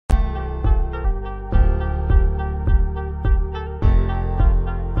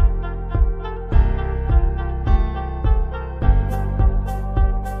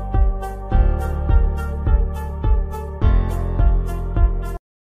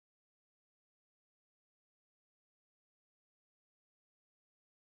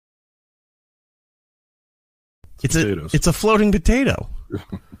potatoes. It's a floating potato.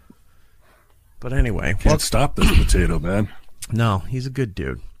 But anyway. Can't stop this potato, man. No, he's a good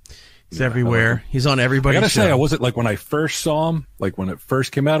dude. He's everywhere. He's on everybody's show. I gotta say, I wasn't like when I first saw him, like when it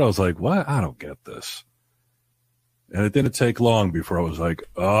first came out, I was like, what? I don't get this. And it didn't take long before I was like,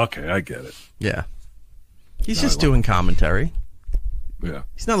 oh, okay, I get it. Yeah. He's just doing commentary. Yeah.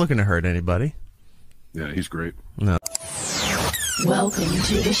 He's not looking to hurt anybody. Yeah, he's great. No. Welcome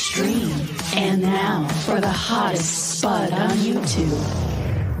to the stream. And now for the hottest spud on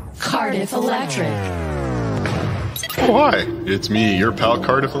YouTube, Cardiff Electric. Oh, hi. It's me, your pal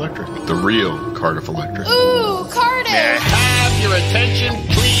Cardiff Electric. The real Cardiff Electric. Ooh, Cardiff! May I have your attention,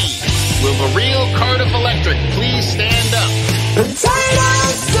 please? Will the real Cardiff Electric please stand up? Potato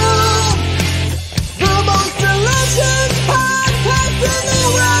soup, the most delicious podcast in the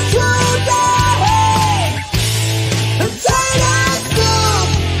world today. Potato soup,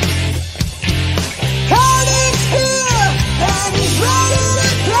 Cardiff's here, and he's ready to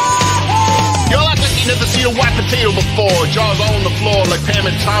play. Y'all act like you never seen a white potato before. Jaws all on the floor like Pam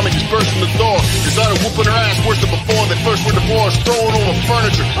and Tommy just burst in the door. They started whooping her ass worse than before. They first were divorced, throwing over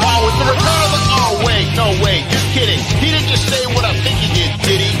furniture. Oh, it's the return of the... Oh, wait, no, wait, just kidding. He didn't just say what I think he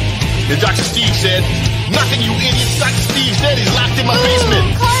did he? And Dr. Steve said, nothing, you idiots. Dr. Steve's dead. He's locked in my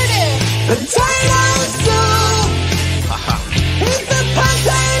basement. Cardiff, potato soup. He's the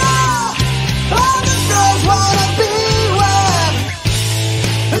potato all the girls wanna be with.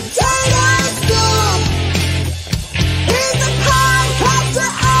 Potato soup. He's the podcaster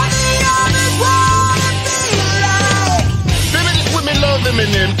all the others wanna be like. Feminists women love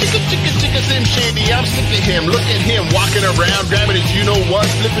Eminem. Chicka, Slim Shady. I'm sick of him. Look at him walking around, grabbing his you-know-what,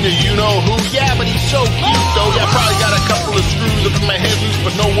 flipping his you-know-who. Yeah, but he's so cute, though. Yeah, I probably got a couple of screws up in my head loose,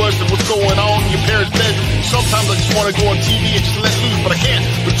 but no worse than what's going on in your parents' bedroom. Sometimes I just want to go on TV and just let loose, but I can't.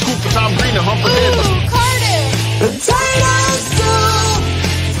 But it's cool for Tom Green and Humper Head. Ooh, Cardiff, potato soup.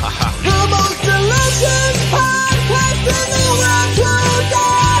 The most delicious podcast in the world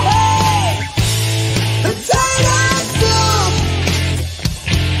today. Potato soup.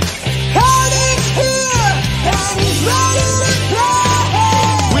 Cardiff's here, and he's ready to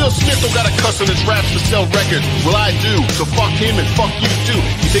play. Will Smith don't got a cuss on his raps to sell records. Well, I do, so fuck him and fuck you too.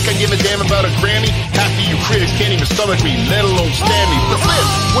 You think I give a damn about a Grammy? Half of you critics can't even stomach me, let alone stand me. But Flip,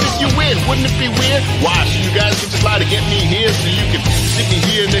 what if you win? Wouldn't it be weird? Why, so you guys get to lie to get me here, so you can sit me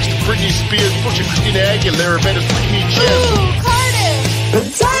here next to Britney Spears, pushing Christina Aguilera, better swing me chairs. Ooh, Cardiff,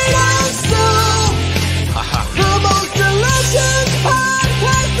 potato soup. The most delicious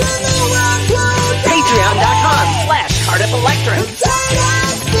podcast in the world today. Patreon.com/Cardiff Electric. Potato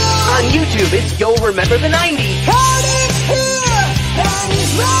soup. On YouTube, it's You'll Remember the 90s. Cardiff's here, and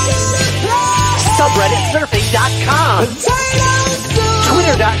he's ready to play. SubredditSurfing.com. Potato soup.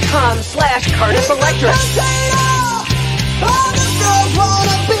 Twitter.com/Cardiff Electric. Potato, all the girls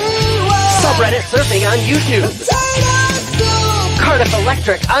wanna be with. Subreddit Surfing on YouTube. Potato soup. Cardiff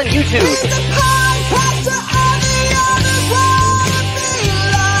Electric on YouTube. He's the podcaster all the others wanna be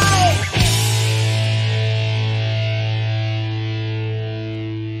like.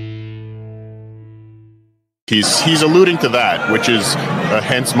 He's alluding to that, which is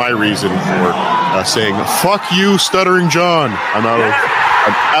hence my reason for saying, fuck you, Stuttering John. I'm out.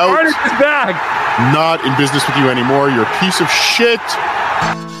 Cardiff is back. Not in business with you anymore. You're a piece of shit.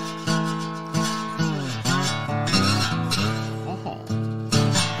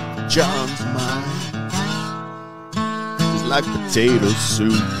 John's mind is like potato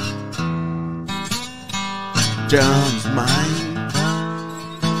soup. John's mind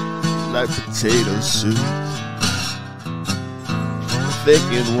is like potato soup. Thick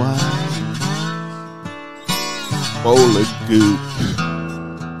and wide, bowl of goop.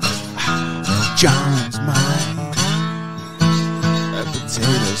 John's mind, like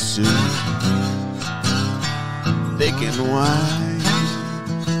potato soup. Thick and wide,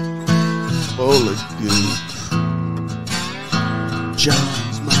 bowl of goop.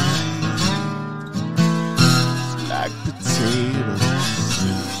 John's mind is like potato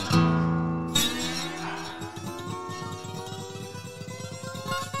soup.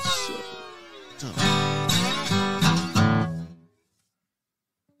 So dumb.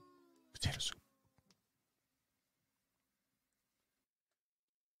 Potato soup.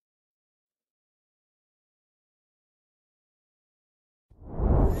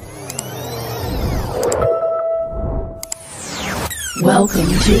 Welcome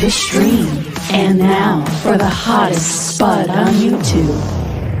to the stream. And now for the hottest spud on YouTube,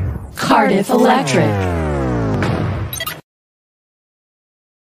 Cardiff Electric.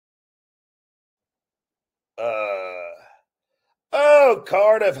 Oh,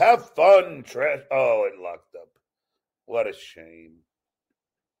 Cardiff, have fun. Oh, it locked up. What a shame.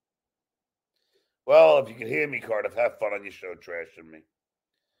 Well, if you can hear me, Cardiff, have fun on your show trashing me.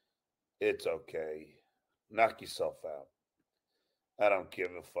 It's okay. Knock yourself out. I don't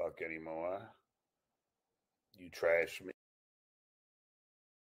give a fuck anymore. You trash me.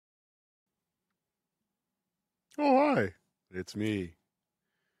 Oh, hi. It's me.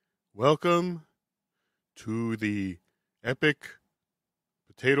 Welcome to the epic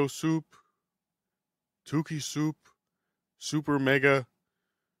potato soup, Tookie soup, super mega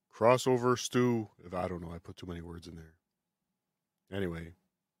crossover stew. I don't know. I put too many words in there. Anyway,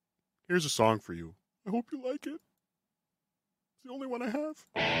 here's a song for you. I hope you like it. It's the only one I have.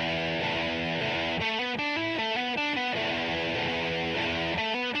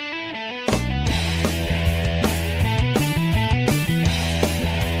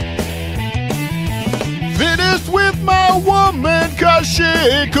 Finished with my woman, cause she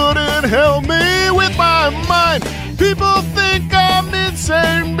couldn't help me with my mind. People think I'm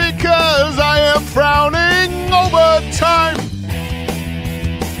insane because I am frowning over time.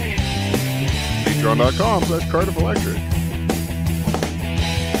 Patreon.com/Cardiff Electric.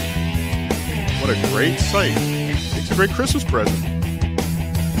 What a great site. Makes a great Christmas present.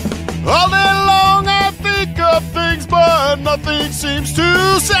 All day long I think of things, but nothing seems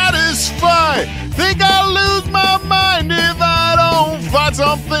to satisfy. Think I'll lose my mind if I don't find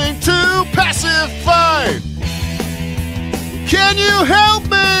something to pacify. Can you help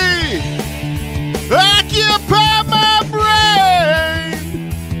me occupy my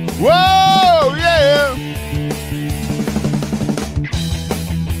brain? Whoa, yeah.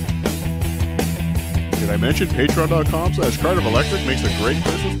 Did I mention Patreon.com/Cardiff Electric makes a great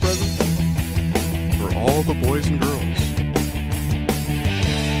Christmas present for all the boys and girls?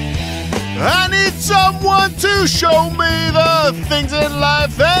 I need someone to show me the things in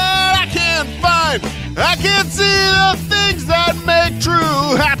life that I can't find. I can't see the things that make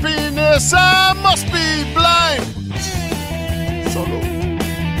true happiness. I must be blind. So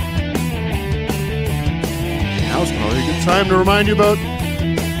now's probably a good time to remind you about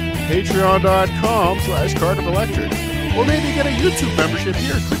Patreon.com/Cardiff Electric. Or maybe get a YouTube membership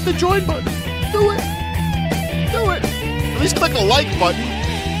here. Click the join button. Do it. Do it. At least click a like button.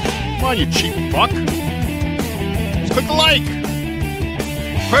 Come on, you cheap fuck. Just click the like.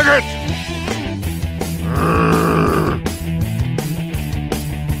 Click it.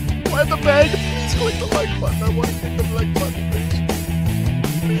 Why the bag? Please click the like button. I want to click the like button,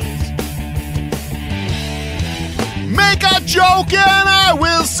 please. Make a joke and I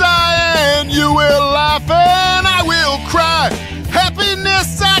will sigh, and you will laugh and I will cry.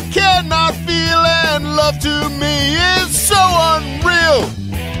 Happiness I cannot feel, and love to me is so unreal.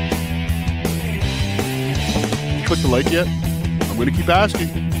 Click the like yet? I'm going to keep asking.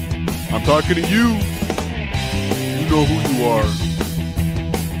 I'm talking to you. You know who you are.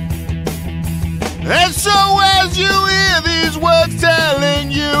 And so as you hear these words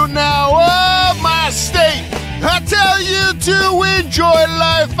telling you now of my state, I tell you to enjoy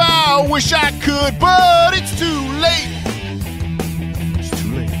life. I wish I could, but it's too late. It's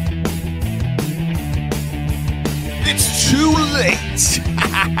too late. It's too late.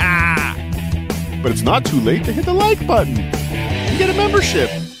 But it's not too late to hit the like button and get a membership.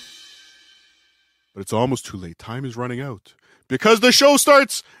 But it's almost too late. Time is running out because the show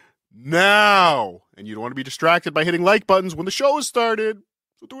starts now. And you don't want to be distracted by hitting like buttons when the show has started.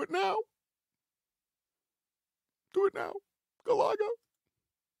 So do it now. Do it now. Galaga.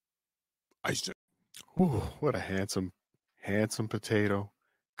 Ooh, what a handsome potato.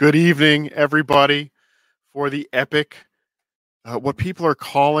 Good evening, everybody, for the epic, what people are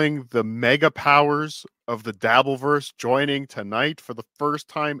calling the mega powers of the Dabbleverse joining tonight for the first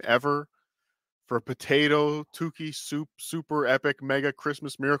time ever for a Potato Tookie Soup Super Epic Mega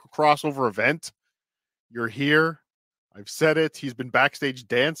Christmas Miracle Crossover event. You're here. I've said it. He's been backstage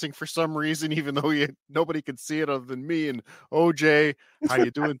dancing for some reason, even though nobody can see it other than me and OJ. How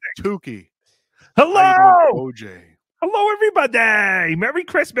you doing, Tookie? Hello, OJ. Hello, everybody. Merry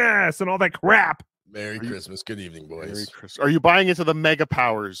Christmas and all that crap. Merry Christmas. Good evening, boys. Merry Christmas. Are you buying into the mega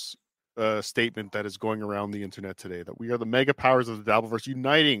powers statement that is going around the internet today? That we are the mega powers of the Dabbleverse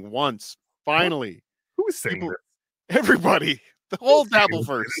uniting once, finally. Who is saying this? Everybody. The whole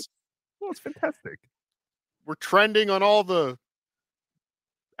Dabbleverse. Well, it's fantastic. We're trending on all the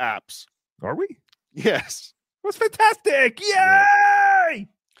apps. Are we? Yes. That's fantastic. Yay!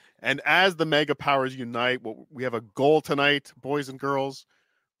 And as the mega powers unite, we have a goal tonight, boys and girls.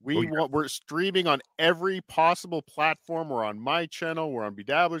 We're streaming on every possible platform. We're on my channel. We're on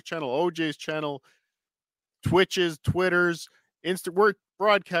BDabbler's channel, OJ's channel, Twitches, Twitters, we're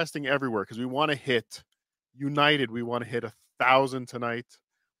broadcasting everywhere because we want to hit united. We want to hit 1,000 tonight.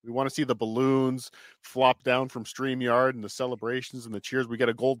 We want to see the balloons flop down from StreamYard and the celebrations and the cheers. We get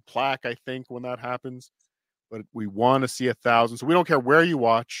a gold plaque, I think, when that happens. But we want to see 1,000. So we don't care where you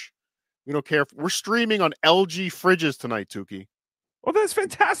watch. We don't care if we're streaming on LG fridges tonight, Tookie. Oh, that's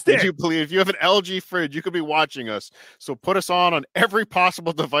fantastic. Would you believe if you have an LG fridge, you could be watching us. So put us on every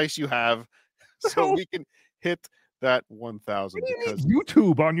possible device you have so we can hit that 1,000. What do you need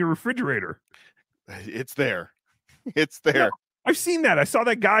YouTube on your refrigerator? It's there. It's there. Yeah, I've seen that. I saw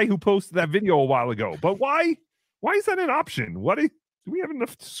that guy who posted that video a while ago. But why is that an option? Do we have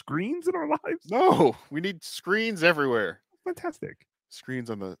enough screens in our lives? No, we need screens everywhere. Fantastic. Screens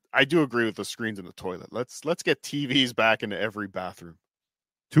on the. I do agree with the screens in the toilet. Let's get TVs back into every bathroom.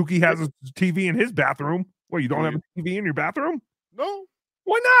 Tookie has a TV in his bathroom. Well, you don't have a TV in your bathroom? No.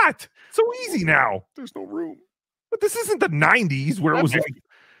 Why not? So easy now. There's no room. But this isn't the 90s where it was like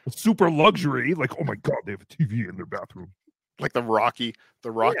a super luxury. Like, oh my God, they have a TV in their bathroom. Like the Rocky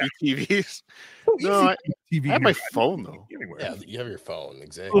TVs. So No, I TV have my phone though. Anywhere. Yeah, you have your phone,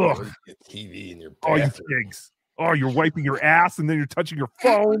 exactly. Ugh. Where do you get TV in your Oh, you bathroom? pigs. Oh, you're wiping your ass and then you're touching your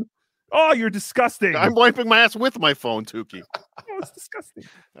phone. Oh, you're disgusting. I'm wiping my ass with my phone, Tookie. Oh, it's disgusting.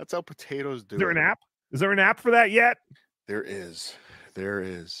 That's how potatoes do. Is there an app? Is there an app for that yet? There is. There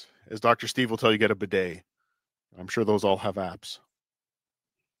is. As Dr. Steve will tell you, get a bidet. I'm sure those all have apps.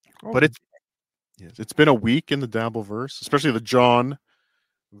 Oh, But it's been a week in the Dabbleverse, especially the John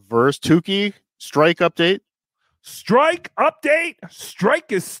verse. Tookie, strike update. Strike update.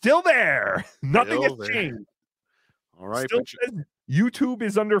 Strike is still there. Nothing has Still there. changed. All right. Still but says YouTube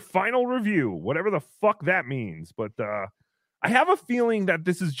is under final review, whatever the fuck that means. But I have a feeling that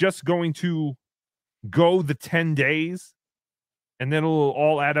this is just going to go the 10 days and then it'll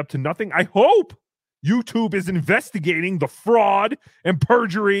all add up to nothing. I hope YouTube is investigating the fraud and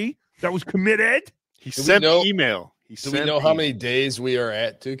perjury that was committed. He Do we sent know- email. Do we know how many days we are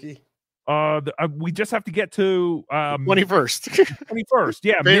at, Tookie? We just have to get to 21st. 21st.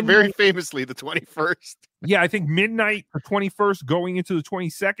 Yeah, Very famously, the 21st. yeah, I think midnight the 21st going into the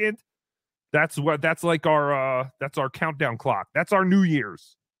 22nd. That's like our countdown clock. That's our New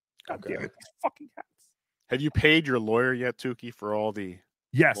Year's. God damn it, these fucking cats. Have you paid your lawyer yet, Tookie, for all the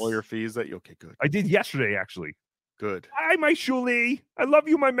Yes, lawyer fees that you? Okay, good. I did yesterday actually. Good. Hi, my Shuli. I love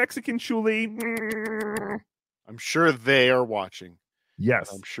you, my Mexican Shuli. I'm sure they are watching.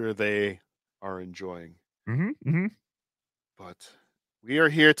 Yes. I'm sure they are enjoying. Mm-hmm. But we are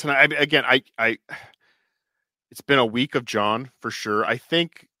here tonight. Again, I it's been a week of John for sure. I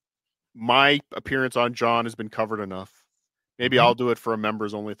think my appearance on John has been covered enough. Maybe I'll do it for a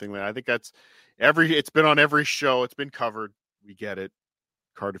members only thing. I think that's it's been on every show. It's been covered. We get it.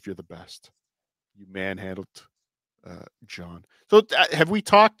 Cardiff, you're the best. You manhandled John. So have we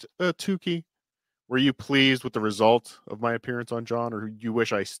talked, Tookie? Were you pleased with the result of my appearance on John, or you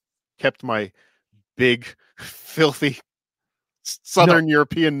wish I kept my big, filthy Southern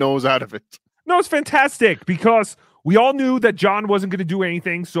European nose out of it? No, it's fantastic because we all knew that John wasn't going to do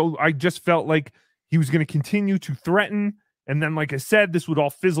anything. So I just felt like he was going to continue to threaten. And then, like I said, this would all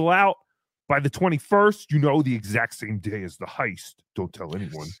fizzle out by the 21st, the exact same day as the heist. Don't tell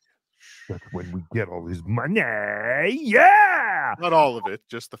anyone. That's when we get all his money. Yeah. Not all of it,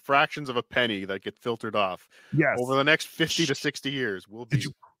 just the fractions of a penny that get filtered off. Yes. Over the next 50 to 60 years, we'll be.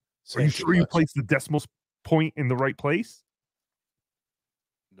 Are you sure you placed the decimal point in the right place?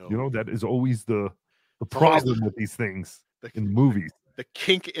 No. That is always the problem with these things in movies. The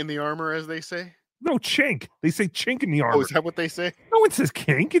kink in the armor, as they say. No, chink. They say chink in the armor. Oh, is that what they say? No one says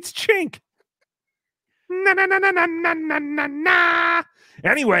kink. It's chink. Na na na na na na na na na.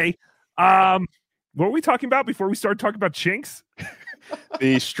 Anyway, what were we talking about before we started talking about chinks?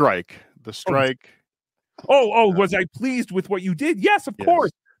 The strike. The strike. Was I pleased with what you did? Yes, of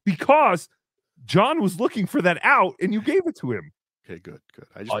course, because John was looking for that out, and you gave it to him. Okay, good.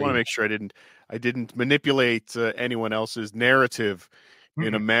 I just want to make sure I didn't manipulate anyone else's narrative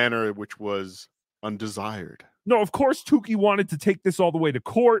in a manner which was undesired. No, of course, Tookie wanted to take this all the way to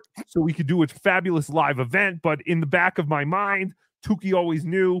court so we could do a fabulous live event. But in the back of my mind, Tookie always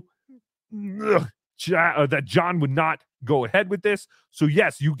knew that John would not go ahead with this. So,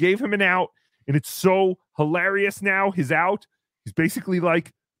 yes, you gave him an out. And it's so hilarious now, his out. He's basically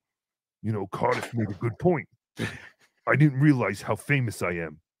like, Cardiff made a good point. I didn't realize how famous I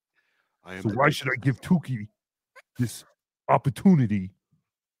am. So why should I give Tookie this opportunity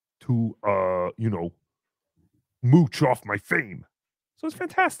to, mooch off my fame? So it's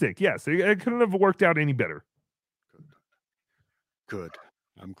fantastic. Yes, it couldn't have worked out any better. Good.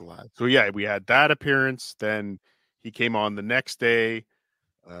 I'm glad. So yeah, we had that appearance. Then he came on the next day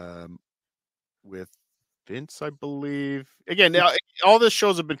with Vince, I believe. Again, now all the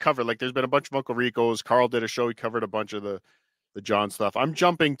shows have been covered. Like there's been a bunch of Uncle Rico's. Carl did a show. He covered a bunch of the John stuff. I'm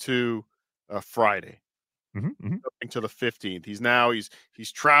jumping to Friday. Jumping to the 15th.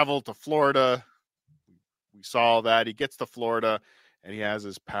 He's traveled to Florida. We saw that. He gets to Florida and he has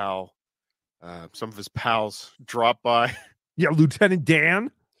his pal, some of his pals drop by. Yeah, Lieutenant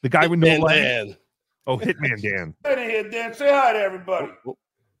Dan, the guy with no Hitman legs. Dan. Oh, Hitman Dan. Get in here, Dan. Say hi to everybody.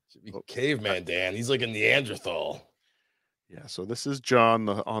 Should be Caveman Dan. He's like a Neanderthal. Yeah, so this is John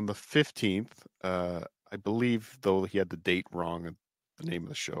on the 15th. I believe, though, he had the date wrong, the name of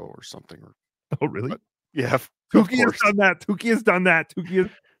the show or something. Oh, really? But, yeah. Tookie has done that. Tookie has done that. Tookie has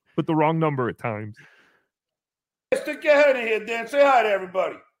put the wrong number at times. Stick your head in here, Dan. Say hi to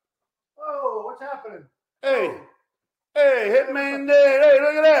everybody. Oh, what's happening? Hey. Hey, Hitman Dan. Hey,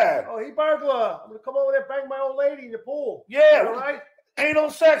 look at that. Oh, he burglar. I'm going to come over there and bang my old lady in the pool. Yeah. All right? Anal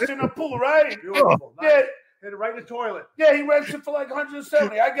sex in the pool, right? Beautiful. Yeah. Nice. Hit it right in the toilet. Yeah, he rents it for like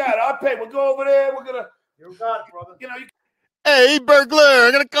 170. I got it. I'll pay. We'll go over there. We're going to. You got it, brother. You know, hey, burglar,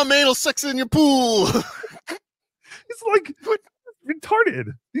 I'm going to come anal sex in your pool. It's like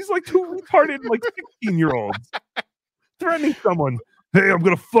retarded. He's like two retarded, like 16-year-olds threatening someone. Hey, I'm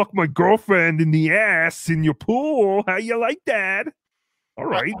going to fuck my girlfriend in the ass in your pool. How you like that? All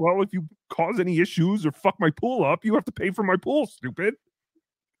right. Well, if you cause any issues or fuck my pool up, you have to pay for my pool, stupid.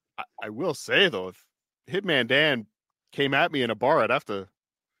 I will say, though, if Hitman Dan came at me in a bar, I'd have to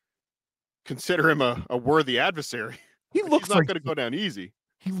consider him a worthy adversary. He looks He's not like going to go down easy.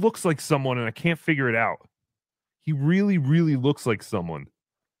 He looks like someone, and I can't figure it out. He really, really looks like someone.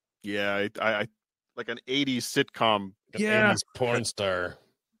 Yeah, I like an 80s sitcom. Yeah. 80s porn star.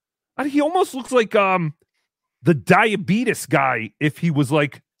 He almost looks like the diabetes guy if he was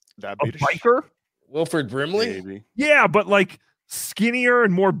like a biker. Wilford Brimley? Maybe. Yeah, but like skinnier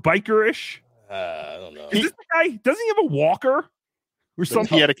and more biker-ish. I don't know. Is this the guy? Doesn't he have a walker or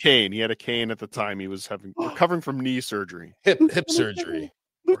something? He had a cane. He had a cane at the time. He was recovering from knee surgery. Hip surgery.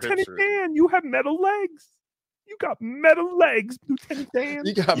 Lieutenant Dan, you have metal legs. You got metal legs, Lieutenant Dan.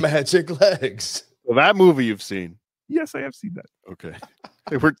 You got magic legs. Well, that movie you've seen. Yes, I have seen that. Okay.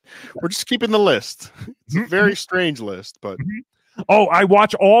 Hey, we're just keeping the list. It's a very strange list, but oh, I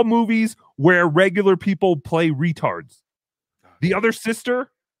watch all movies where regular people play retards. The Other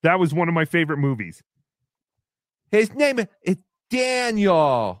Sister, that was one of my favorite movies. His name is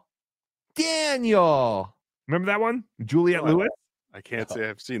Daniel. Daniel. Remember that one? Juliette Lewis? I can't say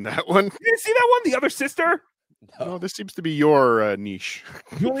I've seen that one. You didn't see that one? The Other Sister? No, this seems to be your niche.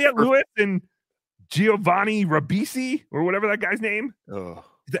 Juliette Lewis and Giovanni Ribisi, or whatever that guy's name. Oh,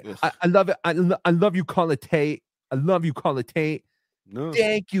 I love it. I love you, call it Tate. I love you, call it Tate. No.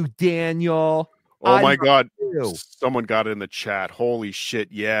 Thank you, Daniel. Oh I my love God. you. Someone got it in the chat. Holy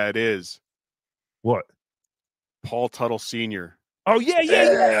shit. Yeah, it is. What? Paul Tuttle Sr. Oh, yeah.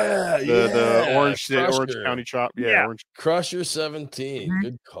 The Orange Crusher. County Chop. Yeah. Yeah. Orange. Crusher 17. Mhm.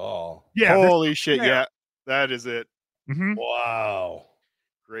 Good call. Yeah. Holy shit. yeah. Yeah. That is it. Mm-hmm. Wow.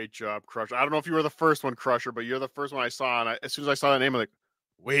 Great job, Crusher. I don't know if you were the first one, Crusher, but you're the first one I saw. And as soon as I saw that name, I'm like,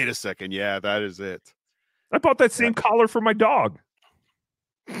 wait a second. Yeah, that is it. I bought that same collar for my dog.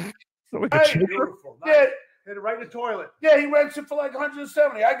 So like a Hey, choker? Beautiful. Nice. Yeah. Hit it right in the toilet. Yeah, he rents it for like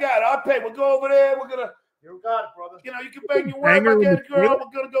 170. I got it. I'll pay. We'll go over there. We're going to, You got it, brother. you know, you can bang your wife. Banger I in get the a girl. toilet?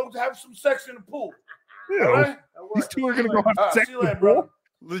 We're going to go have some sex in the pool. Yeah, All right? That these works. two are going to go have All right, sex see you in the later, pool. brother.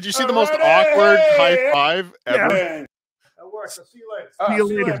 Did you see All the most right, awkward hey, high hey, five Yeah. ever? Man. That works. I'll see you later. See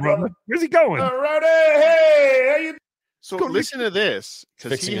you later, brother. Where's he going? All right, hey, how you So Go listen to this.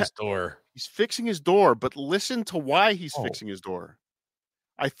 Because Fixing his door. he's fixing his door, but listen to why he's Oh. fixing his door.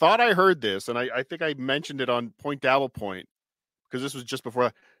 I thought I heard this, and I think I mentioned it on Point Dabble Point, because this was just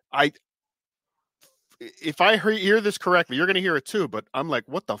before if I hear this correctly, you're going to hear it too, but I'm like,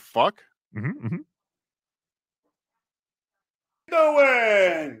 what the fuck? Mm-hmm.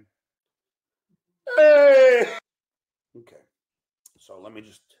 doing? Hey. Okay. So let me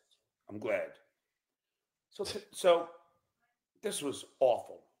just. I'm glad. So this was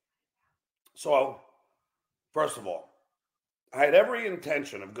awful. So first of all, I had every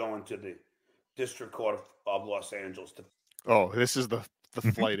intention of going to the District Court of Los Angeles to. Oh, this is the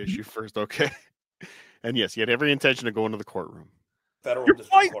flight issue first, okay? And yes, he had every intention of going to the courtroom. Federal You're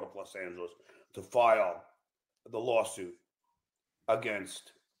District right. Court of Los Angeles to file the lawsuit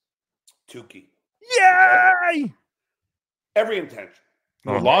against Tookie. Yay! Every intention.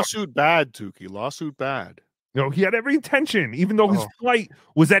 Uh-huh. Lawsuit bad, Tookie. Lawsuit bad. No, he had every intention, even though his Oh. flight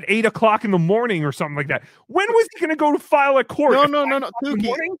was at 8:00 in the morning or something like that. When was he going to go to file at court? No, At no, 5 o'clock in the Tookie.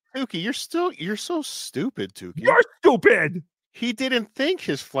 morning? Tookie, you're so stupid, Tookie. You're stupid. He didn't think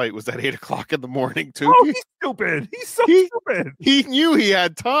his flight was at 8 o'clock in the morning, Tookie. Oh, he's stupid. He's so stupid. He knew he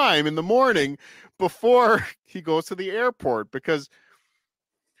had time in the morning before he goes to the airport because,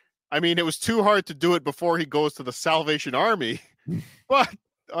 I mean, it was too hard to do it before he goes to the Salvation Army. But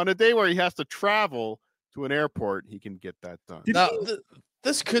on a day where he has to travel to an airport, he can get that done. Now,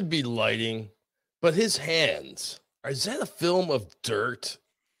 this could be lighting, but his hands, is that a film of dirt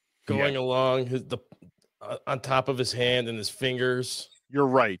going along on top of his hand and his fingers? You're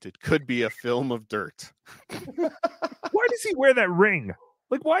right. It could be a film of dirt. Why does he wear that ring?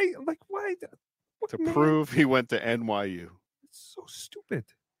 Like, why? To prove he went to NYU. It's so stupid.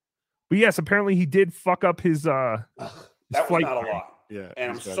 But yes, apparently he did fuck up his That was flight. not a lot. Yeah.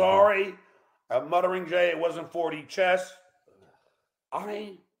 And I'm sorry. I'm muttering, Jay. It wasn't 4D chess.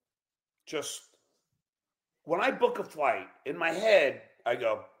 I just, when I book a flight, in my head, I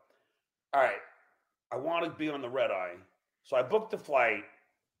go, all right, I want to be on the red eye. So I booked the flight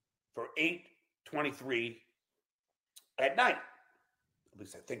for 8:23 at night. At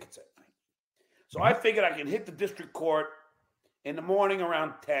least I think it's at night. So I figured I can hit the district court in the morning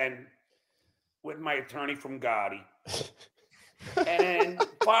around 10 with my attorney from Gotti and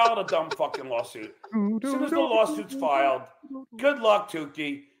filed a dumb fucking lawsuit. As soon as the lawsuit's filed, good luck,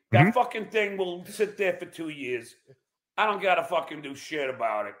 Tookie. That fucking thing will sit there for 2 years. I don't gotta fucking do shit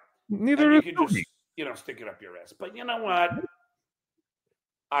about it. Neither you does can just, Tookie. stick it up your ass. But you know what?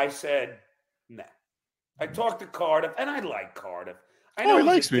 I said, nah. I talked to Cardiff, and I like Cardiff. I know he he's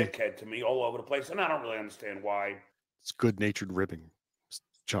likes a me. dickhead to me all over the place, and I don't really understand why. It's good-natured ribbing,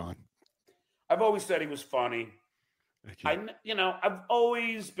 John. I've always said he was funny. Thank you. I've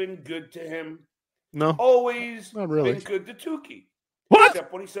always been good to him. No, Always not really. been good to Tookie. What?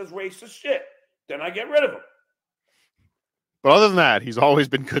 Except when he says racist shit. Then I get rid of him. But other than that, he's always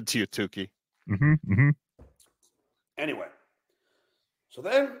been good to you, Tookie. Anyway, so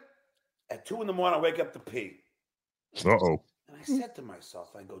then at 2 a.m, I wake up to pee. Uh-oh. And I said to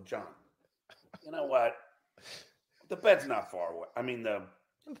myself, I go, John, you know what? The bed's not far away. I mean, the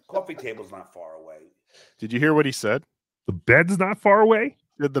coffee table's not far away. Did you hear what he said? The bed's not far away?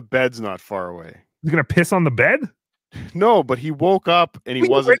 The bed's not far away. He's going to piss on the bed? No, but he woke up and he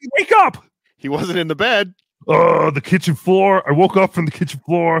wasn't. Where did he wake up? He wasn't in the bed. The kitchen floor. I woke up from the kitchen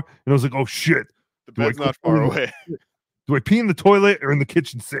floor and I was like, oh shit. The bed's not far away. Do I pee in the toilet or in the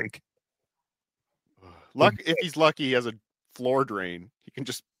kitchen sink? If he's lucky, he has a floor drain he can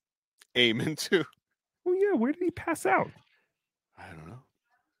just aim into. Oh yeah, where did he pass out? I don't know.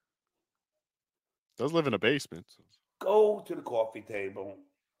 Does live in a basement. So. Go to the coffee table,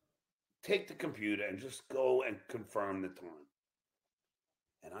 take the computer, and just go and confirm the time.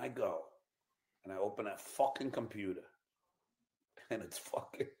 And I go, and I open that fucking computer, and it's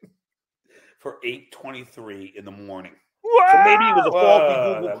fucking for 8:23 in the morning. Wow! So maybe it was a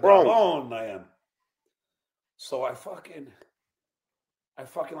faulty Google Chrome. Alone I am. So I fucking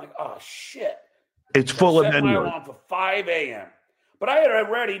like, oh shit. It's full of set my N-word. alarm for 5 a.m. But I had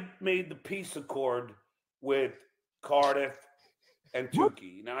already made the peace accord with Cardiff and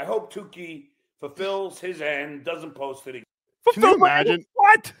Tookie. Now I hope Tookie fulfills his end, doesn't post it again. Can you imagine?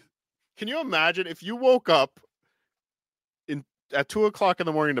 What? Can you imagine if you woke up at 2 o'clock in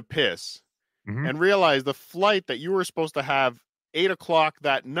the morning to piss and realized the flight that you were supposed to have 8 o'clock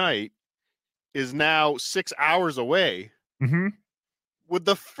that night is now 6 hours away? Would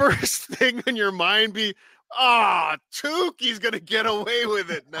the first thing in your mind be, Tookie's going to get away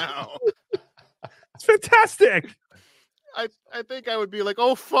with it now? It's fantastic. I think I would be like,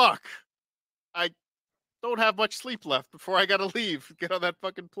 oh, fuck. I don't have much sleep left before I got to leave. Get on that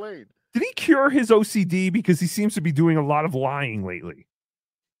fucking plane. Did he cure his OCD? Because he seems to be doing a lot of lying lately.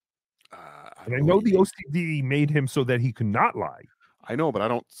 And I know the OCD made him so that he could not lie. I know, but I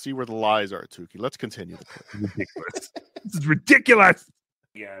don't see where the lies are, Tookie. Let's continue the clip. Ridiculous. This is ridiculous.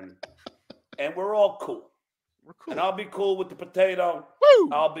 Again. And we're all cool. We're cool. And I'll be cool with the potato. Woo!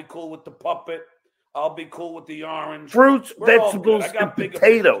 I'll be cool with the puppet. I'll be cool with the orange. Fruits, We're all good. vegetables, I got and bigger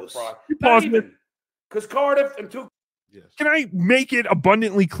potatoes. Not even. Because Cardiff and Tookie. Yes. Can I make it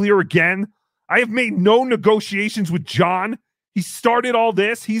abundantly clear again? I have made no negotiations with John. He started all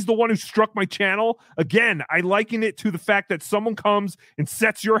this. He's the one who struck my channel. Again, I liken it to the fact that someone comes and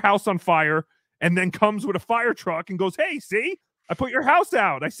sets your house on fire and then comes with a fire truck and goes, hey, see? I put your house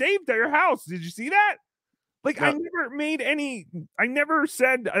out. I saved your house. Did you see that? Like, No. I never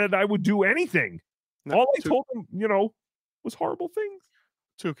said that I would do anything. No, All I told him, was horrible things.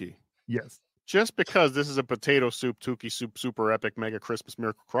 Tookie. Yes. Just because this is a potato soup, Tookie Soup, Super Epic Mega Christmas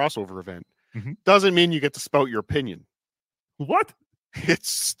Miracle crossover event doesn't mean you get to spout your opinion. What? It's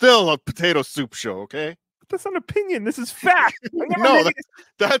still a potato soup show, okay? That's not an opinion. This is fact. No,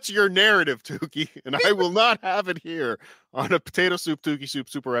 that's your narrative, Tookie, and I will not have it here on a Potato Soup Tookie Soup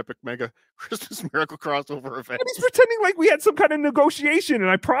Super Epic Mega Christmas Miracle Crossover event. And he's pretending like we had some kind of negotiation and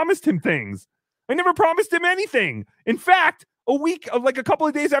I promised him things. I never promised him anything. In fact, a couple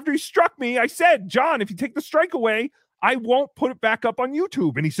of days after he struck me, I said, John, if you take the strike away, I won't put it back up on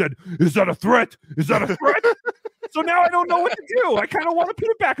YouTube. And he said, is that a threat? Is that a threat? So now I don't know what to do. I kind of want to put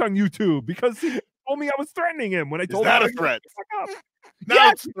it back on YouTube because he told me I was threatening him when I told him. Is that a threat?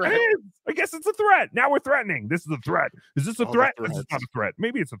 Yes, it is. I guess it's a threat. Now we're threatening. This is a threat. Is this a threat? This is not a threat.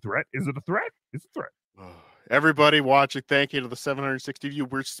 Maybe it's a threat. Is it a threat? It's a threat. Everybody watching, thank you to the 760 of you.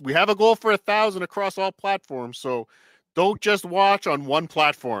 We have a goal for 1,000 across all platforms, so don't just watch on one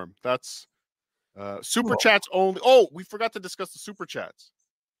platform. That's super chats only. Oh, we forgot to discuss the super chats.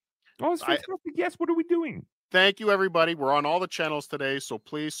 Oh, it's fantastic. Yes, what are we doing? Thank you, everybody. We're on all the channels today, so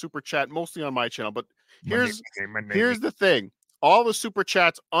please super chat, mostly on my channel. But here's the thing. All the super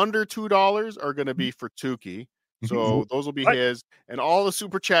chats under $2 are going to be for Tookie. So those will be his. And all the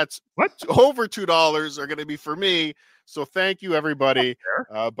super chats over $2 are going to be for me. So thank you, everybody,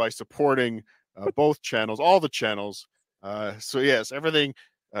 by supporting both channels, all the channels. So, yes, everything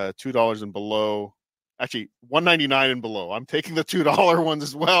 $2 and below. Actually, $1.99 and below. I'm taking the $2 ones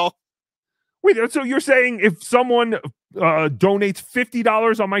as well. Wait, so you're saying if someone donates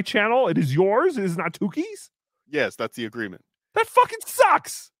 $50 on my channel, it is yours? It is not Tookie's? Yes, that's the agreement. That fucking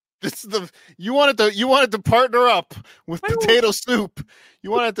sucks. This is you wanted to partner up with Potato Soup. You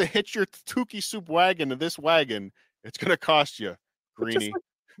wanted to hitch your Tookie Soup wagon to this wagon. It's going to cost you, Greenie. Like,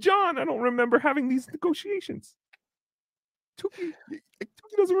 John, I don't remember having these negotiations. Tookie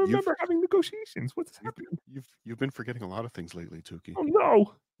doesn't remember having negotiations. What's happening? You've been forgetting a lot of things lately, Tookie. Oh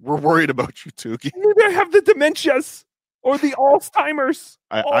no. We're worried about you, Tookie. Maybe I have the dementias or the Alzheimer's.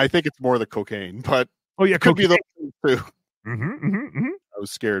 I think it's more the cocaine, but it could be the too. I was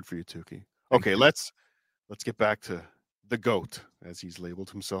scared for you, Tookie. Okay, let's get back to the GOAT, as he's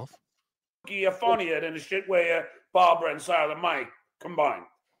labeled himself. You're funnier than the shit where Barbara and Silent Mike combined.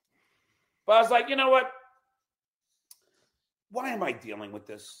 But I was like, you know what? Why am I dealing with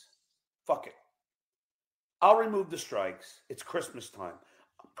this? Fuck it. I'll remove the strikes. It's Christmas time.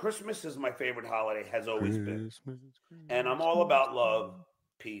 Christmas is my favorite holiday, has always been. And I'm all about love,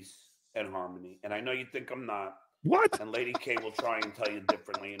 peace, and harmony. And I know you think I'm not. What? And Lady K will try and tell you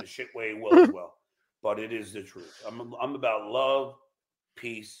differently. In a shit way, will as well. But it is the truth. I'm about love,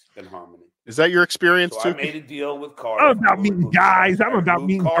 peace, and harmony. Is that your experience, so Tookie? I made a deal with Carter. I'm about meeting guys. I'm about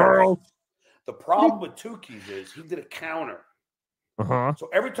meeting girls. The problem with Tookie's is he did a counter. So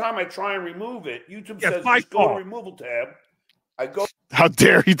every time I try and remove it, YouTube says just go to removal tab. I go. How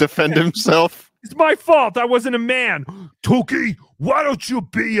dare he defend himself? It's my fault. I wasn't a man. Tookie, why don't you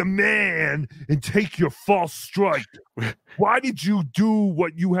be a man and take your false strike? Why did you do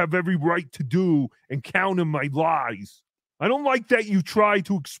what you have every right to do and counter my lies? I don't like that you try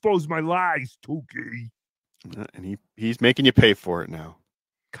to expose my lies, Tookie. And he's making you pay for it now.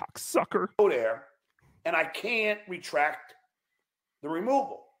 Cocksucker. Go there, and I can't retract the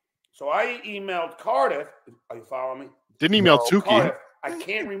removal. So I emailed Cardiff. Are you following me? Didn't email Tookie. Cardiff, I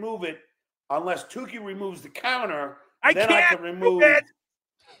can't remove it unless Tookie removes the counter. I can remove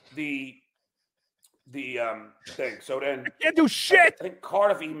the thing. So then I can't do shit. I think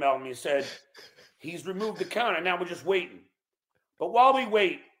Cardiff emailed me and said he's removed the counter. Now we're just waiting. But while we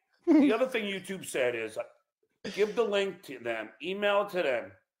wait, the other thing YouTube said is give the link to them, email it to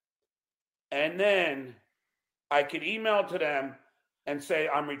them, and then I could email to them and say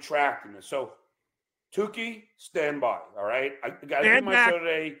I'm retracting it. So Tookie, stand by. All right, I got to do my show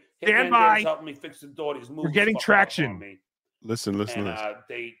today. Stand by. Helping me fix the door. These moves. We're getting traction. Me. Listen. And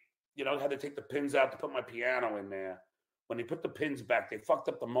they, had to take the pins out to put my piano in there. When they put the pins back, they fucked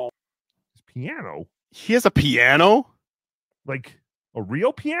up the mold. His piano. He has a piano, like a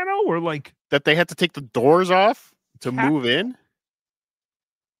real piano, or like that they had to take the doors off to move in.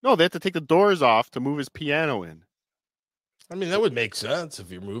 No, they had to take the doors off to move his piano in. I mean, that would make sense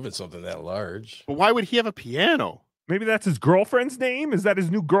if you're moving something that large. But why would he have a piano? Maybe that's his girlfriend's name. Is that his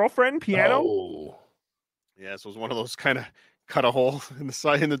new girlfriend? Piano? Oh. Yeah, so it was one of those kind of cut a hole in the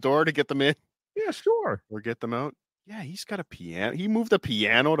side in the door to get them in. Yeah, sure. Or get them out. Yeah, he's got a piano. He moved a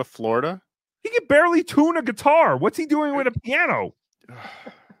piano to Florida. He can barely tune a guitar. What's he doing with a piano?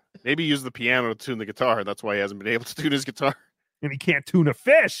 Maybe he used the piano to tune the guitar. That's why he hasn't been able to tune his guitar. And he can't tune a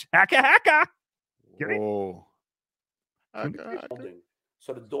fish. Hacka hacka. Get it? Oh.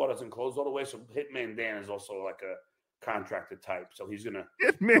 So the door doesn't close all the way. So Hitman Dan is also like a contracted type. So he's gonna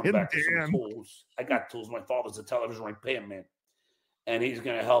Hitman come back to Dan. some tools. I got tools. My father's a television repairman. and he's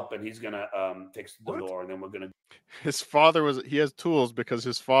gonna help, and he's gonna fix the door, and then we're gonna. His father he has tools because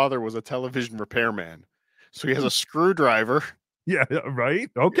his father was a television repairman. So he has a screwdriver. Yeah, right.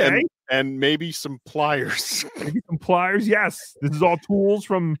 Okay. And maybe some pliers. Maybe some pliers. Yes. This is all tools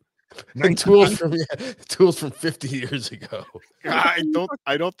from tools from 50 years ago. I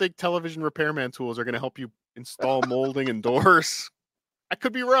don't think television repairman tools are going to help you install molding and doors. I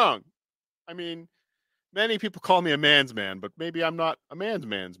could be wrong. I mean, many people call me a man's man, but maybe I'm not a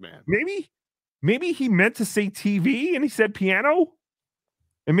man's man. Maybe he meant to say TV and he said piano.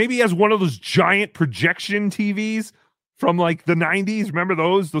 And maybe he has one of those giant projection TVs from like the 90s. Remember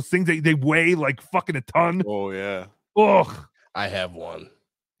those things that they weigh like fucking a ton? Oh yeah. Ugh. I have one.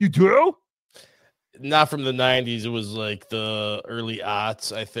 You do? Not from the 90s. It was like the early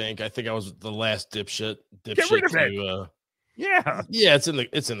aughts, I think. I think I was the last dipshit Get rid of it. Yeah. Yeah, it's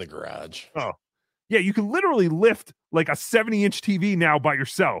in the garage. Oh. Yeah, you can literally lift like a 70-inch TV now by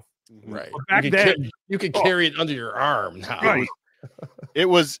yourself. Right. But back then you could carry it under your arm now. Right. It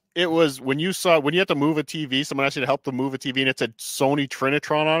was when you had to move a TV, someone asked you to help to move a TV and it said Sony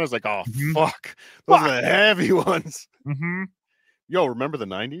Trinitron on it. It's like, oh fuck. Those are the heavy ones. Mm-hmm. Yo, remember the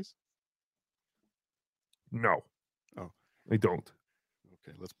 90s? No. Oh. I don't.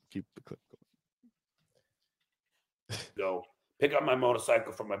 Okay, let's keep the clip going. Go pick up my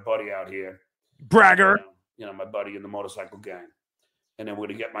motorcycle from my buddy out here. Bragger. My buddy in the motorcycle gang. And then we're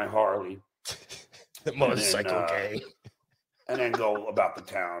going to get my Harley. The motorcycle gang. And then go about the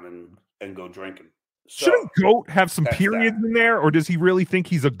town and go drinking. So, should a goat have some periods in there, or does he really think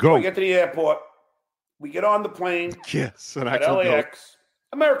he's a goat? We get to the airport. We get on the plane. Yes, an at actual LAX. goat.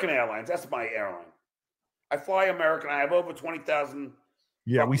 American Airlines. That's my airline. I fly American. I have over 20,000.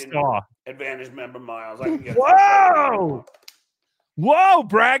 Yeah, we saw. Advantage member miles. I can get. Whoa! Whoa,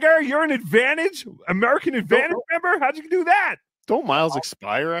 Bragger! You're an American Advantage member. How'd you do that? Don't miles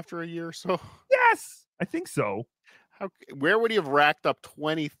expire after a year or so? Yes, I think so. Where would he have racked up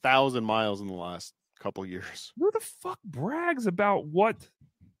 20,000 miles in the last couple years? Who the fuck brags about what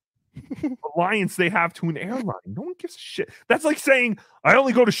alliance they have to an airline? No one gives a shit. That's like saying I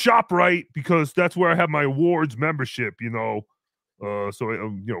only go to ShopRite because that's where I have my awards membership.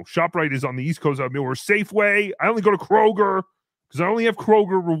 ShopRite is on the East Coast. Or Safeway. I only go to Kroger because I only have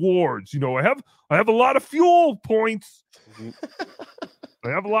Kroger rewards. I have a lot of fuel points. I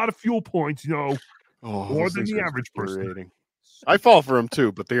have a lot of fuel points. More than the average person. I fall for them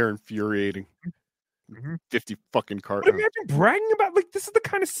too, but they are infuriating. 50 fucking cartons. But imagine bragging about this is the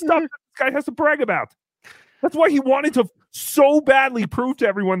kind of stuff that this guy has to brag about. That's why he wanted to so badly prove to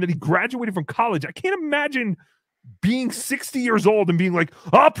everyone that he graduated from college. I can't imagine being 60 years old and being like,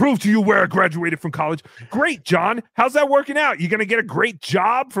 I'll prove to you where I graduated from college. Great, John. How's that working out? You going to get a great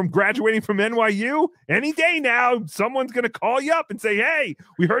job from graduating from NYU? Any day now, someone's going to call you up and say, hey,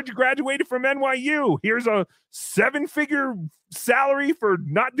 we heard you graduated from NYU. Here's a 7-figure salary for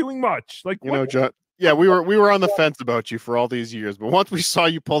not doing much. John. Yeah, we were on the fence about you for all these years, but once we saw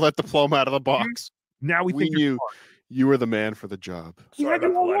you pull that diploma out of the box, now we think knew you were the man for the job. Sorry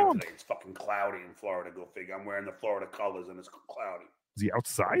about the lighting today. It's fucking cloudy in Florida. Go figure. I'm wearing the Florida colors and it's cloudy. Is he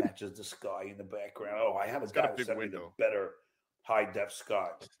outside? It matches the sky in the background. Oh, I have a guy who sent me the better high def sky.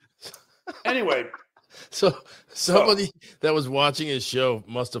 Anyway. So somebody that was watching his show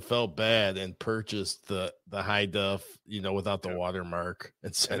must have felt bad and purchased the high def, without the watermark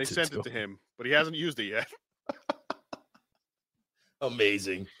and sent it to him, but he hasn't used it yet.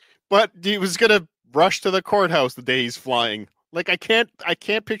 Amazing. But he was gonna rush to the courthouse the day he's flying. Like I can't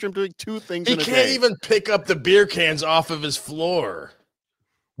picture him doing two things. He can't even pick up the beer cans off of his floor.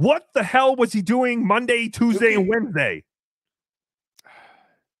 What the hell was he doing Monday, Tuesday, and Wednesday?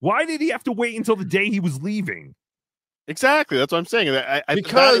 Why did he have to wait until the day he was leaving? Exactly. That's what I'm saying.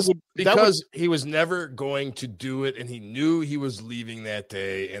 Because he was never going to do it, and he knew he was leaving that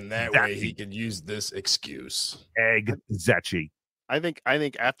day, and that way he could use this excuse. Exactly. I think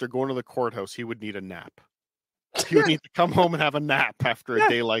after going to the courthouse, he would need a nap. He would need to come home and have a nap after a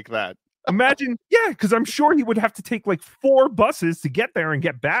day like that. Imagine, because I'm sure he would have to take like 4 buses to get there and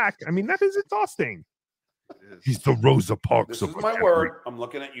get back. I mean, that is exhausting. He's the Rosa Parks. This is my word. I'm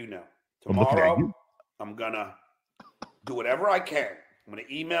looking at you now. Tomorrow, I'm going to do whatever I can. I'm going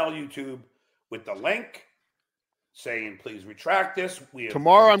to email YouTube with the link saying, please retract this.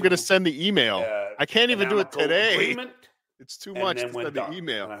 Tomorrow, I'm going to send the email. I can't even do it today. It's too much to send the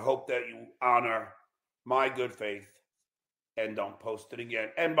email. And I hope that you honor my good faith and don't post it again.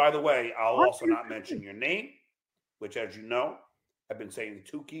 And by the way, I'll also not mention your name, which, as you know, I've been saying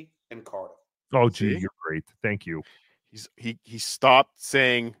Tookie and Carter. Oh, gee, you're great. Thank you. He stopped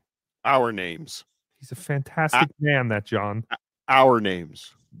saying our names. He's a fantastic man, that John. our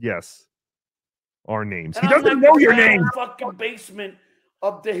names. Yes. Our names. And He I'm doesn't like know the your bad name. fucking basement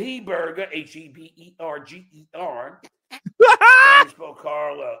of the Heberger, Heberger. I spelled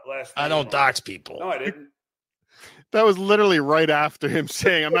Carl last name. I don't dox people. No, I didn't. That was literally right after him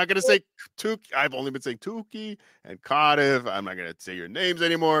saying, I'm not going to say Tookie. I've only been saying Tookie and Cardiff. I'm not going to say your names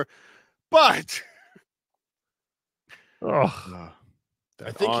anymore. But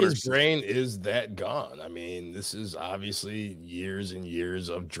I think his brain is that gone. I mean, this is obviously years and years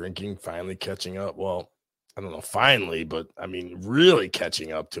of drinking finally catching up. Well, I don't know, finally, but I mean, really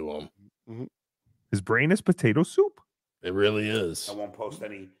catching up to him. Mm-hmm. His brain is potato soup. It really is. I won't post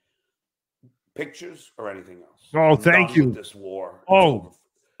any pictures or anything else. Oh, I'm thank done you. with this war. It's Oh,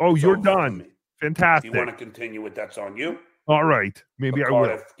 it's you're over for done. me. Fantastic. If you want to continue it, that's on you. All right. Maybe But I will.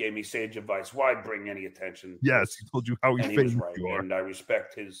 Cardiff gave me sage advice. Why bring any attention? Yes, he told you how and he was right, and I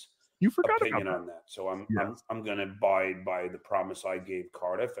respect his opinion on that. So I'm going to abide by the promise I gave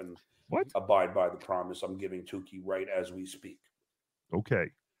Cardiff and abide by the promise I'm giving Tookie right as we speak. Okay.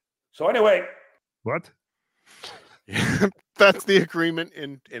 So anyway, what? That's the agreement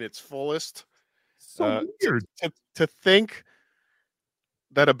in its fullest. So weird to think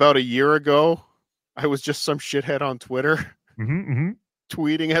that about a year ago I was just some shithead on Twitter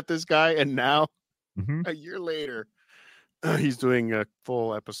tweeting at this guy, and now a year later he's doing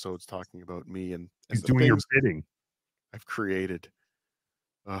full episodes talking about me and he's the doing your things bidding I've created.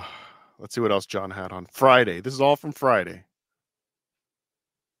 Let's see what else John had on Friday. This is all from Friday.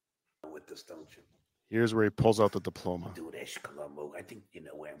 with this, don't you? Here's where he pulls out the diploma. Do this, Columbo. I think you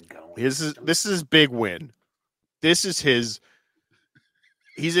know where I'm going. This is his big win. This is his.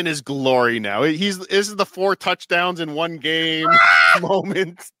 He's in his glory now. This is the 4 touchdowns in one game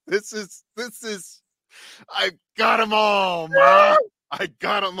moment. This is. I got them all, Ma. I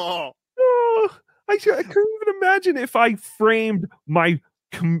got them all. I couldn't even imagine if I framed my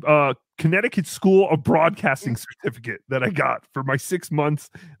Connecticut School of Broadcasting certificate that I got for my 6 months,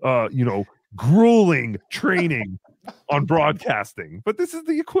 grueling training on broadcasting. But this is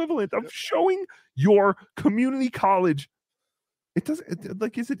the equivalent of showing your community college. It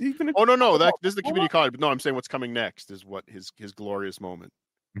doesn't is it even? Oh no, this is the community college. But no, I'm saying what's coming next is what his glorious moment.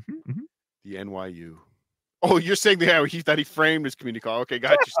 The NYU. Oh, you're saying that he framed his community college. Okay,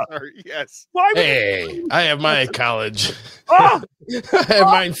 got you. Sorry. Yes. Hey, I have my college. I have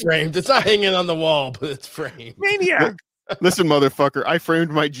mine framed. It's not hanging on the wall, but it's framed. Maniac. Listen, motherfucker, I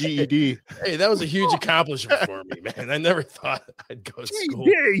framed my GED. Hey, that was a huge accomplishment for me, man. I never thought I'd go to school.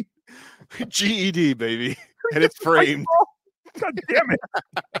 GED, baby. And it's framed. God damn it.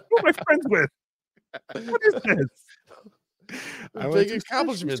 Who am I friends with? What is this? Big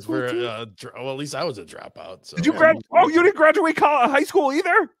accomplishments for at least I was a dropout. So. Did you graduate? Oh, you didn't graduate high school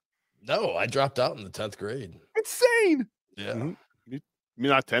either? No, I dropped out in the 10th grade. Insane. Yeah. I mean,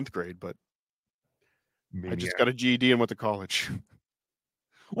 not 10th grade, but I just got a GED and went to college.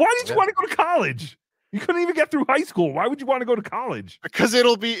 Why did you want to go to college? You couldn't even get through high school. Why would you want to go to college? Because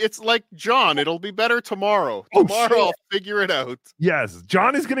it's like John. It'll be better tomorrow. Tomorrow I'll figure it out. Yes.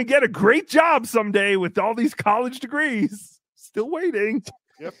 John is going to get a great job someday with all these college degrees. Still waiting.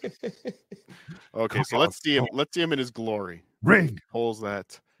 Yep. Okay, so let's see him. Let's see him in his glory. Ring. Pulls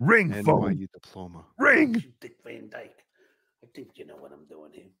that ring phone. NYU diploma. Ring. Dick Van Dyke. I think you know what I'm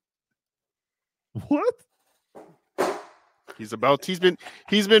doing here. What? He's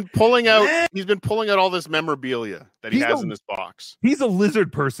been pulling out all this memorabilia that he has in this box. He's a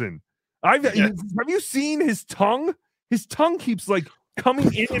lizard person. Have you seen his tongue? His tongue keeps like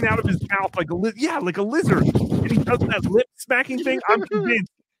coming in and out of his mouth like a lizard. And he does that lip smacking thing. I'm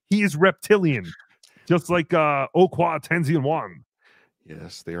convinced he is reptilian, just like Okwa Tenzin Wan.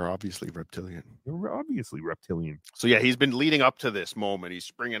 Yes, they are obviously reptilian. They're obviously reptilian. So yeah, he's been leading up to this moment. He's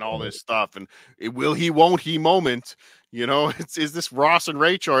springing all this stuff, and won't he moment. You know, is this Ross and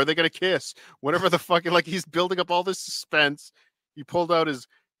Rachel? Are they gonna kiss? Whatever the fucking he's building up all this suspense. He pulled out his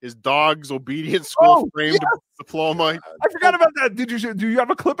dog's obedience school framed diploma. I forgot about that. Do you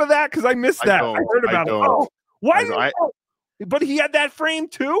have a clip of that? Because I missed that. I heard about it. Oh, why did but he had that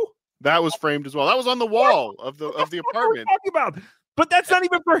framed too? That was framed as well. That was on the wall of the apartment. Talking about. But that's not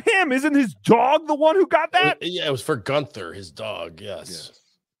even for him. Isn't his dog the one who got that? Yeah, it was for Gunther, his dog. Yes.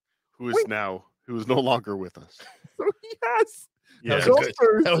 Who is no longer with us. So yes.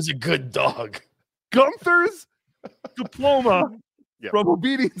 That was a good dog. Gunther's diploma from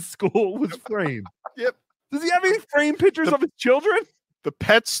obedience school was framed. Yep. Does he have any framed pictures of his children? The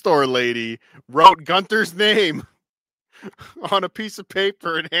pet store lady wrote Gunther's name on a piece of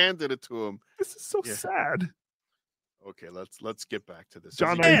paper and handed it to him. This is so sad. Okay, let's get back to this.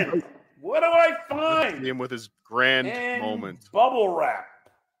 And What do I Let's find? see him with his grand And moment. bubble wrap.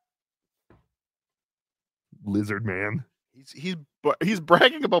 Lizard man. He's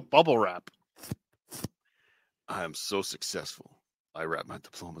bragging about bubble wrap. I am so successful. I wrap my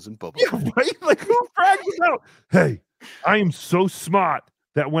diplomas in bubble wrap. Right? Like, who brags about? Hey, I am so smart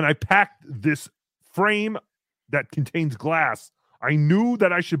that when I packed this frame that contains glass, I knew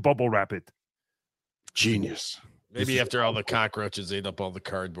that I should bubble wrap it. Genius. Maybe after all the cockroaches ate up all the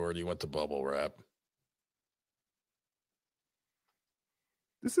cardboard, he went to bubble wrap.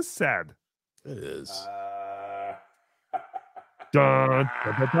 This is sad. It is. Dun,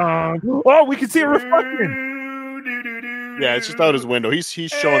 dun, dun, dun. Oh, we can see a reflection. Yeah, it's just out his window. He's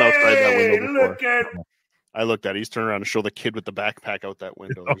showing outside that window before. Look at I looked at it. He's turning around to show the kid with the backpack out that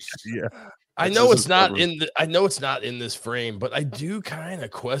window. Yeah. I know it's not in the, I know it's not in this frame, but I do kind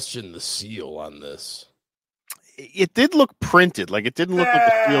of question the seal on this. It did look printed. Like it didn't look like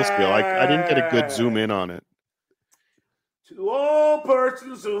a steel seal. I didn't get a good zoom in on it. to all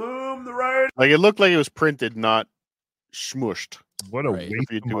persons to whom the right. Like it looked like it was printed, not smushed. What a Right.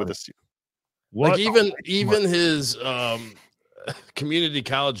 waste You of do with money. a seal. What Like a even waste of even money. his community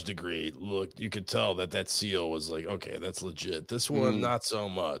college degree, look, you could tell that seal was like, okay, that's legit. This one, not so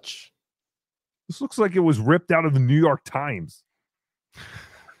much. This looks like it was ripped out of the New York Times.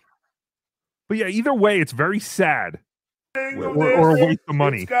 But yeah, either way, it's very sad. Or a waste of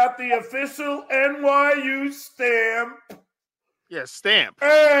money. It's got the official NYU stamp. Yeah, stamp.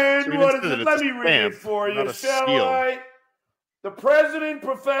 And So he what didn't is say it? that Let it's a me read it stamp, for not you, a shall seal. I? The president,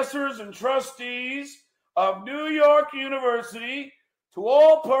 professors, and trustees of New York University, to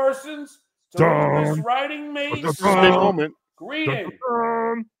all persons to whom this Dun. writing may This is a big moment. greeting.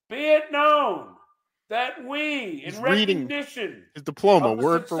 Dun. Be it known that we, He's in reading recognition his diploma of the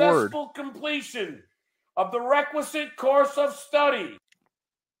word for word. successful completion of the requisite course of study.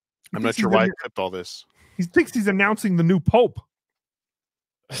 I'm not thinks sure he's why I gonna- clipped all this. He thinks he's announcing the new pope.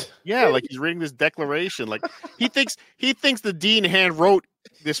 Yeah, like he's reading this declaration. Like he thinks the dean hand wrote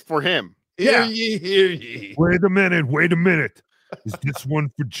this for him. Hear Yeah. ye, hear ye. Wait a minute. Is this one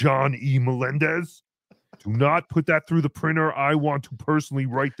for John E. Melendez? Do not put that through the printer. I want to personally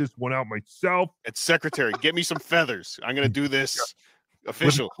write this one out myself. It's secretary. Get me some feathers. I'm gonna do this With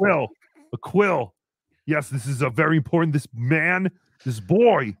official. a quill. Yes, this is a very important. This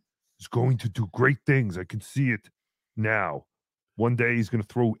boy is going to do great things. I can see it now. One day he's going to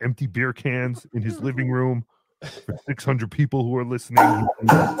throw empty beer cans in his living room for 600 people who are listening.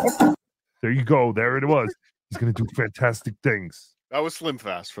 There you go. There it was. He's going to do fantastic things. That was Slim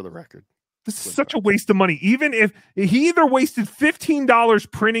Fast for the record. This is such a waste of money. Even if he either wasted $15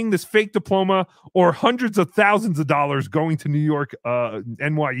 printing this fake diploma or hundreds of thousands of dollars going to New York,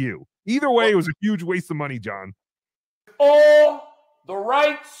 NYU. Either way, it was a huge waste of money, John. All the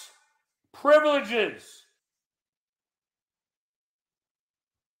rights, privileges.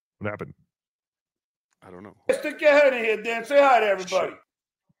 What happened? I don't know. Stick your head in here, Dan. Say hi to everybody.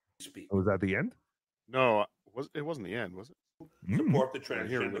 Oh, was that the end? No, it wasn't the end, was it? Support the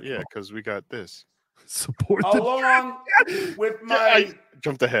Here we go. transgender. Yeah, because we got this. Support the Along with Yeah, my I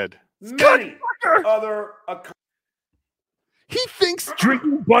jumped ahead. many other He thinks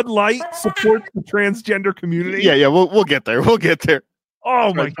drinking Bud Light supports the transgender community. Yeah, we'll get there. We'll get there.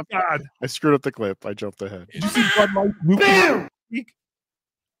 Oh my I jumped- God! I screwed up the clip. I jumped ahead. Did you see Bud Light's new commercials this week?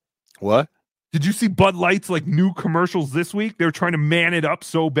 What? Did you see Bud Light's like new commercials this week? They're trying to man it up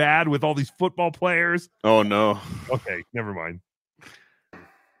so bad with all these football players. Oh no. Okay, never mind.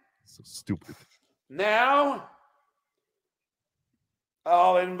 So stupid. Now,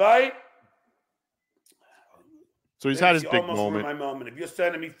 I'll invite. So he's had his You big almost moment. ruined my moment. If you're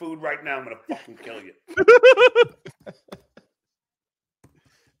sending me food right now, I'm gonna fucking kill you.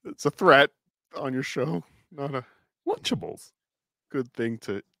 It's a threat on your show, not a Lunchables. good thing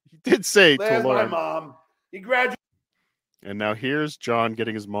to. He did say to There's my Lauren. mom. He graduated. And now here's John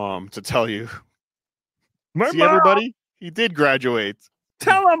getting his mom to tell you. My See mom. everybody? He did graduate.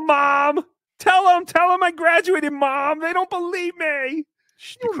 Tell him, Mom. Tell him I graduated, Mom. They don't believe me.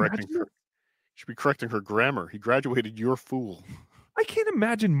 Should be correcting her grammar. He graduated. You're fool. I can't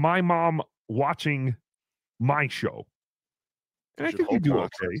imagine my mom watching my show. And I should think we hope do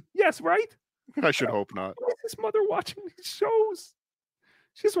not. okay. Yes, right? I should hope not. Why is this mother watching these shows?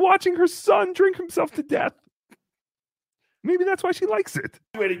 She's watching her son drink himself to death. Maybe that's why she likes it.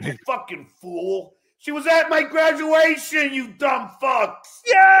 You fucking fool. She was at my graduation, you dumb fucks.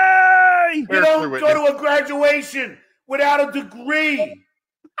 Yay! You don't go to a graduation without a degree.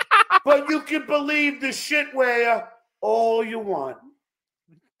 But you can believe the shitware all you want.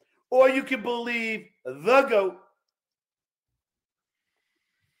 Or you can believe the GOAT.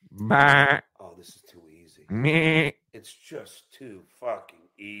 Meh. Oh, this is too easy. Meh. It's just too fucking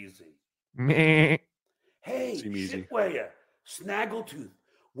easy. Meh. Hey, Seem easy. shitweyer, Snaggletooth,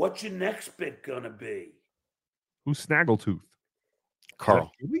 what's your next bit gonna be? Who's Snaggletooth?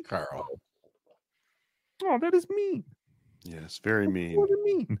 Carl. Carl. Oh, that is mean. Yes, very mean. What do you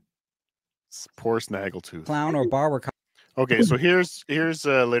mean? Poor Snaggletooth. Clown or barber. Okay, so here's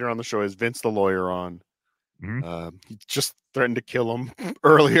later on the show is Vince the lawyer on. Mhm. He just threatened to kill him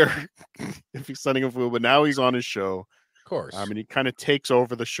earlier if he's sending him food, but now he's on his show. Of course. I mean, he kind of takes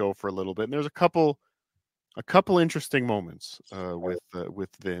over the show for a little bit, and there's a couple interesting moments with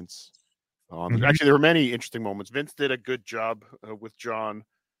Vince. Actually, there were many interesting moments. Vince did a good job with John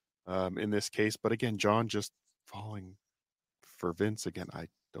in this case, but again, John just falling for Vince again. I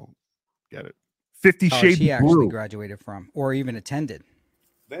don't get it. 50 Shades She of actually Blue. graduated from, or even attended.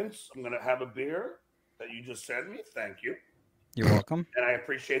 Vince, I'm gonna have a beer that you just sent me. Thank you. You're welcome. And I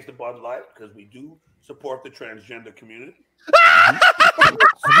appreciate the Bud Light because we do support the transgender community.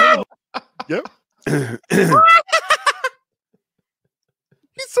 Yep.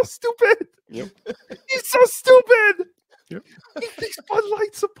 He's so stupid. Yep. He's so stupid. Yep. He thinks Bud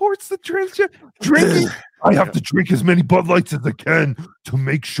Light supports the transgender drinking. I have to drink as many Bud Lights as I can to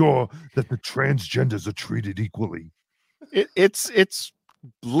make sure that the transgenders are treated equally. It's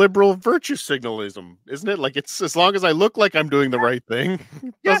liberal virtue signalism, isn't it? Like, it's as long as I look like I'm doing the right thing,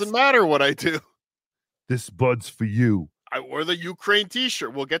 it doesn't matter what I do. This Bud's for you. I wore the Ukraine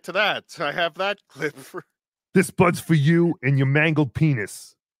t-shirt. We'll get to that. I have that clip for This Bud's for you and your mangled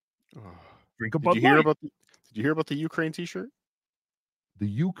penis. Drink a Bud Did you hear Light. about the Ukraine t-shirt? The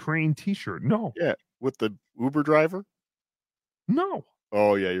Ukraine t-shirt? No. Yeah, with the Uber driver? No.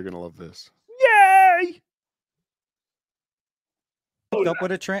 Oh yeah, you're gonna love this. Yay! Hooked up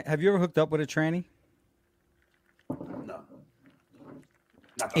with a Have you ever hooked up with a tranny? No.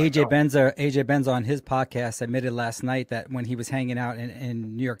 AJ Benza on his podcast admitted last night that when he was hanging out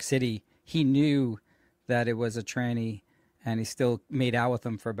in New York City, he knew that it was a tranny, and he still made out with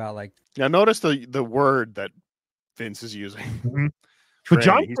them for about like. Now notice the word that Vince is using. Mm-hmm. But Tranny.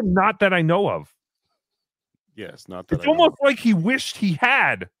 John said not that I know of. Yes, not that. It's almost like he wished he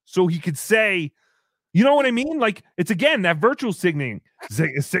had, so he could say, you know what I mean? Like, it's again that virtual signaling,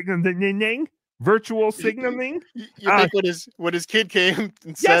 virtual signaling. You think when his kid came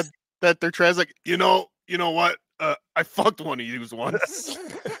and said that they're trans, like, you know what? I fucked one of yous once.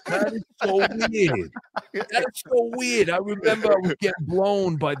 That is so weird. That is so weird. I remember I was getting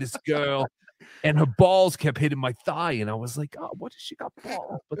blown by this girl, and her balls kept hitting my thigh, and I was like, "Oh, what does she got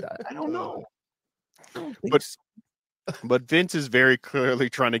balls?" But I don't know. I don't think so. But Vince is very clearly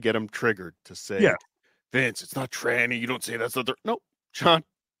trying to get him triggered to say, Yeah. Vince, it's not tranny. You don't say that's not the no, John.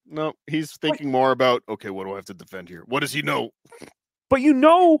 No, he's thinking more about, okay, what do I have to defend here? What does he know? But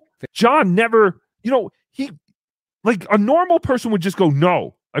John never, he, like a normal person would just go,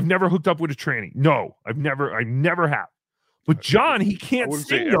 no, I've never hooked up with a tranny. No, I never have. But John, he I can't wouldn't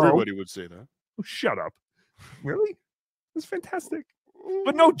say say no. everybody would say that. Oh, shut up. Really? That's fantastic.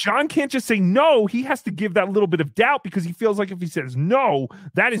 But no, John can't just say no. He has to give that little bit of doubt because he feels like if he says no,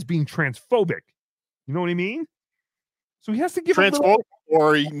 that is being transphobic. You know what I mean? So he has to give a little...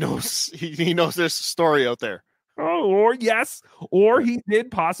 or he knows he knows there's a story out there. Oh, or he did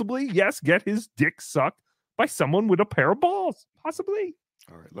possibly, get his dick sucked by someone with a pair of balls. Possibly.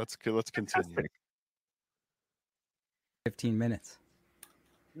 All right, let's continue. 15 minutes.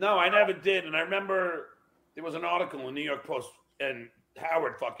 No, I never did. And I remember there was an article in the New York Post, and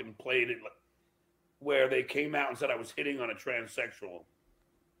Howard fucking played it, where they came out and said I was hitting on a transsexual.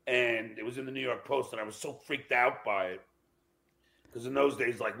 And it was in the New York Post, and I was so freaked out by it. Because in those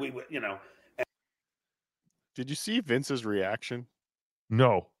days, like, we would, Did you see Vince's reaction?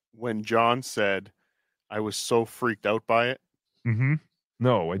 No. When John said, I was so freaked out by it. Mm-hmm.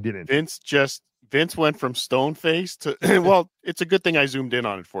 No, I didn't. Vince went from stone face to, well, it's a good thing I zoomed in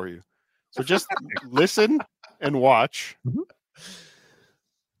on it for you. So just listen and watch. Mm-hmm.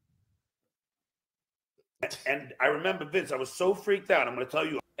 And I remember, Vince, I was so freaked out. I'm going to tell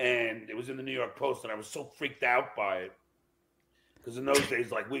you. And it was in the New York Post, and I was so freaked out by it. Because in those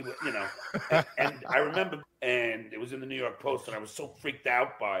days, like, we would, and I remember, and it was in the New York Post, and I was so freaked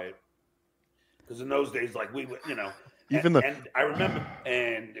out by it. Because in those days, like, we would, and I remember,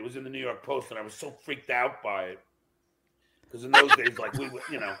 and it was in the New York Post, and I was so freaked out by it. Because in those days, like, we would,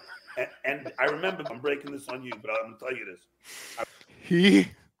 and I remember, I'm breaking this on you, but I'm going to tell you this.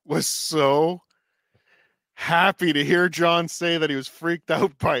 He was so happy to hear John say that he was freaked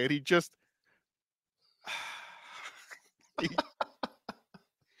out by it. He just...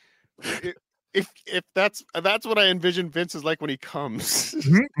 if that's what I envision Vince is like when he comes.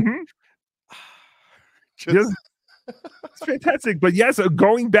 Yes. It's fantastic. But yes,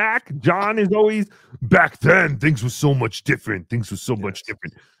 going back, John is always back then. Things were so much different. Things were so much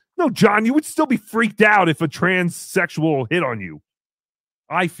different. No, John, you would still be freaked out if a transsexual hit on you.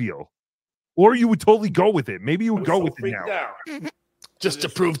 I feel, or you would totally go with it. Maybe you would go with it now, just to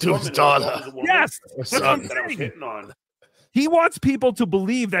prove to his daughter. Yes, that's what I'm that I was saying. hitting on. He wants people to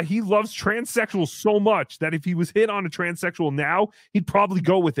believe that he loves transsexuals so much that if he was hit on a transsexual now, he'd probably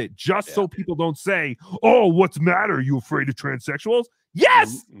go with it just so people don't say, "Oh, what's the matter? Are you afraid of transsexuals?"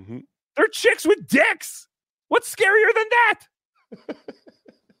 Yes, they're chicks with dicks. What's scarier than that?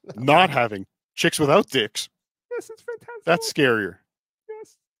 Not having chicks without dicks. Yes, it's fantastic. That's scarier.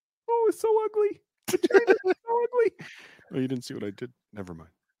 Yes. Oh, it's so ugly. It's so ugly. Oh, you didn't see what I did? Never mind.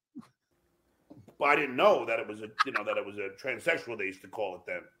 But I didn't know that it was a transsexual. They used to call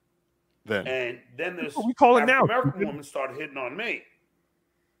it then. And then this we call it now. American woman started hitting on me,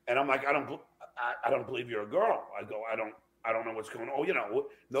 and I'm like, I don't believe you're a girl. I go, I don't know what's going on. Oh,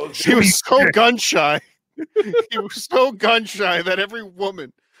 those. She was so gun shy. He was so gun shy that every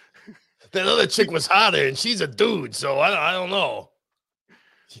woman. That other chick was hotter, and she's a dude, so I don't know.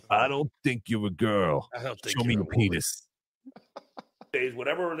 I don't think you're a girl. I don't think Show me you're your a woman. penis. Days,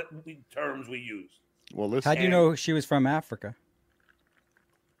 whatever terms we use. Well, listen. How do you know she was from Africa?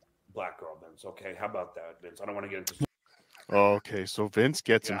 Black girl, Vince. Okay, how about that, Vince? I don't want to get into. Okay, so Vince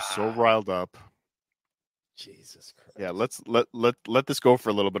gets him so riled up. Jesus Christ. Yeah, let's let this go for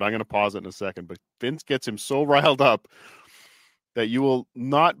a little bit. I'm going to pause it in a second, but Vince gets him so riled up that you will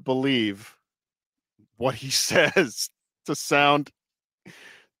not believe what he says to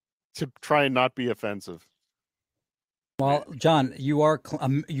try and not be offensive. Well, John, you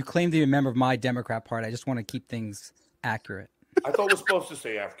you claim to be a member of my Democrat Party. I just want to keep things accurate. I thought we're supposed to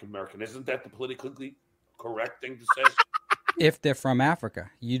say African American. Isn't that the politically correct thing to say? If they're from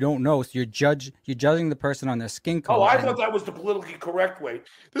Africa, you don't know. So you're judging the person on their skin color. Oh, I thought that was the politically correct way.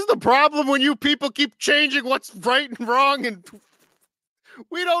 This is the problem when you people keep changing what's right and wrong, and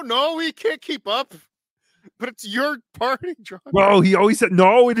we don't know. We can't keep up. But it's your party, John. Well, he always said,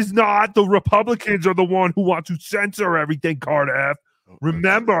 no, it is not. The Republicans are the one who want to censor everything, Cardiff.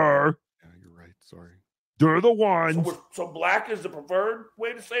 Remember. Yeah, you're right. Sorry. They're the ones. So black is the preferred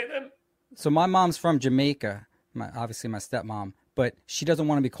way to say then? So my mom's from Jamaica, obviously my stepmom, but she doesn't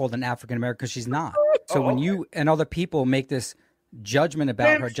want to be called an African American because she's not. So when you and other people make this judgment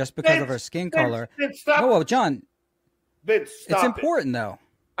about her just because of her skin color. Stop. No, well, John, Vince, stop it's important though.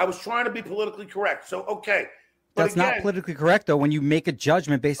 I was trying to be politically correct. So, okay. But That's not politically correct, though, when you make a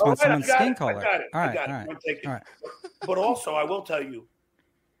judgment based on someone's skin color. I got it. All right, I got all it. right, all right. But also, I will tell you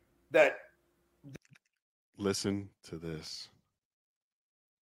that listen to this.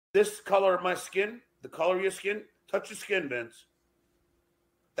 This color of my skin, the color of your skin, touch your skin, Vince.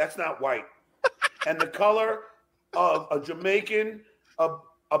 That's not white. And the color of a Jamaican, a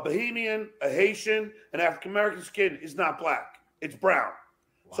Bahamian, a Haitian, an African American skin is not black. It's brown.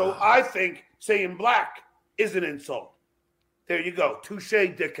 Wow. So I think saying black is an insult. There you go. Touche,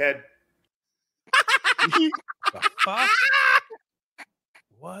 dickhead. The fuck?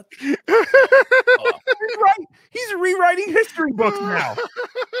 What? Oh. He's rewriting history books now.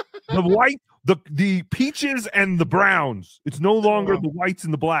 The white, the peaches and the browns. It's no longer the whites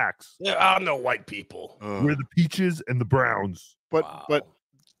and the blacks. There are no white people. We're the peaches and the browns. But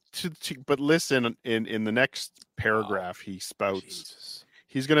but listen, in the next paragraph he spouts,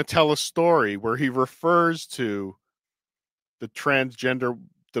 he's going to tell a story where he refers to the transgender,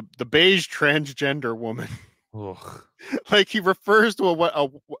 the beige transgender woman. Ugh. Like he refers to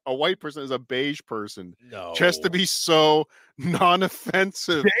a white person as a beige person, just to be so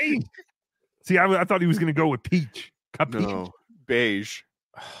non-offensive. Beige. See, I thought he was going to go with peach. No, beige.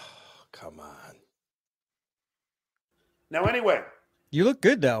 Oh, come on. Now, anyway, you look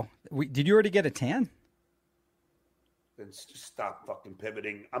good though. Did you already get a tan? Vince, just stop fucking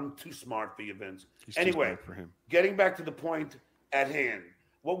pivoting. I'm too smart for you, Vince. He's too anyway, smart for him. Getting back to the point at hand.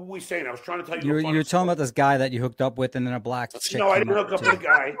 What were we saying? I was trying to tell you. You were talking about this guy that you hooked up with, and then a black chick. No, I didn't hook up with a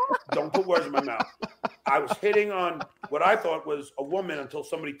guy. Don't put words in my mouth. I was hitting on what I thought was a woman until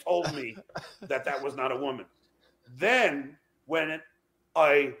somebody told me that was not a woman. Then when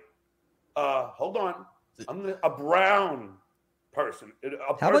hold on, I'm a brown person.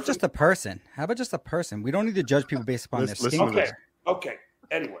 How about just a person? How about just a person? We don't need to judge people based upon their skin color. Okay.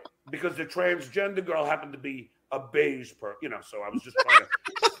 Anyway, because the transgender girl happened to be a beige person, so I was just trying to.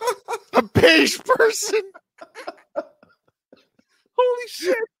 A beige person? Holy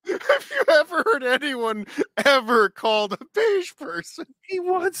shit. Have you ever heard anyone ever called a beige person? He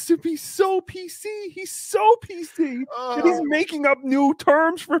wants to be so PC PC. He's so PC. And he's making up new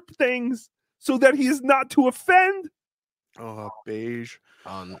terms for things so that he is not to offend. Oh, beige.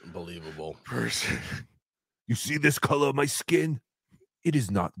 Unbelievable. Person. You see this color of my skin? It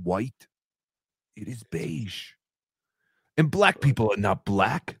is not white. It is beige. And black people are not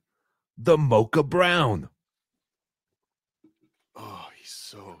black. The mocha brown. Oh, he's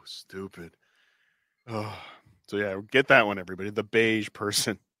so stupid. Oh, so yeah, get that one, everybody. The beige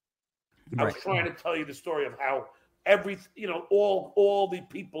person. I was trying to tell you the story of how all the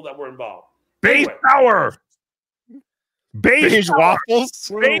people that were involved. Beige power. Beige power.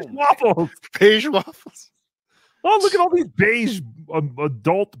 waffles. Beige waffles. Beige waffles. Oh, look at all these beige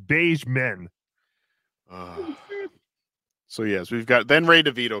adult beige men. So yes, we've got then Ray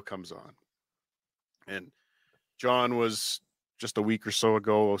DeVito comes on, and John was just a week or so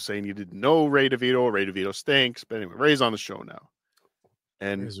ago saying he didn't know Ray DeVito. Ray DeVito stinks, but anyway, Ray's on the show now,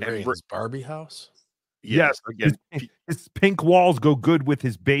 and Is Ray in his Barbie house? Yes, again, his pink walls go good with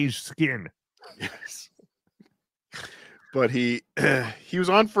his beige skin. Yes, but he was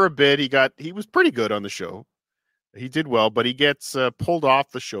on for a bit. He was pretty good on the show. He did well, but he gets pulled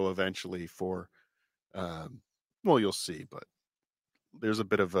off the show eventually for, well, you'll see. But there's a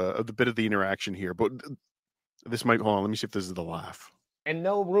bit of the interaction here. But this might hold on. Let me see if this is the laugh. And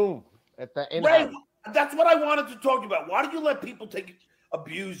no room at the end. Ray, that's what I wanted to talk about. Why do you let people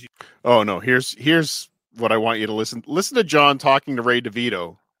abuse you? Oh no! Here's what I want you to listen. Listen to John talking to Ray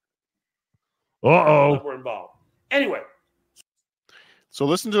DeVito. That were involved. Anyway, so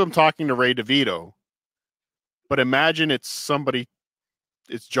listen to him talking to Ray DeVito. But imagine it's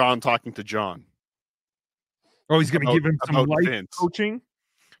John talking to John. Oh, he's going to give him some life coaching?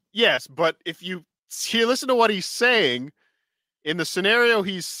 Yes, but if you listen to what he's saying, in the scenario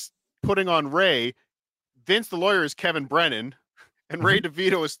he's putting on Ray, Vince the lawyer is Kevin Brennan, and Ray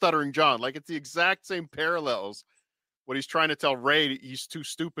DeVito is Stuttering John. Like, it's the exact same parallels. What he's trying to tell Ray, he's too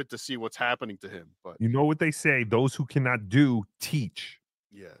stupid to see what's happening to him. But you know what they say, those who cannot do, teach.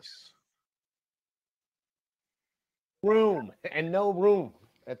 Yes. Room and no room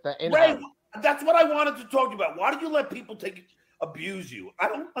at the end. Ray, that's what I wanted to talk about. Why do you let people abuse you? I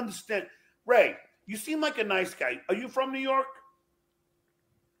don't understand. Ray, you seem like a nice guy. Are you from New York?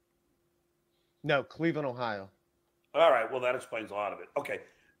 No, Cleveland, Ohio. All right. Well, that explains a lot of it. Okay.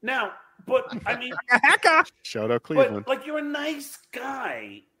 Now, but I mean, shout out Cleveland. But you're a nice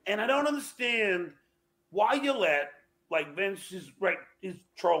guy, and I don't understand why you let Vince is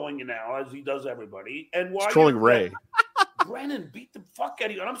trolling you now as he does everybody, and why he's trolling Ray. Brennan beat the fuck out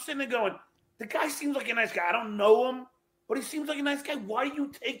of you, and I'm sitting there going, the guy seems like a nice guy. I don't know him, but he seems like a nice guy. Why do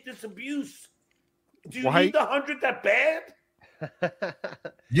you take this abuse? Do you need the 100 that bad?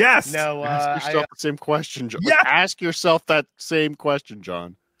 Yes. No. Ask yourself the same question, John. Yeah. Ask yourself that same question,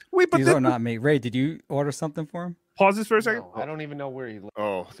 John. Wait, but these are not me. Ray, did you order something for him? Pause this for a second. No, I don't even know where he lives.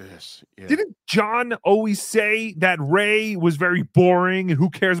 Oh, this. Yeah. Didn't John always say that Ray was very boring and who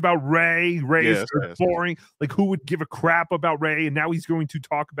cares about Ray? Ray is boring. Like, who would give a crap about Ray? And now he's going to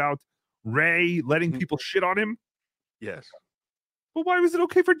talk about Ray letting people shit on him? Yes. But why was it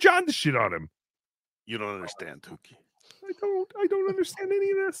okay for John to shit on him? You don't understand, Tookie. I don't understand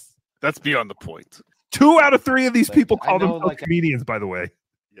any of this. That's beyond the point. 2 out of 3 of these people call themselves comedians, by the way.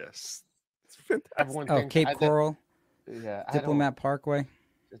 Yes. It's fantastic. Oh, Cape Coral. Yeah. Diplomat Parkway.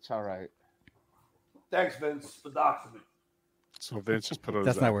 It's all right. Thanks, Vince, for doxing me. So Vince just put on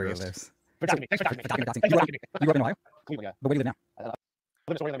That's his not where he address. lives. You grew up in Ohio? Cleveland, yeah. But where do you live now?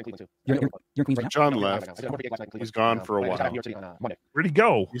 I live in Cleveland too. You're in Queens right now? John left. He's gone for a while. Where'd he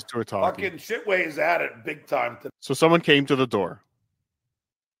go? These two are talking. Fucking Shitway is at it big time So someone came to the door.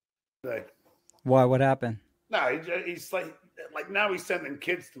 today. Why? What happened? No, he's like now he's sending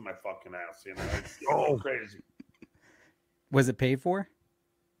kids to my fucking house. You know, it's crazy. Was it paid for?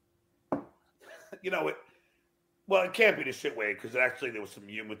 You know it. Well, it can't be the Shitway because actually there was some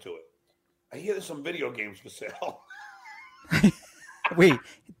humor to it. I hear there's some video games for sale. Wait,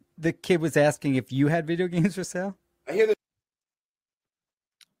 the kid was asking if you had video games for sale? I hear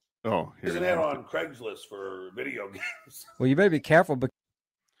Oh, there's an ad on Craigslist for video games. Well, you better be careful. But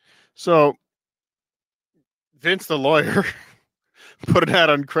So Vince the lawyer put an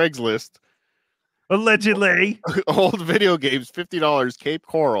ad on Craigslist. Allegedly. Old video games, $50, Cape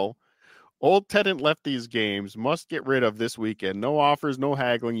Coral. Old tenant left these games. Must get rid of this weekend. No offers, no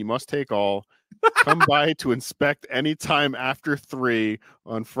haggling. You must take all. Come by to inspect anytime after 3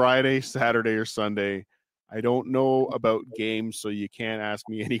 on Friday, Saturday, or Sunday. I don't know about games, so you can't ask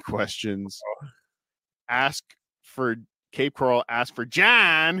me any questions. Ask for Cape Coral. Ask for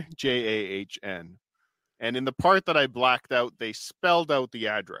John, Jahn. And in the part that I blacked out, they spelled out the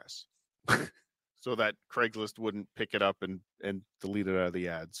address. so that Craigslist wouldn't pick it up and delete it out of the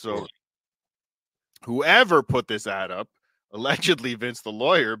ad. So whoever put this ad up, allegedly Vince the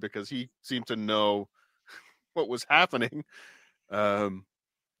lawyer, because he seemed to know what was happening,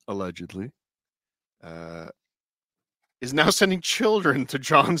 allegedly, is now sending children to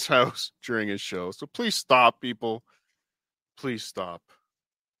John's house during his show. So please stop, people. Please stop.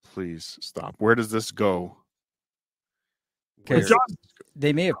 Please stop. Where does this go? Because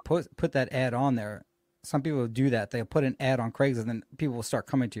they may have put that ad on there. Some people do that. They'll put an ad on Craigslist, and then people will start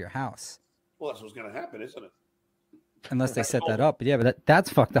coming to your house. Well, that's what's going to happen, isn't it? Unless they set that up. But yeah, but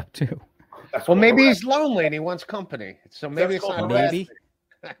that's fucked up too. Well, maybe he's lonely and he wants company. So maybe it's not maybe.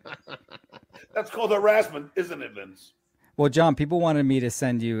 That's called harassment, isn't it, Vince? Well, John, people wanted me to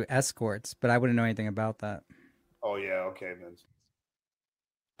send you escorts, but I wouldn't know anything about that. Oh yeah, okay, Vince.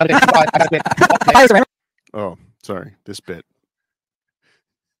 Oh, sorry. This bit.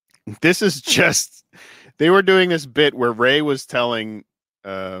 This is just, they were doing this bit where Ray was telling,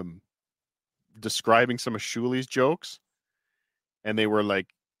 describing some of Shuli's jokes, and they were like,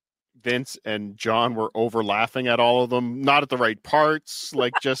 Vince and John were over laughing at all of them, not at the right parts,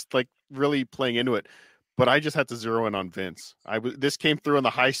 like just like really playing into it. But I just had to zero in on Vince. This came through in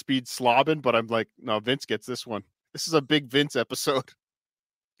the high speed slobbing, but I'm like, no, Vince gets this one. This is a big Vince episode.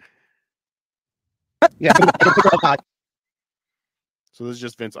 Yeah. So this is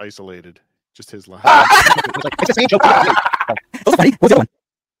just Vince isolated, just his laugh. It's the same joke. Those are funny. What's the other one?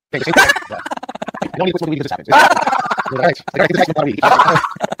 I don't need to this happens.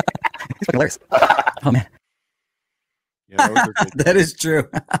 He's fucking hilarious. Oh man. Yeah, that is true.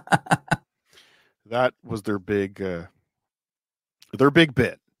 That was their big bit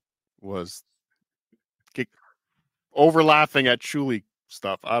was over laughing at Shuli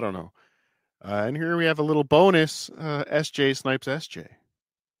stuff. I don't know. And here we have a little bonus. SJ snipes SJ.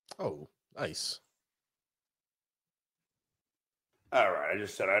 Oh, nice. All right, I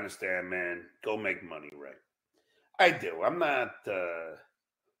just said I understand, man. Go make money, Ray. I do. I'm not.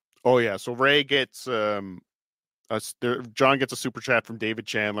 Oh yeah. So Ray gets John gets a super chat from David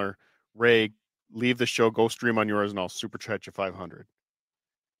Chandler. Ray, leave the show, go stream on yours, and I'll super chat you 500.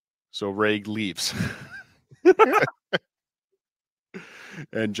 So Ray leaves.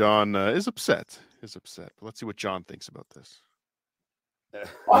 And John is upset. But let's see what John thinks about this.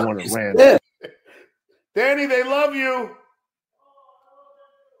 I want to win. Danny, they love you.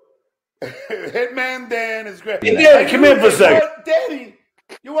 Hitman Dan is great. Yeah. Danny, come in for a second. Danny,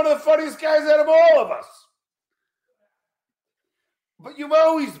 you're one of the funniest guys out of all of us. But you've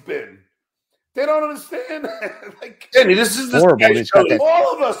always been. They don't understand. Like, Danny, this is horrible.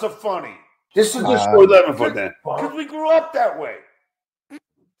 All of us are funny. This is just for 11 for that. Because we grew up that way.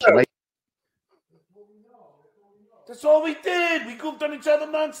 That's all we did. We goofed on each other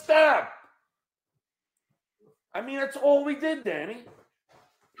nonstop. I mean, that's all we did, Danny.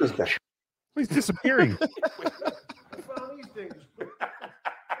 He's disappearing.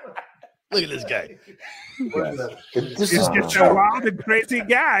 Look at this guy. He's just a wild and crazy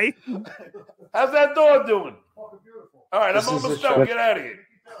guy. How's that door doing? All right, I'm almost done. Get out of here.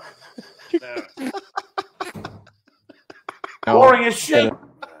 Boring as shit.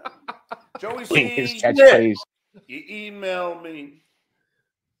 Joey C. You email me.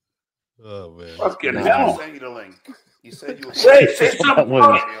 Oh man. Fucking hell. Send you the link. You said you were say something.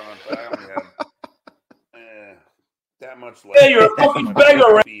 That much less. Hey, you're a fucking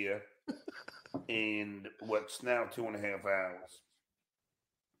beggar. In what's now 2.5 hours.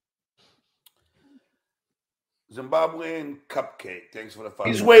 Zimbabwean Cupcake. Thanks for the follow.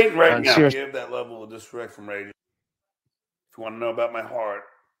 He's waiting right now. Give that level of disrespect from Rage. If you want to know about my heart,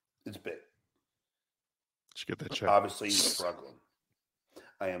 it's big. Just get that check. Obviously, he's struggling.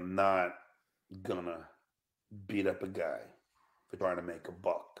 I am not gonna beat up a guy for trying to make a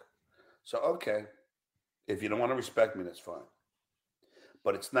buck. So, okay, if you don't want to respect me, that's fine.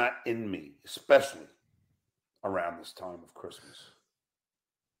 But it's not in me, especially around this time of Christmas,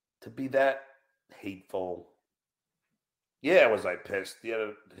 to be that hateful. Yeah, was I pissed? The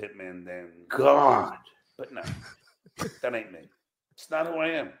other hitman then. God. But no, that ain't me. It's not who I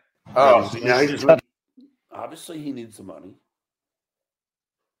am. Oh, obviously he needs the money.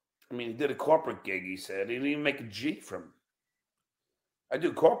 I mean, he did a corporate gig, he said. He didn't even make a G from it. I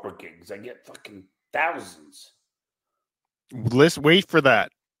do corporate gigs. I get fucking thousands. Wait for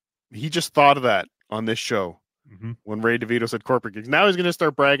that. He just thought of that on this show when Ray DeVito said corporate gigs. Now he's going to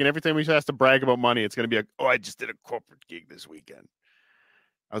start bragging. Every time he has to brag about money, it's going to be I just did a corporate gig this weekend.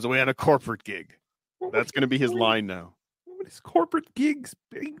 I was away on a corporate gig. That's going to be his line now. What is corporate gigs?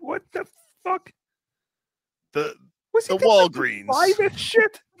 What the fuck? The Walgreens. Buy that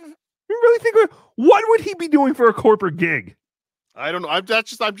shit? Who really think of what would he be doing for a corporate gig? I don't know. I'm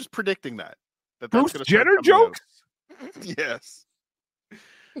just predicting that. Bruce gonna start Jenner coming jokes? out. Yes.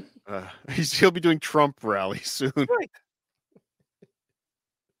 He'll be doing Trump rallies soon. Right.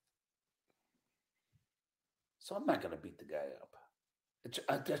 So I'm not going to beat the guy up.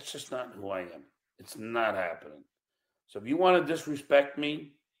 That's just not who I am. It's not happening. So if you want to disrespect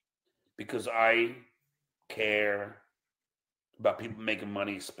me because I care about people making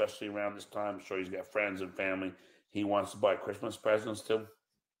money, especially around this time, I'm sure he's got friends and family he wants to buy Christmas presents to,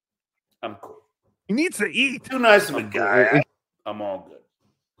 I'm cool. He needs to eat. Too nice of a guy. I'm all good.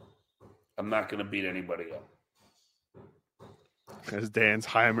 I'm not going to beat anybody up. As Dan's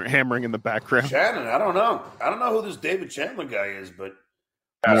hammering in the background. Shannon, I don't know. I don't know who this David Chandler guy is, but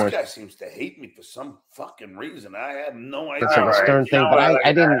this guy seems to hate me for some fucking reason. I have no idea. It's like a stern thing, but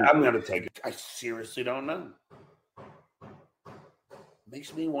I didn't. I'm going to take it. I seriously don't know.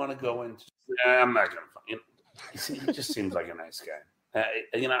 Makes me want to go into. I'm not going to. He just seems like a nice guy.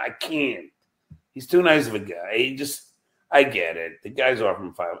 I can't. He's too nice of a guy. I get it. The guy's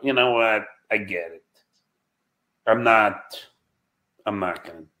offering 5. You know what? I get it. I'm not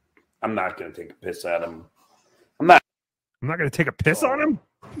gonna take a piss at him. I'm not gonna take a piss on him.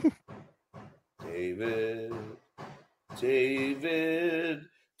 David,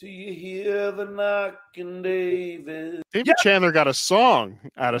 do you hear the knocking, David? David Chandler got a song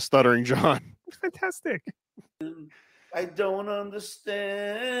out of Stuttering John. Fantastic. I don't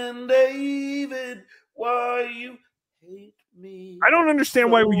understand, David, why you hate me. I don't understand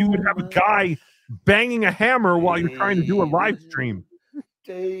why you would have a guy banging a hammer while you're trying to do a live stream.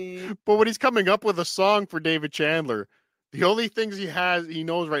 But when he's coming up with a song for David Chandler, the only things he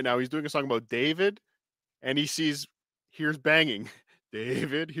knows right now, he's doing a song about David, and hears banging.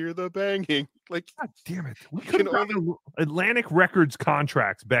 David, hear the banging. Like, God damn it. We could have gotten Atlantic Records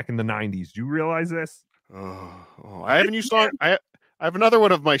contracts back in the 90s. Do you realize this? Oh, I have a new song. I have another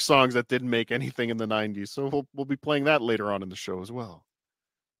one of my songs that didn't make anything in the 90s, so we'll be playing that later on in the show as well.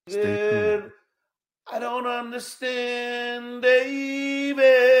 Stay cool. I don't understand,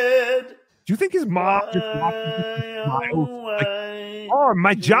 David. Do you think his mom just smiles like, oh,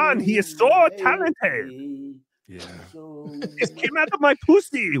 my John, he is so talented. Yeah. It came out of my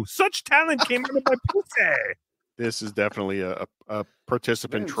pussy. Such talent came out of my pussy. This is definitely a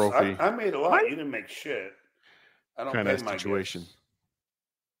participant trophy. I made a lot. You didn't make shit. I don't kind pay of my situation. guests.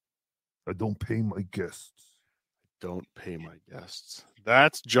 I don't pay my guests. Don't pay my guests.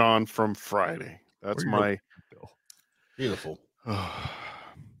 That's John from Friday. That's my beautiful.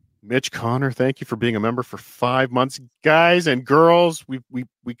 Mitch Connor, thank you for being a member for 5 months. Guys and girls, we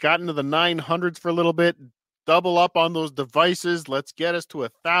got into the 900s for a little bit. Double up on those devices. Let's get us to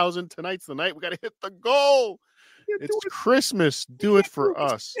 1,000. Tonight's the night. We got to hit the goal. It's Christmas. Do it for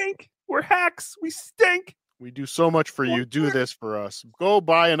us. Stink. We're hacks. We stink. We do so much for you. Do this for us. Go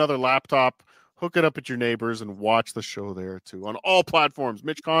buy another laptop. Hook it up at your neighbors and watch the show there too on all platforms.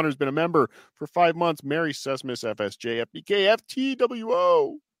 Mitch Connor's been a member for 5 months. Mary Sesmis, FSJ, FBK,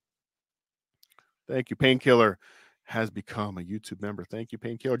 FTWO. Thank you. Painkiller has become a YouTube member. Thank you,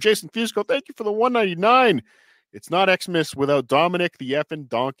 Painkiller. Jason Fusco, thank you for the $1.99. It's not Xmas without Dominic the effing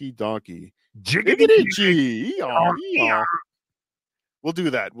donkey. Jiggity. We'll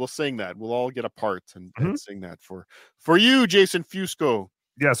do that. We'll sing that. We'll all get a part and sing that for you, Jason Fusco.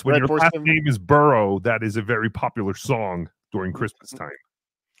 Yes, when your last name is Burrow, that is a very popular song during Christmas time.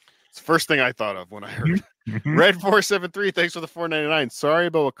 It's the first thing I thought of when I heard Red 473, thanks for the $4.99. Sorry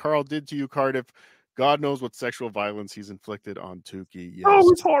about what Carl did to you, Cardiff. God knows what sexual violence he's inflicted on Tookie. Yes. Oh,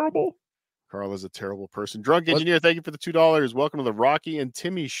 it's horrible. Carl is a terrible person. Drunk Engineer, thank you for the $2. Welcome to the Rocky and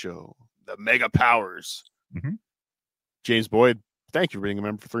Timmy Show, the Mega Powers. James Boyd, thank you for being a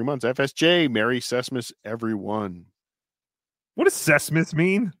member for 3 months. FSJ, Merry Sesmas, everyone. What does Sesmis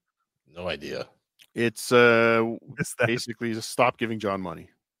mean? No idea. It's basically just stop giving John money.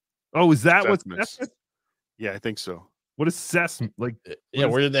 Oh, is that what's Sesmis? Yeah, I think so. What is Sesmis? Like, yeah,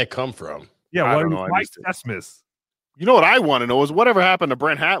 where did that come from? Yeah, I don't know. why Sesmis? You know what I want to know is whatever happened to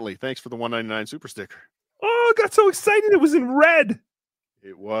Brent Hatley. Thanks for the $1.99 super sticker. Oh, I got so excited. It was in red.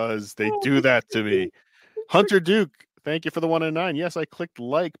 It was. They do that to me. Hunter Duke, thank you for the $1.99. Yes, I clicked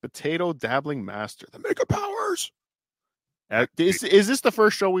like. Potato Dabbling Master. The Mega Powers. Is this the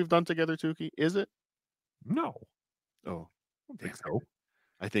first show we've done together, Tookie? Is it? No. Oh, I don't think so.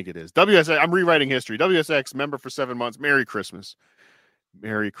 I think it is. WSX, I'm rewriting history. WSX, member for 7 months. Merry Christmas.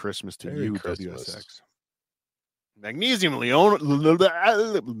 Merry Christmas to you, WSX. Magnesium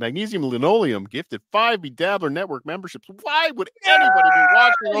Linoleum gifted 5 Bedabbler Network memberships. Why would anybody be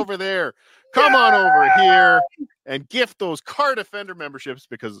watching over there? Come on over here and gift those Car Defender memberships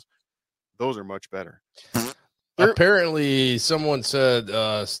because Those are much better. Apparently, someone said,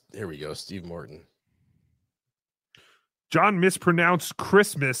 here we go, Steve Morton. John mispronounced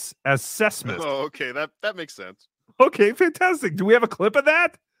Christmas as Sesmas. Oh, okay. That makes sense. Okay, fantastic. Do we have a clip of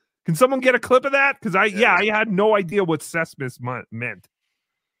that? Can someone get a clip of that? Because I had no idea what Sesmas meant.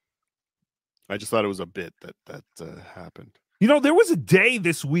 I just thought it was a bit that happened. You know, there was a day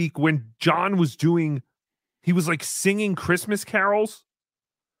this week when John was he was like singing Christmas carols.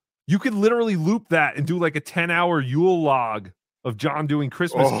 You could literally loop that and do like a 10-hour Yule log of John doing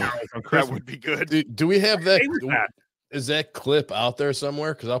Christmas carols on Christmas. That would be good. Do we have that? Is that clip out there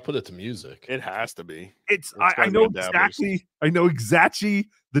somewhere? Because I'll put it to music. It has to be. I know exactly. I know exactly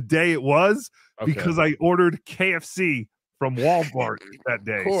the day it was because I ordered KFC from Walmart that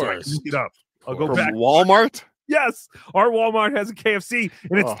day. Of course. So I can look it up. I'll go From back. Walmart? Yes, our Walmart has a KFC,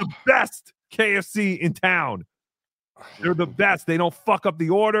 and it's the best KFC in town. They're the best. They don't fuck up the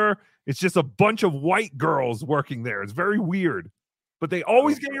order. It's just a bunch of white girls working there. It's very weird, but they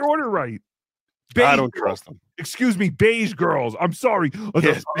always get your order right. I don't trust them. Excuse me, beige girls. I'm sorry.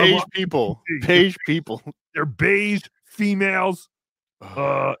 Yes, beige people. Beige people. They're beige females,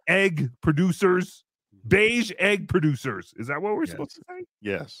 egg producers, beige egg producers. Is that what we're supposed to say?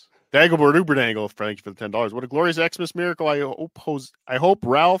 Yes. Dagobert Uberdangle, thank you for the $10. What a glorious Xmas miracle. I hope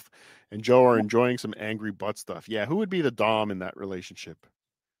Ralph and Joe are enjoying some angry butt stuff. Yeah, who would be the dom in that relationship?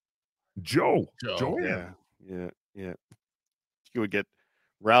 Joe. Yeah.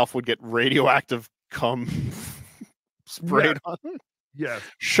 Ralph would get radioactive cum sprayed on him. Yes.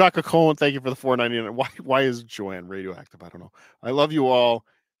 Shaka Cohen, thank you for the $4.99. Why is Joanne radioactive? I don't know. I love you all.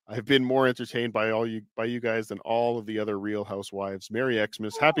 I've been more entertained by you guys than all of the other Real Housewives. Merry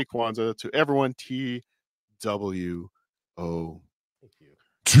Xmas, Happy Kwanzaa to everyone. TWO. Thank you.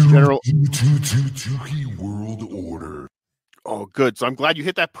 General Tookie World Order. Oh, good. So I'm glad you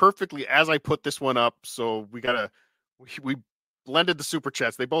hit that perfectly as I put this one up. So we blended the super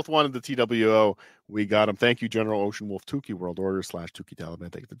chats. They both wanted the TWO. We got them. Thank you, General Ocean Wolf. Tookie World Order / Tookie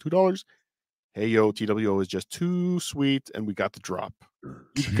Taliban. Thank you for $2. Hey, yo, TWO is just too sweet, and we got the drop.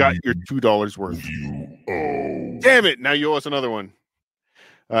 You got your $2 worth. Damn it. Now you owe us another one.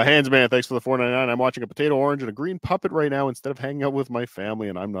 Handsman, thanks for the $4.99. I'm watching a potato orange and a green puppet right now instead of hanging out with my family,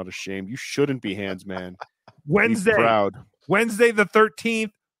 and I'm not ashamed. You shouldn't be, Handsman. Wednesday. Be proud. Wednesday the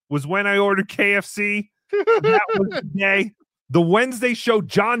 13th was when I ordered KFC. That was the day. The Wednesday show,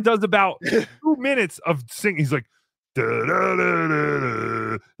 John does about 2 minutes of singing. He's like, da, da, da, da,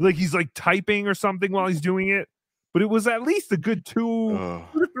 da. Like he's like typing or something while he's doing it. But it was at least a good 2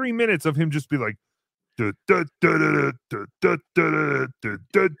 to 3 minutes of him just be like, da, da, da, da, da, da, da, da,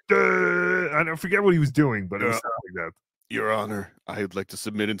 da, da. I don't forget what he was doing, but it was something like that. Your Honor, I would like to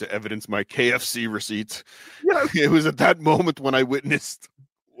submit into evidence my KFC receipt. Yes. It was at that moment when I witnessed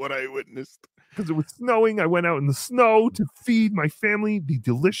what I witnessed. Because it was snowing, I went out in the snow to feed my family the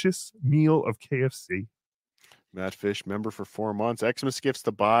delicious meal of KFC. Matt Fish, member for 4 months. Xmas gifts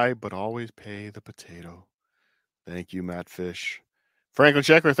to buy, but always pay the potato. Thank you, Matt Fish. Franklin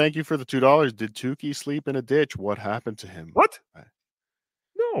Sheckler, thank you for the $2. Did Tookie sleep in a ditch? What happened to him? What?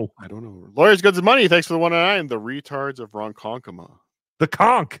 No. I don't know. Lawyers, Goods, and Money, thanks for the $1.99. The retards of Ronkonkoma. The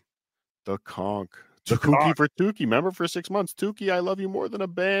conk. The conk. The Tookie conk. for Tookie, member for 6 months. Tookie, I love you more than a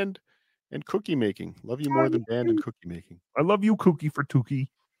band and cookie making. Love you more than band and cookie making. I love you, Cookie for Tookie.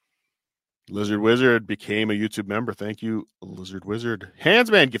 Lizard Wizard became a YouTube member. Thank you, Lizard Wizard.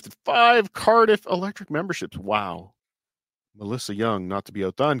 Handsman gifted 5 Cardiff Electric memberships. Wow. Melissa Young, not to be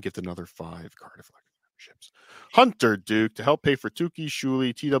outdone, gifted another 5 Cardiff Electric memberships. Hunter Duke to help pay for Tookie,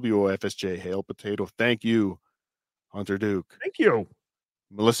 Shuli, TWO, FSJ, Hail Potato. Thank you, Hunter Duke. Thank you.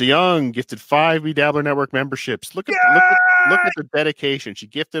 Melissa Young gifted 5 Dabbler Network memberships. Look at the dedication. She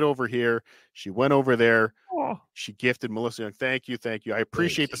gifted over here. She went over there. Oh. She gifted Melissa Young. Thank you. I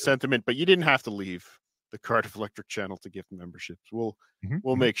appreciate the sentiment, but you didn't have to leave the Cardiff Electric channel to gift memberships. We'll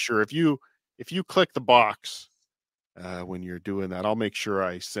make sure if you click the box when you're doing that, I'll make sure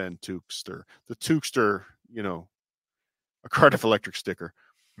I send the Tookster, a Cardiff Electric sticker.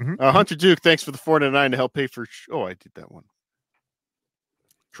 Hunter Duke, thanks for the $4.99 to help pay for. Oh, I did that one.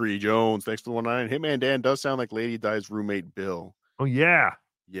 Tree Jones, thanks for the $1.99. Hitman Dan does sound like Lady Di's roommate Bill. Oh yeah,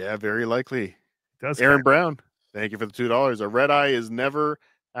 very likely. Does Aaron Brown, thank you for the $2. A red eye is never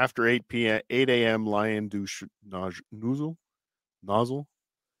after 8 a.m. Lion douche nozzle.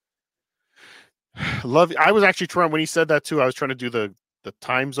 Love. I was actually trying when he said that too. I was trying to do the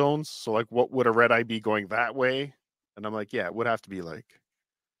time zones. So like, what would a red eye be going that way? And I'm like, yeah, it would have to be like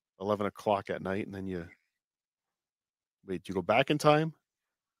 11 o'clock at night, and then you go back in time.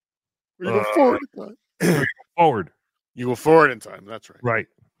 Or you go forward in time. Forward. You go forward in time. That's right. Right.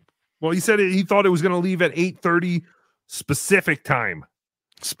 Well, he said he thought it was going to leave at 8:30 specific time.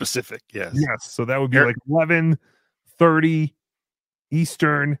 Specific, yes. Yes, so that would be like 11:30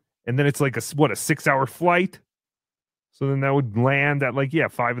 Eastern, and then it's like a 6-hour flight. So then that would land at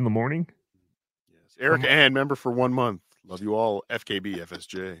 5 in the morning. Yes. Eric Ann, member for 1 month. Love you all. FKB,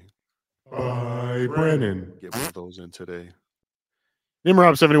 FSJ. Bye, Brennan. Get one of those in today.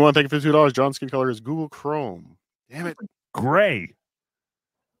 Nimrob71, thank you for $2. John's skin color is Google Chrome. Damn it. Gray.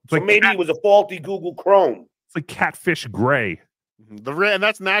 So maybe it was a faulty Google Chrome. It's like catfish gray. And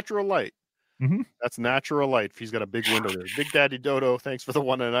that's natural light. Mm-hmm. That's natural light. If he's got a big window there. Big Daddy Dodo, thanks for the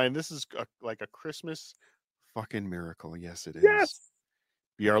 199. This is like a Christmas fucking miracle. Yes, it is. Yes.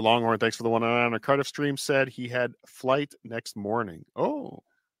 BR Longhorn, thanks for the 199. Our Cardiff stream said he had flight next morning. Oh.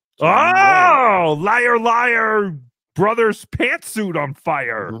 Liar, liar, brother's pantsuit on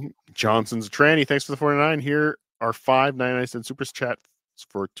fire. Johnson's tranny, thanks for the 49. Here are 5.99 super chat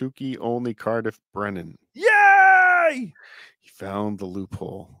for Tookie only Cardiff Brennan. Yay! He found the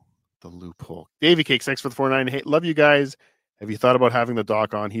loophole. The loophole. Davy Cakes, thanks for the 49. Hey, love you guys. Have you thought about having the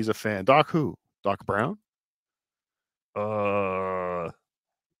doc on? He's a fan. Doc who? Doc Brown? I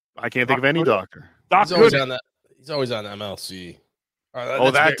can't think of any doctor. He's always on that. He's always on MLC.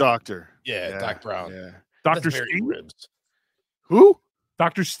 That doctor. Yeah, Doc Brown. Yeah. Dr. Steve? Ribs. Who?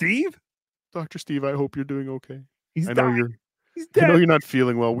 Dr. Steve? Dr. Steve, I hope you're doing okay. He's I know dying. He's I know dead. you're not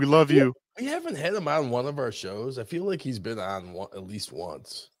feeling well. We love you. We haven't had him on one of our shows. I feel like he's been on at least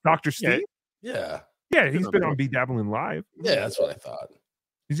once. Dr. Steve? Yeah. Yeah, he's been on Be Dabbling Live. Yeah, that's what I thought.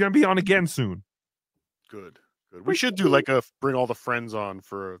 He's going to be on again soon. Good. We should do bring all the friends on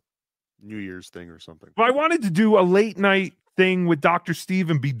for a New Year's thing or something. Well, I wanted to do a late night thing with Dr. Steve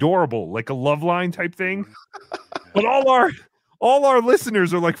and Be Dorable, like a love line type thing. But all our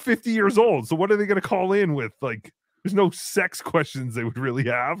listeners are like 50 years old. So what are they going to call in with? Like, there's no sex questions they would really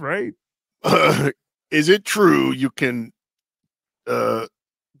have, right? Is it true you can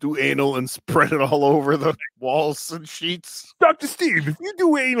do anal and spread it all over the walls and sheets? Dr. Steve, if you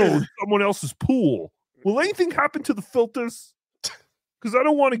do anal in someone else's pool, will anything happen to the filters? Because I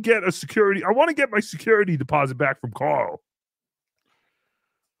don't want to get I want to get my security deposit back from Carl.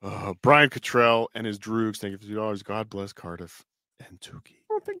 Brian Cottrell and his Droogs, thank you for $2. God bless Cardiff and Tookie.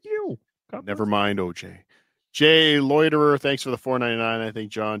 Oh, thank you. Never mind, OJ. Jay Loiterer, thanks for the $4.99. I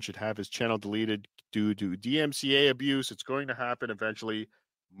think John should have his channel deleted due to DMCA abuse. It's going to happen eventually.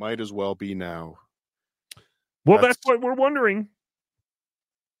 Might as well be now. Well, that's what we're wondering.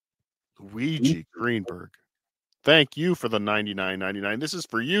 Luigi Greenberg, thank you for the $99.99. This is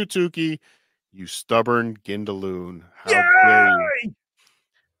for you, Tookie, you stubborn Gindaloon. How dare you?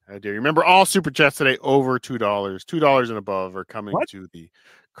 How dare you? Remember, all super chats today over $2. $2 and above are coming to the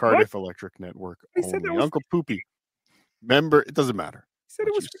Cardiff Electric Network only. Uncle Poopy. Remember, it doesn't matter. He said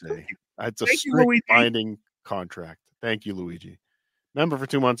it was it's a strict binding contract. Thank you, Luigi. Member for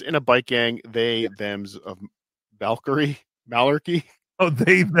 2 months in a bike gang, they, thems of Malarkey. Oh,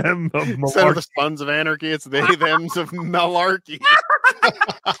 they, them of Malarkey. Instead of the Sons of Anarchy, it's they, thems of Malarkey.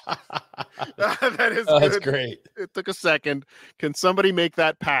 That is That's good. great. It took a second. Can somebody make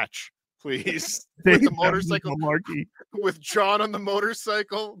that patch, please? With the motorcycle, with John on the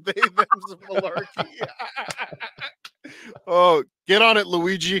motorcycle, they, thems of Malarkey. Oh, get on it,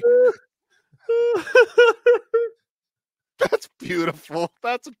 Luigi. That's beautiful.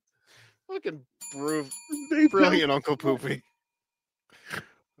 That's a fucking brilliant, Uncle Poopy.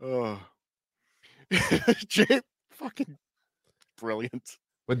 Oh, Jay, fucking brilliant.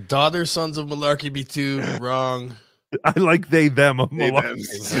 Would daughter sons of Malarkey be too wrong? I like they them of They,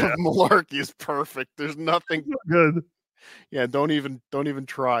 Malarkey. them. Malarkey is perfect. There's nothing good. Yeah, don't even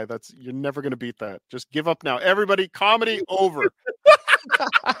try. You're never gonna beat that. Just give up now. Everybody, comedy over.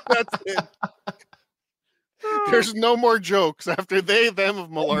 That's it. There's no more jokes after they, them of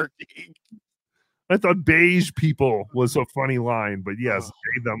Malarkey. I thought beige people was a funny line, but yes,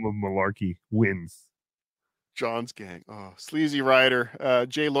 they, them of Malarkey wins. John's gang. Oh, Sleazy Rider.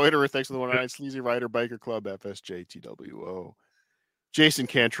 Jay Loiterer, thanks for the 1 Sleazy Rider Biker Club, FSJ TWO. Jason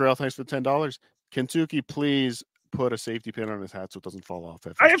Cantrell, thanks for the $10. Kentucky, please put a safety pin on his hat so it doesn't fall off.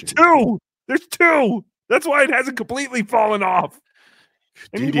 FSJ. I have 2. There's 2. That's why it hasn't completely fallen off.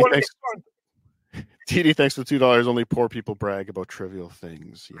 DD, thanks for $2. Only poor people brag about trivial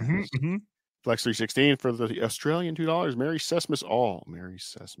things. Yes. Flex 316 for the Australian $2. Mary Sesmus all. Mary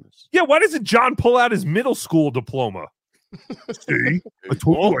Sesmus. Yeah, why doesn't John pull out his middle school diploma? See? I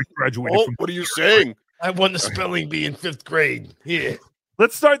told you I graduated from. What are you saying? I won the spelling bee in 5th grade. Yeah.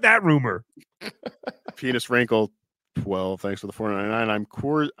 Let's start that rumor. Penis Wrinkle 12. Thanks for the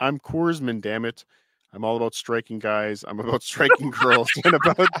 $4.99. I'm Koorsman, damn it. I'm all about striking guys. I'm about striking girls,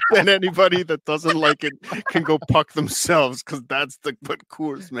 and anybody that doesn't like it can go puck themselves, because that's what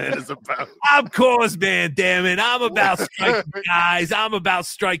Coors Man is about. Of course, man. Damn it! I'm about striking guys. I'm about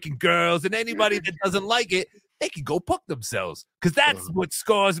striking girls, and anybody that doesn't like it, they can go puck themselves, because that's what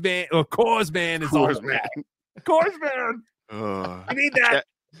Coors Man is all about. Coors Man. You need that.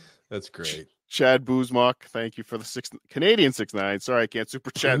 That's great. Chad Boozmock, thank you for the Canadian 6'9". Sorry, I can't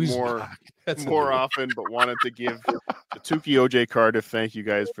super chat more often, but wanted to give the Tookie OJ Cardiff. Thank you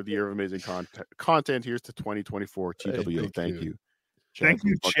guys for the year of amazing content. Here's to 2024 TWO. Thank you. Thank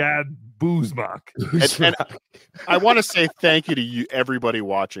you, Chad Boozmock. And I want to say thank you to you, everybody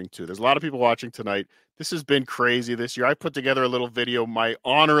watching too. There's a lot of people watching tonight. This has been crazy this year. I put together a little video, my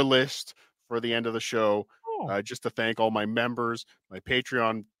honor list for the end of the show, just to thank all my members, my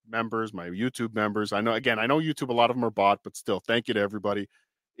Patreon members, my YouTube members. I know YouTube, a lot of them are bought, but still, thank you to everybody.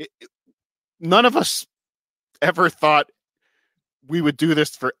 None of us ever thought we would do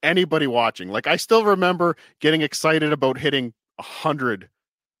this for anybody watching. Like, I still remember getting excited about hitting 100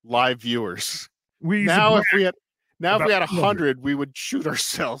 live viewers. If we had 100, we would shoot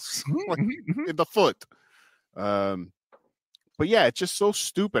ourselves in the foot. But yeah, it's just so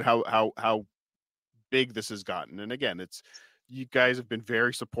stupid how big this has gotten. And again, you guys have been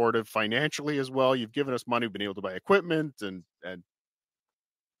very supportive financially as well. You've given us money, we've been able to buy equipment and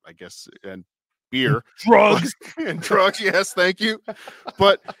I guess and beer, drugs and drugs. Yes, thank you.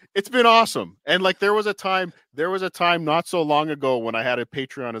 But it's been awesome. And like there was a time not so long ago when I had a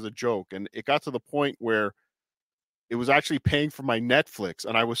Patreon as a joke, and it got to the point where it was actually paying for my Netflix,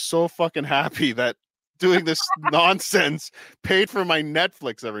 and I was so fucking happy that doing this nonsense paid for my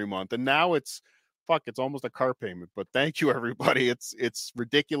Netflix every month. And now it's almost a car payment. But thank you, everybody. It's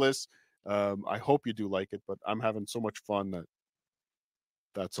ridiculous. I hope you do like it, but I'm having so much fun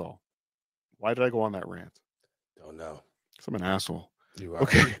that's all. Why did I go on that rant? Don't know. Because I'm an asshole. You are.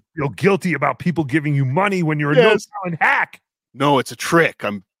 Okay. Feel guilty about people giving you money when you're a no-talent hack. No, it's a trick.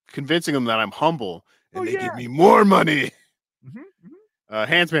 I'm convincing them that I'm humble, and they give me more money.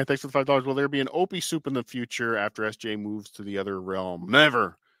 Handsman, thanks for the $5. Will there be an Opie soup in the future after SJ moves to the other realm?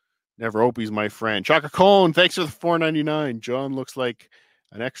 Never. Opie's my friend. Chaka Cone, thanks for the $4.99. John looks like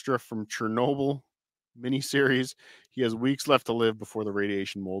an extra from Chernobyl miniseries. He has weeks left to live before the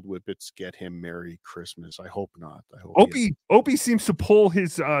radiation mold whippets get him Merry Christmas. I hope not. Opie seems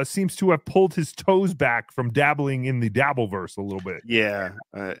to have pulled his toes back from dabbling in the Dabbleverse a little bit. Yeah,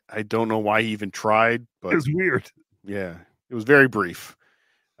 I don't know why he even tried, but it was weird. Yeah, it was very brief.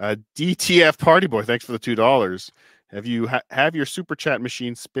 DTF Party Boy, thanks for the $2. Have you have your super chat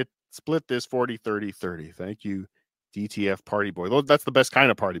machine split this 40-30-30? Thank you, DTF Party Boy. That's the best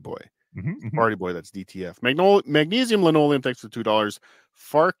kind of party boy. Party boy, that's DTF. Magnesium Linoleum, thanks for $2.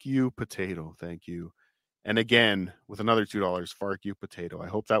 Fark you Potato, thank you. And again, with another $2, Fark you Potato. I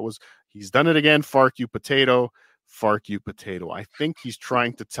hope he's done it again. Fark you Potato. I think he's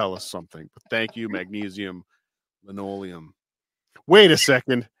trying to tell us something, but thank you, Magnesium Linoleum. Wait a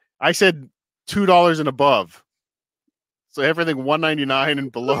second. I said $2 and above. So everything $1.99 and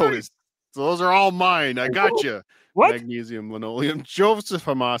below so those are all mine. I got you. What? Magnesium Linoleum. Joseph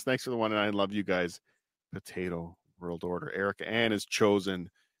Hamas, thanks for the $1.99. Love you guys. Potato World Order. Erica Ann has chosen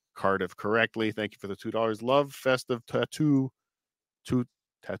Cardiff correctly. Thank you for the $2. Love Festive Tattoo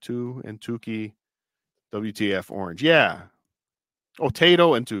and Tookie. WTF Orange. Yeah. Oh,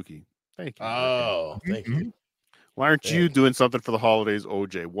 Tato and Tookie. Thank you. Oh, thank you. Why aren't you doing something for the holidays,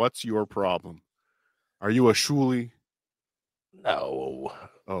 OJ? What's your problem? Are you a Shuli? No.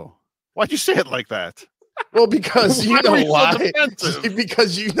 Oh. Why'd you say it like that? Well, because you know why. So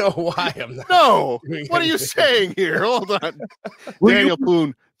because you know why I'm not. No. What are you saying here? Hold on. Daniel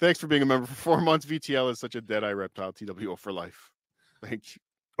Poon, thanks for being a member for 4 months. VTL is such a dead-eye reptile. TWO for life. Thank you.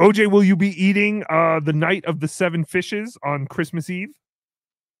 OJ, will you be eating the night of the 7 fishes on Christmas Eve?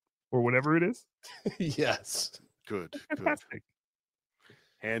 Or whatever it is? Yes. Good. Fantastic.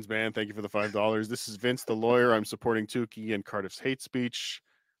 Hands man, thank you for the $5. This is Vince the lawyer. I'm supporting Tookie and Cardiff's hate speech,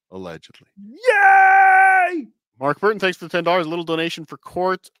 allegedly. Yay! Mark Burton, thanks for the $10. A little donation for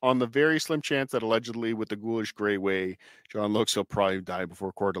court on the very slim chance that allegedly with the ghoulish gray way, John looks he'll probably die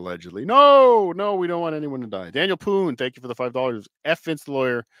before court, allegedly. No, we don't want anyone to die. Daniel Poon, thank you for the $5. F Vince the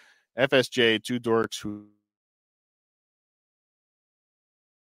lawyer, FSJ, two dorks who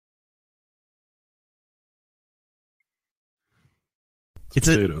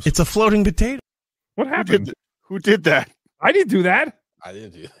It's a floating potato. What happened? Who did that? I didn't do that. I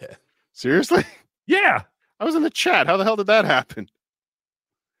didn't do that. Seriously? Yeah. I was in the chat. How the hell did that happen?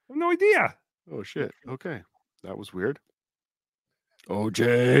 I have no idea. Oh, shit. Okay. That was weird.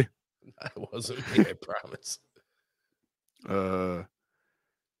 OJ. That wasn't me, I promise.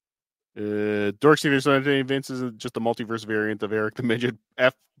 Dork there's not Vince is just a multiverse variant of Eric the Midget.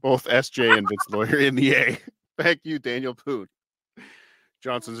 F both SJ and Vince Lawyer in the A. Thank you, Daniel Poot.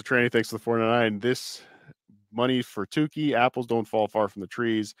 Johnson's a tranny. Thanks for the 499. This money for Tookie. Apples don't fall far from the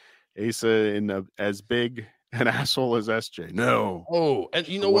trees. Asa in as big an asshole as SJ. No. Oh, and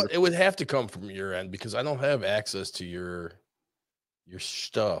you know what? It would have to come from your end because I don't have access to your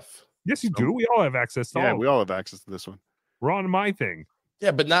stuff. Yes, you do. We all have access to all. Yeah, we all have access to this one. We're on my thing.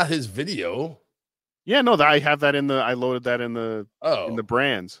 Yeah, but not his video. Yeah, no, I have that in the. I loaded that in the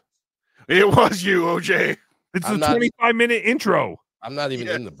brands. It was you, OJ. It's a 25-minute intro. I'm not even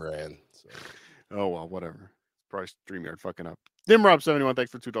in the brand. So. Oh well, whatever. Probably StreamYard fucking up. Nimrob71,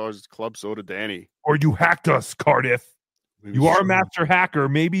 thanks for $2. It's Club Soda Danny. Or you hacked us, Cardiff. You are a master hacker.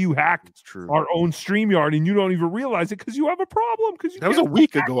 Maybe you hacked our own StreamYard and you don't even realize it because you have a problem. Because that was a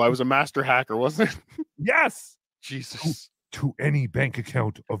week ago. I was a master hacker, wasn't it? Yes. Jesus. To any bank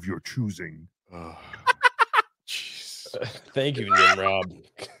account of your choosing. Thank you, Nimrod.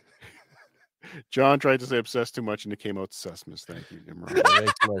 John tried to say obsessed too much and it came out Sesmus. Thank you, Nimrod. That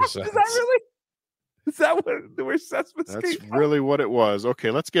makes more sense. Is that really? Is that where Sesmus That's came really what it was.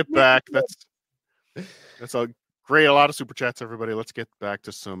 Okay, let's get back. That's a great. A lot of super chats, everybody. Let's get back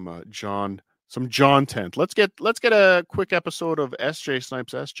to some John Tent. Let's get a quick episode of SJ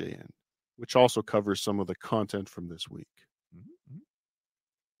Snipes SJN, which also covers some of the content from this week.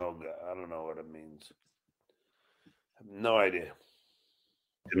 Oh God, I don't know what it means. I have no idea.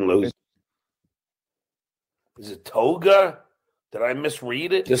 Didn't lose. Is it toga? Did I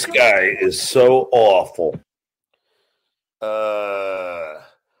misread it? This guy is so awful. All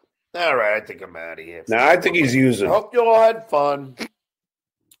right, I think I'm out of here. Now I think he's using. Hope you all had fun.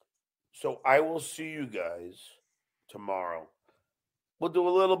 So I will see you guys tomorrow. We'll do a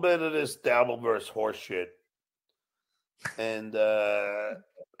little bit of this Dabbleverse horse shit, and then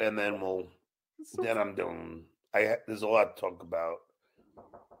then I'm doing. There's a lot to talk about.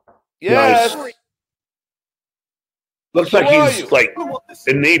 Yes. Nice. Looks like he's like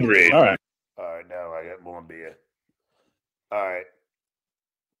inebriated. All right. Now I got more beer. All right.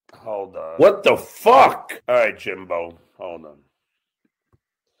 Hold on. What the fuck? All right, Jimbo. Hold on.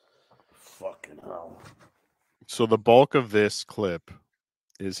 Fucking hell. So the bulk of this clip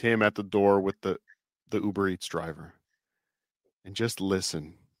is him at the door with the Uber Eats driver. And just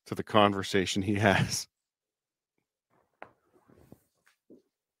listen to the conversation he has.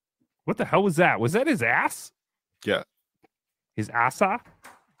 What the hell was that? Was that his ass? Yeah. His assa?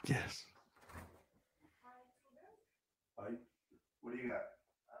 Yes. What do you got?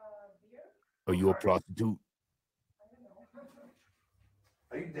 Are you a prostitute?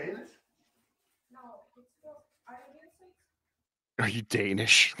 Are you Danish? Are you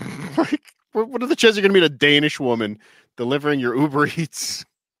Danish? Like, what are the chances you're going to meet a Danish woman delivering your Uber Eats?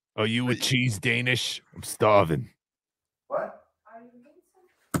 Are you a cheese Danish? I'm starving. What?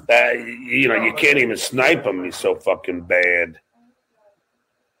 You can't even snipe him. He's so fucking bad.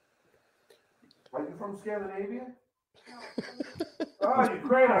 Are you from Scandinavia? Oh,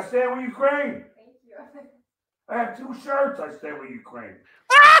 Ukraine. I stand with Ukraine. Thank you. I have 2 shirts. I stand with Ukraine.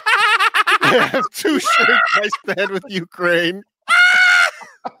 I have 2 shirts. I stand with Ukraine.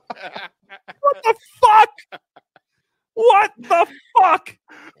 What the fuck? What the fuck?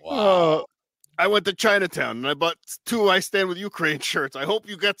 Wow. I went to Chinatown and I bought 2 I Stand With Ukraine shirts. I hope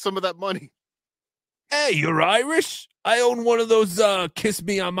you get some of that money. Hey, you're Irish? I own one of those Kiss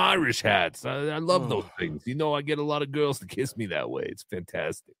Me I'm Irish hats. I love those things. You know, I get a lot of girls to kiss me that way. It's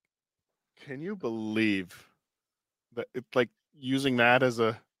fantastic. Can you believe that it's like using that as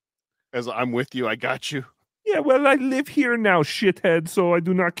I'm with you, I got you? Yeah, well, I live here now, shithead, so I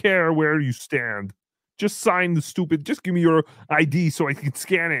do not care where you stand. Just sign the stupid. Just give me your ID so I can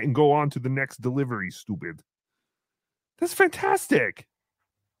scan it and go on to the next delivery, stupid. That's fantastic.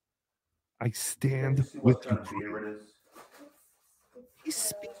 I stand with you. Here it is. He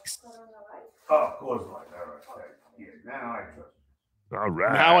speaks. Oh, Coors Light. All right. Yeah, now I trust you. All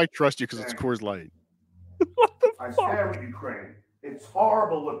right. Now I trust you because it's Coors Light. What the I fuck? stand with Ukraine. It's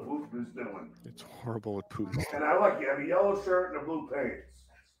horrible what Putin is doing. It's horrible what Putin. And I like you have a yellow shirt and a blue pants.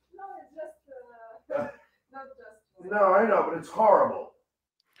 No, it's just not just. No, I know, but it's horrible.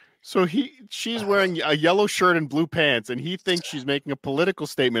 So she's wearing a yellow shirt and blue pants, and he thinks she's making a political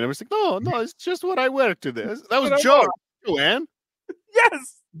statement. I was like, no, it's just what I wear to this. That was Joanne.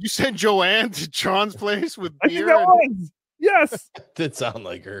 Yes. You sent Joanne to John's place with I beer. think that was. Yes. Did sound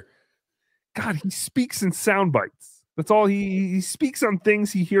like her. God, he speaks in sound bites. That's all he speaks on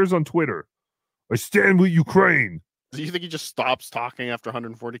things he hears on Twitter. I stand with Ukraine. Do you think he just stops talking after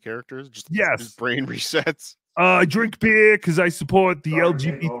 140 characters? Just Yes. his brain resets. I drink beer because I support the Starting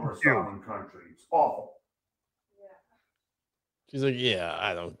to take over LGBTQ. Solomon country. It's awful. She's like, yeah,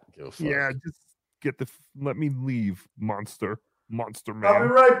 I don't give a fuck. Yeah, just let me leave, monster I'll be man.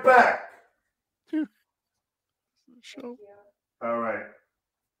 right back. Show. All right.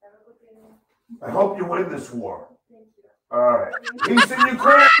 I hope you win this war. All right. Peace in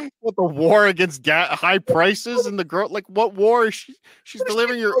Ukraine. What, the war against high prices and the girl? Like, what war is she? She's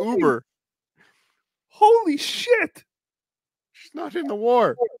delivering your Uber. Holy shit! She's not in the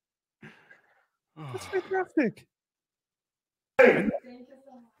war. That's fantastic. And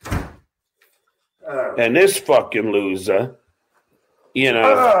this fucking loser, you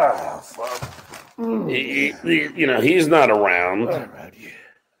know, you know, he's not around.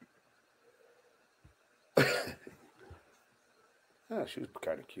 Oh, she was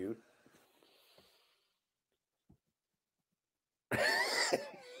kind of cute.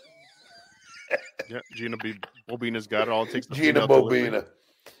 Yeah, Gina Bobina's got it. All it takes is a Gina female delivery. Bobina.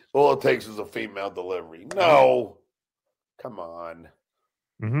 All it takes is a female delivery. No. Come on.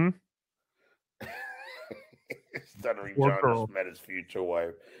 Mm-hmm. Stuttering Poor John girl. just met his future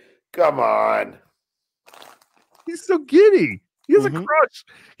wife. Come on. He's so giddy. He has a crush.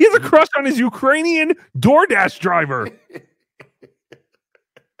 He has a crush on his Ukrainian DoorDash driver.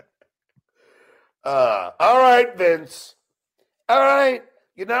 All right, Vince. All right.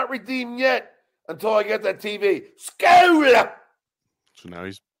 You're not redeemed yet until I get that TV. Scola! So now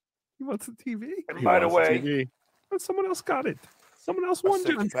He wants a TV. And by the way, Oh, someone else got it. Someone else a won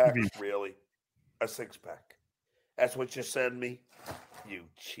John's six-pack, TV. really? A six-pack. That's what you send me? You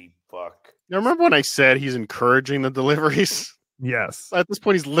cheap fuck. Now, remember when I said he's encouraging the deliveries? Yes. At this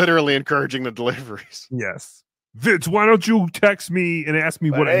point, he's literally encouraging the deliveries. Yes. Vince, why don't you text me and ask me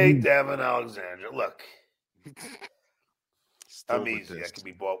But what I hey, need? Devin Alexander, look. Still I'm easy. I resist. can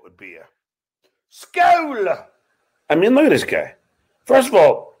be bought with beer. Scola! I mean, look at this guy. First of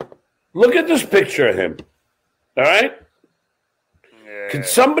all, look at this picture of him. All right? Can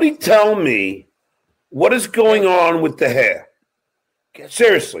somebody tell me what is going on with the hair?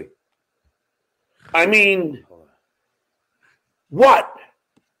 Seriously. I mean, what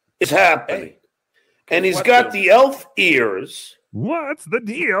is happening? And he's got the elf ears. What's the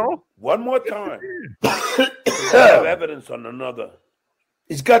deal? One more time. I have evidence on another.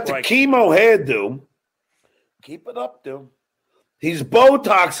 He's got the chemo hairdo. Keep it up, dude. He's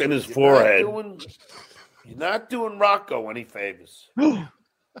Botox in his forehead. You're not doing Rocco any favors. So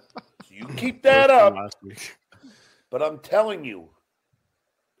you keep that up. But I'm telling you,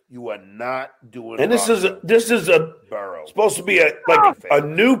 you are not doing. And this is a Burrow. Supposed to be a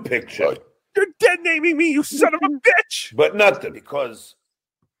new picture. You're dead naming me, you son of a bitch. But nothing, because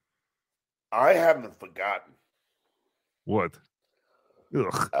I haven't forgotten. What?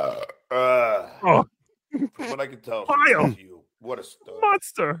 Ugh. From what I can tell from you, what a stud.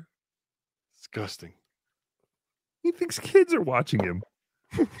 Monster. Disgusting. He thinks kids are watching him.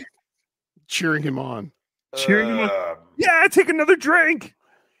 Cheering him on. Cheering him on. Yeah, take another drink.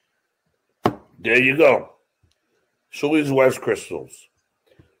 There you go. Sully's West Crystals.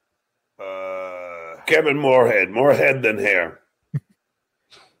 Kevin Moorhead. More head than hair.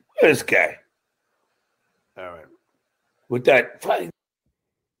 This guy. All right. With that.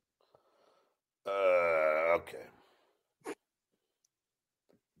 Okay.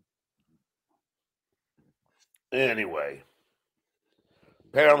 Anyway.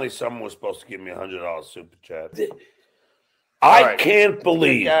 Apparently someone was supposed to give me $100 super chat. I can't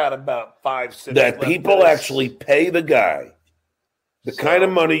believe got about 5 cents that left people of this. actually pay the guy the kind of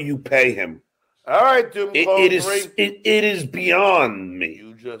money you pay him. All right, Doom It is beyond me.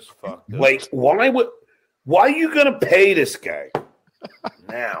 You just fucked up. Like, why are you gonna pay this guy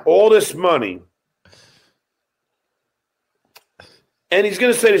now all this money? And he's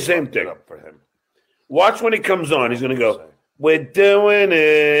gonna say the same thing. Up for him. Watch when he comes on, he's gonna go, "We're doing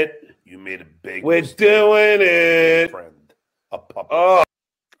it. You made a big We're mistake, doing it." friend. A puppet. Oh,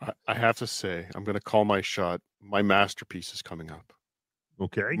 I have to say, I'm going to call my shot. My masterpiece is coming up.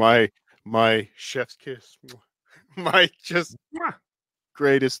 Okay. My chef's kiss. My just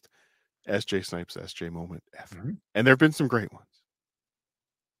greatest SJ Snipes SJ moment ever. Mm-hmm. And there have been some great ones.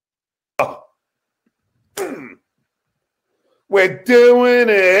 we're doing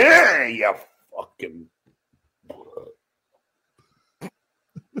it. You fucking.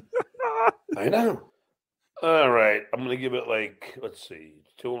 I know. All right, I'm gonna give it like, let's see,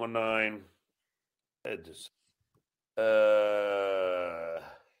 209. It just,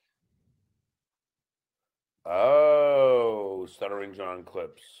 Stuttering John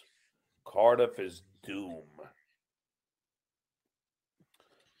clips. Cardiff is doom.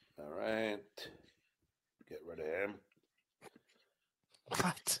 All right. Get rid of him.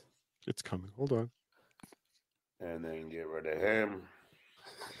 What? It's coming. Hold on. And then get rid of him.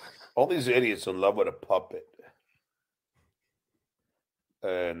 All these idiots in love with a puppet.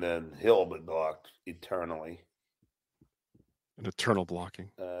 And then he'll be blocked eternally. An eternal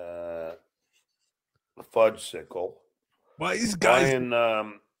blocking. Fudgesicle. Why these guys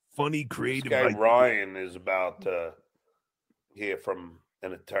Ryan, funny, creative? This guy ideas? Ryan is about to hear from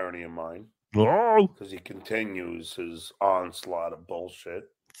an attorney of mine. Oh, because he continues his onslaught of bullshit.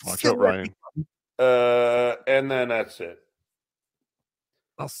 Watch out, Ryan. And then that's it.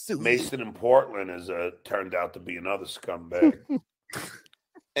 I'll sue Mason in Portland has turned out to be another scumbag.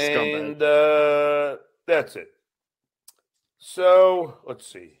 And that's it. So let's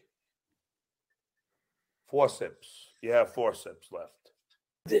see. Forceps. You have forceps left.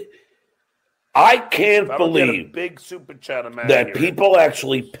 I can't If I don't get a believe big super chat amount that here. people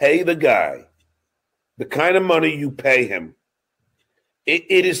actually pay the guy the kind of money you pay him. It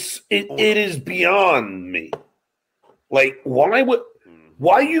is beyond me. Like, why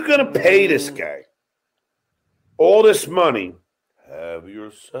are you gonna pay this guy all this money? Have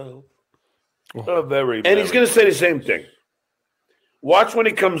yourself a very and he's gonna say the same thing. Watch when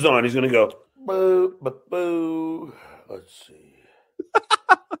he comes on, he's gonna go boo, boo, boo. Let's see.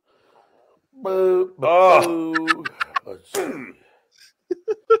 Boo, boo. Let's see.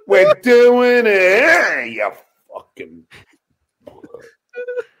 We're doing it. You fucking.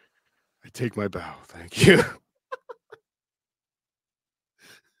 I take my bow. Thank you.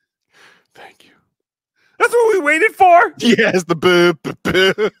 Thank you. That's what we waited for. Yes, the boo, boo,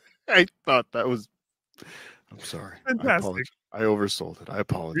 boo. I thought that was. I'm sorry. Fantastic. I oversold it. I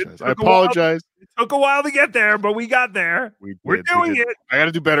apologize. It I took a while- apologize. It took a while to get there, but we got there. We're doing it. I got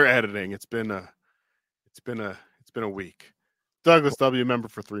to do better editing. It's been a week. Douglas W. member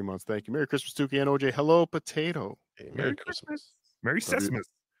for 3 months. Thank you. Merry Christmas, Tookie and OJ. Hello, potato. Merry Christmas. Merry Christmas.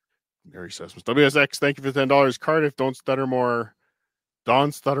 Merry Christmas. WSX, thank you for $10. Cardiff, don't stutter more.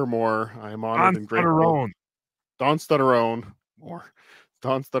 Don Stuttermore, I am honored and grateful. Stutterone. Don Stutterone. More.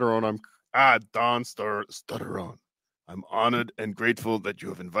 Don Stutterone. Don Stutterone. I'm honored and grateful that you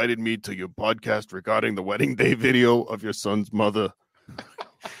have invited me to your podcast regarding the wedding day video of your son's mother.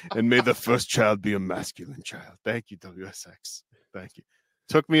 And may the first child be a masculine child. Thank you, WSX. Thank you.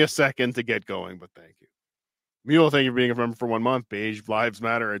 Took me a second to get going, but thank you. Mule, thank you for being a member for 1 month. Beige Lives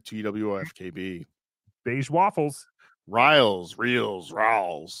Matter at TWFKB. Beige Waffles. Riles, Reels,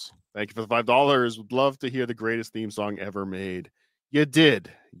 Rawls. Thank you for the $5. Would love to hear the greatest theme song ever made. You did.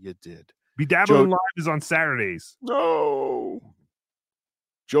 You did. Be Dabbling Live is on Saturdays. No.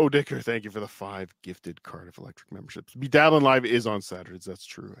 Joe Dicker, thank you for the 5 gifted Cardiff Electric memberships. Be Dabbling Live is on Saturdays. That's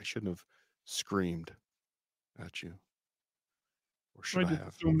true. I shouldn't have screamed at you. Or should I just have?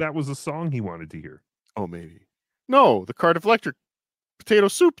 assumed that was a song he wanted to hear. Oh, maybe. No, the Cardiff Electric potato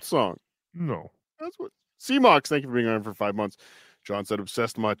soup song. No. That's what. CMOX, thank you for being on for 5 months. John said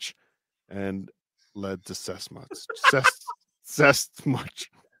obsessed much and led to Cessmuch. Cessed much.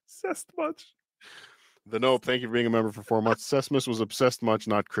 Cessed much. The Nope, thank you for being a member for 4 months. Cessmus was obsessed much,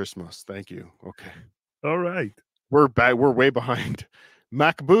 not Christmas. Thank you. Okay. All right. We're back. We're way behind.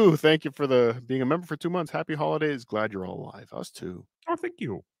 MacBoo, thank you for being a member for 2 months. Happy holidays. Glad you're all alive. Us too. Oh, thank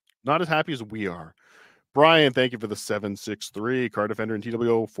you. Not as happy as we are. Brian, thank you for the 763. Cardiff Ender and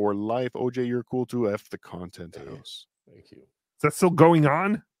TWO for life. OJ, you're cool too. F the content house. Thank you. Is that still going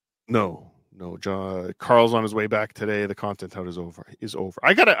on? No. John Carl's on his way back today. The content house is over.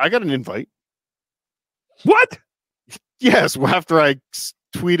 I got an invite. What? Yes, well, after I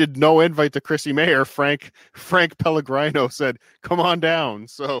tweeted no invite to Chrissy Mayer, Frank Pellegrino said, "Come on down."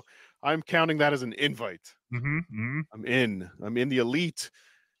 So I'm counting that as an invite. Mm-hmm. I'm in the elite.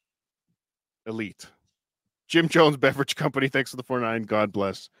 Jim Jones Beverage Company, thanks for the 49. God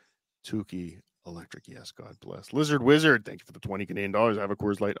bless. Tookie Electric, yes, God bless. Lizard Wizard, thank you for the 20 Canadian dollars. I have a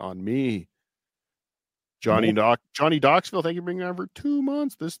Coors Light on me. Johnny Doxville, thank you for being on for 2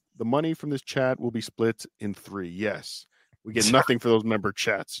 months. The money from this chat will be split in 3. Yes, we get nothing for those member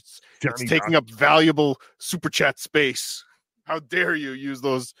chats. It's taking up valuable super chat space. How dare you use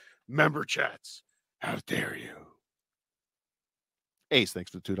those member chats? How dare you? Ace, thanks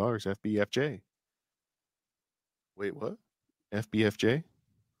for the $2. FBFJ. Wait, what? FBFJ?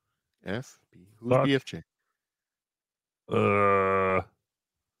 FB? Who's BFJ?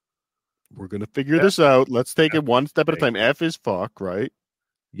 We're going to figure this out. Let's take it one step at a time. F is fuck, right?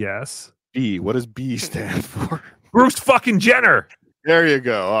 Yes. B. What does B stand for? Bruce fucking Jenner. There you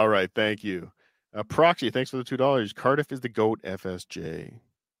go. All right. Thank you. Proxy, thanks for the $2. Cardiff is the GOAT FSJ.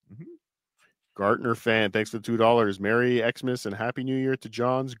 Gartner fan, thanks for the $2. Merry Xmas and Happy New Year to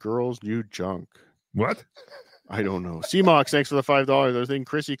John's Girls New Junk. What? I don't know. CMOX, thanks for the $5. I was in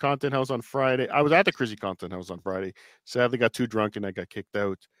Chrissy Content House on Friday. I was at the Chrissy Content House on Friday. Sadly, got too drunk and I got kicked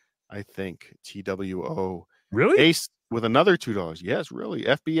out. I think TWO. Really? Ace with another $2. Yes, really.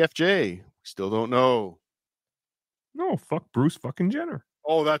 FBFJ. Still don't know. No, fuck Bruce fucking Jenner.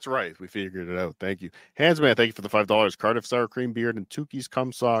 Oh, that's right. We figured it out. Thank you. Handsman, thank you for the $5. Cardiff Sour Cream Beard and Tookie's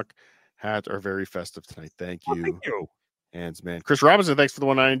Cum Sock hat are very festive tonight. Thank you. Thank you. Handsman. Chris Robinson, thanks for the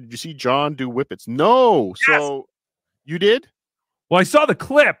 1.9. Did you see John do whippets? No. Yes. So you did? Well, I saw the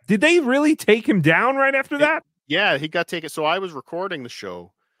clip. Did they really take him down right after that? Yeah, he got taken. So I was recording the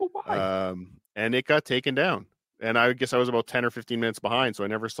show. And it got taken down. And I guess I was about 10 or 15 minutes behind, so I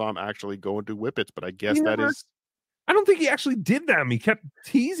never saw him actually go and do whippets. But I guess I don't think he actually did them. He kept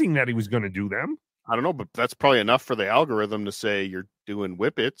teasing that he was going to do them. I don't know, but that's probably enough for the algorithm to say you're doing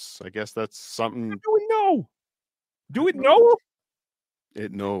whippets. I guess that's something. Do it no. Do it no.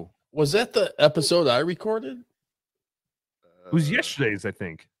 It no. Was that the episode I recorded? It was yesterday's, I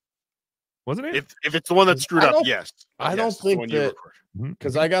think. Wasn't it? If it's the one that screwed up, yes. I don't think that,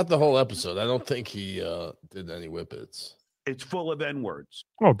 because I got the whole episode. I don't think he did any whippets. It's full of N-words.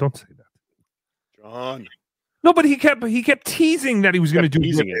 Oh, don't say that, John. No, but he kept teasing that he was going to do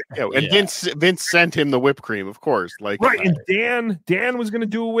teasing it. Yeah, and Vince sent him the whipped cream, of course. Like right, and Dan was going to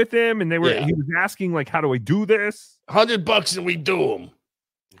do it with him, and he was asking like, how do I do this? $100 and we do them.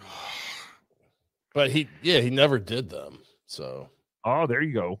 But he never did them. So there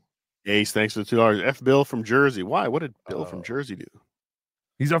you go. Ace, thanks for the $2. F Bill from Jersey. Why? What did Bill from Jersey do?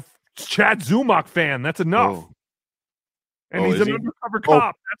 He's a Chad Zumach fan. That's enough. And he's an undercover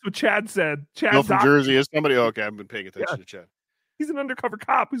cop. That's what Chad said. Bill from Jersey is somebody. Okay, I've been paying attention to Chad. He's an undercover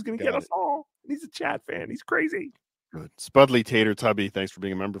cop who's going to get us all. He's a Chad fan. He's crazy. Good. Spudley Tater Tubby, thanks for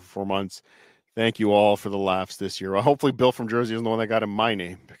being a member for 4 months. Thank you all for the laughs this year. Well, hopefully Bill from Jersey isn't the one that got him my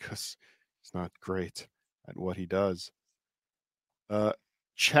name because he's not great at what he does.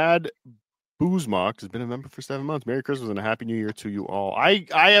 Chad Boozmock has been a member for 7 months. Merry Christmas and a Happy New Year to you all. I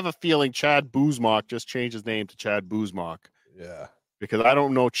have a feeling Chad Boozmock just changed his name to Chad Boozmock. Yeah. Because I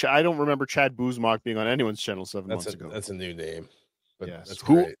don't know. I don't remember Chad Boozmock being on anyone's channel 7 months ago. That's a new name. But yes. That's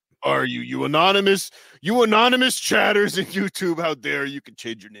Who great. are you? You anonymous chatters in YouTube. How dare you can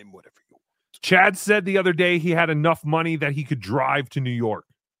change your name whatever you want. Chad said the other day he had enough money that he could drive to New York.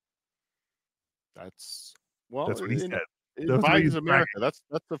 That's what he said. Biden's America.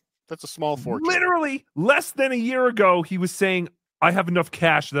 That's a small fortune. Literally less than a year ago, he was saying, I have enough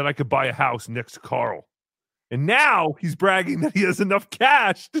cash that I could buy a house next to Carl. And now he's bragging that he has enough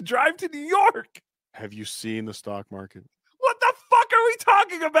cash to drive to New York. Have you seen the stock market? What the fuck are we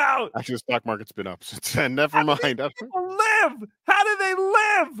talking about? Actually, the stock market's been up since then. Never mind. People live. How do they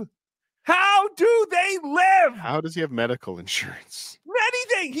live? How do they live? How does he have medical insurance?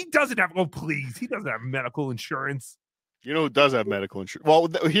 Anything. He doesn't have. Oh, please. He doesn't have medical insurance. You know who does have medical insurance? Well,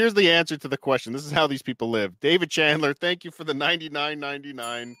 here's the answer to the question. This is how these people live. David Chandler, thank you for the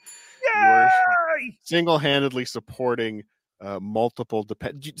 $99.99. You're single-handedly supporting multiple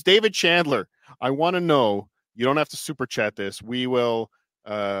David Chandler, I want to know, you don't have to super chat this. We will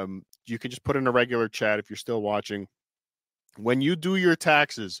you can just put in a regular chat if you're still watching. When you do your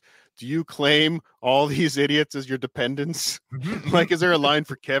taxes, do you claim all these idiots as your dependents? Like, is there a line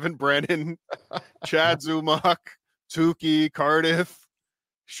for Kevin Brennan, Chad Zumach, Tookie, Cardiff,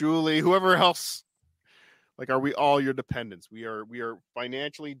 Shuley, whoever else? Like, are we all your dependents? We are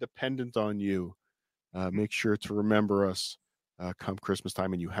financially dependent on you. Make sure to remember us come Christmas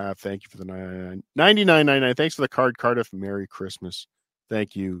time, and you have. Thank you for the $99.99. Thanks for the card, Cardiff. Merry Christmas.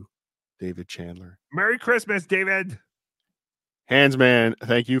 Thank you, David Chandler. Merry Christmas, David. Handsman,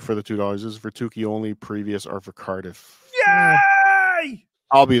 thank you for the $2. This is for Tookie only. Previous are for Cardiff. Yay!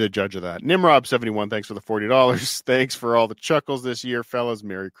 I'll be the judge of that. Nimrob71, thanks for the $40. Thanks for all the chuckles this year, fellas.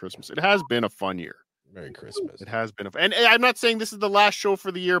 Merry Christmas. It has been a fun year. Merry Christmas. It has been and I'm not saying this is the last show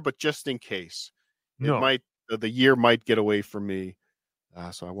for the year, but just in case, the year might get away from me.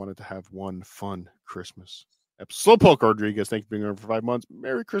 So I wanted to have one fun Christmas. Slowpoke Rodriguez, thank you for being here for 5 months.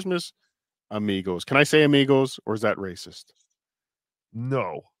 Merry Christmas, amigos. Can I say amigos, or is that racist?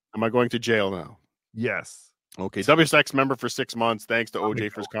 No. Am I going to jail now? Yes. Okay. WSX member for 6 months. Thanks to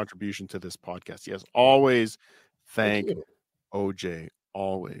OJ for his contribution to this podcast. Yes, always thank OJ.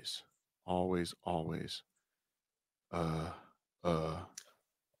 Always.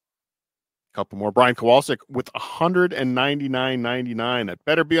 Couple more. Brian Kowalczyk with $199.99. That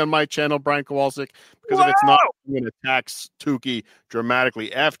better be on my channel, Brian Kowalczyk, because if it's not, I'm going to tax Tookie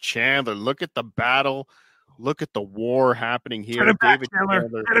dramatically. F. Chandler, look at the battle. Look at the war happening here. Get him back,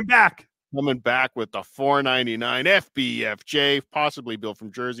 Chandler. Get him back. coming back with the $4.99 FBFJ, possibly Bill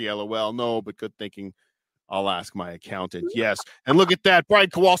from Jersey. LOL. No, but good thinking. I'll ask my accountant. Yes. And look at that. Brian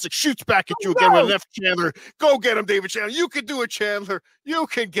Kowalczyk shoots back at you again with an F. Chandler. Go get him, David Chandler. You can do it, Chandler. You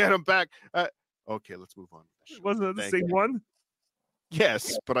can get him back. Okay, let's move on. Wasn't that the Thank same you. one?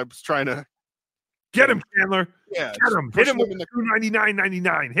 Yes, but I was trying to get him, Chandler. Yeah, Get him. Hit him with the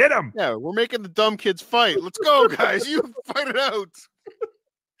 $299.99. Hit him. Yeah, we're making the dumb kids fight. Let's go, guys. You fight it out.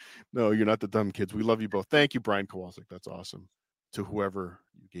 No, you're not the dumb kids. We love you both. Thank you, Brian Kowalczyk. That's awesome. To whoever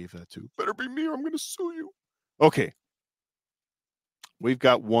you gave that to. Better be me or I'm going to sue you. Okay. We've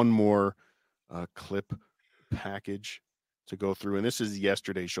got one more clip package to go through, and this is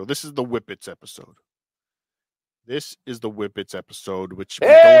yesterday's show. This is the Whippets episode. This is the Whippets episode, which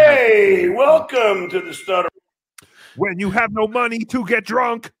Hey, welcome to the Stutter. When you have no money to get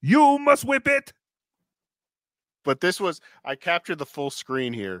drunk, you must whip it. But this was, I captured the full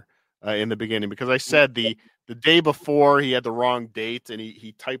screen here in the beginning because I said the day before he had the wrong date and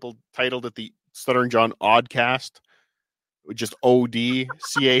he titled it the Stuttering John Oddcast, just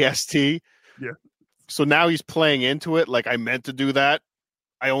ODCAST. Yeah. So now he's playing into it like I meant to do that.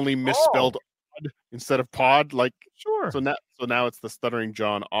 I only misspelled odd instead of pod. Like sure. So now it's the Stuttering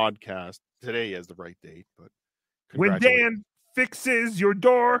John Oddcast. Today he has the right date, but when Dan fixes your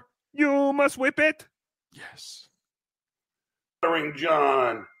door, you must whip it. Yes. Stuttering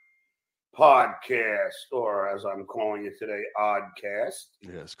John podcast, or as I'm calling it today, Oddcast.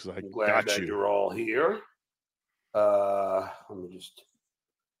 Yes, because I'm glad that you're all here.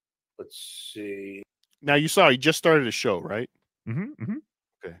 Let's see. Now you saw he just started his show, right? Mm-hmm.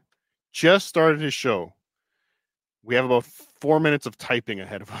 Okay. Just started his show. We have about 4 minutes of typing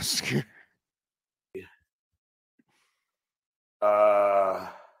ahead of us. Oh,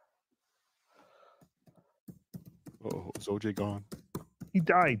 is OJ gone? He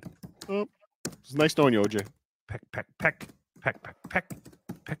died. Oh, it's nice knowing you, OJ. Peck, peck, peck, peck, peck, peck, peck,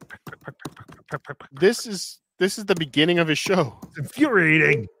 peck, peck, peck, peck, peck, peck, peck. This is the beginning of his show. It's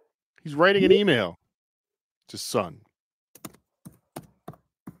infuriating. He's writing an email to his son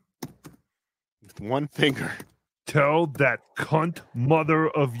with one finger. Tell that cunt mother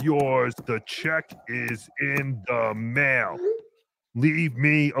of yours the check is in the mail. Leave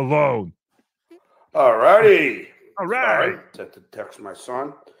me alone. All righty. All right. Set to text my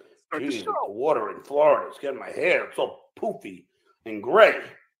son. Jeez, the water in Florida is getting my hair. It's all poofy and gray.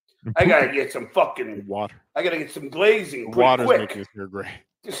 I gotta get some fucking water. I gotta get some glazing. Water's quick. making his hair gray.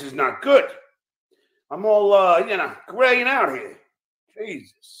 This is not good. I'm all graying out here.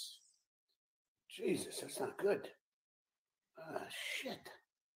 Jesus, that's not good. Shit.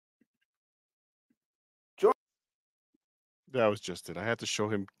 That was just it. I had to show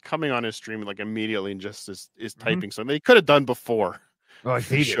him coming on his stream like immediately and just is typing something he could have done before. Oh, I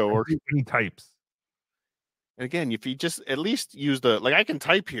hate it. Or he types. And again, if you just at least use I can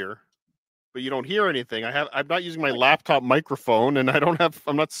type here, but you don't hear anything. I'm not using my laptop microphone, and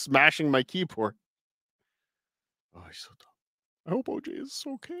I'm not smashing my keyboard. Oh, he's so dumb. I hope OJ is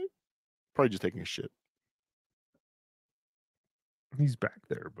okay. Probably just taking a shit. He's back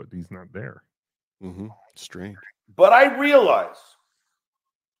there, but he's not there. Mm-hmm. Strange. But I realize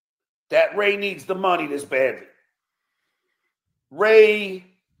that Ray needs the money this badly. Ray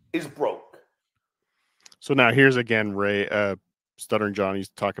is broke. So now here's again Ray, Stuttering John. He's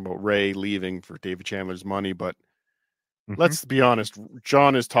talking about Ray leaving for David Chandler's money, but let's be honest.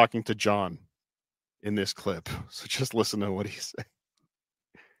 John is talking to John in this clip. So just listen to what he's saying.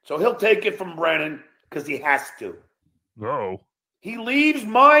 So he'll take it from Brennan because he has to. No. He leaves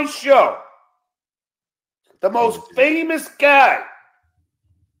my show. The most famous guy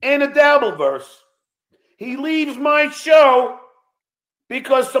in the Dabbleverse. He leaves my show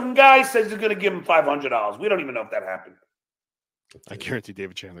because some guy says he's going to give him $500. We don't even know if that happened. I guarantee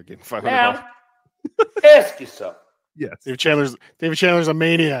David Chandler gave him $500. Now, ask yourself. Yes. David Chandler's a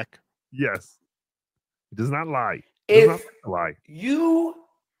maniac. Yes. He does not lie. He does If not lie. you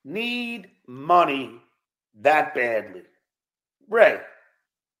need money that badly, Ray,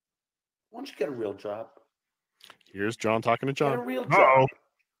 why don't you get a real job? Here's John talking to John. Get a real job.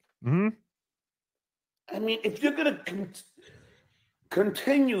 Mm-hmm. I mean, if you're going to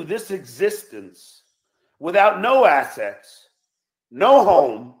continue this existence without no assets, no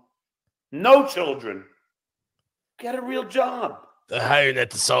home, no children, get a real job. They're hiring at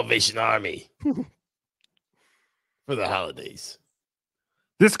the Salvation Army for the holidays.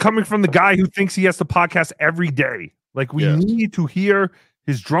 This coming from the guy who thinks he has to podcast every day. Like we need to hear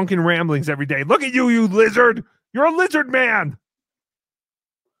his drunken ramblings every day. Look at you, you lizard. You're a lizard man.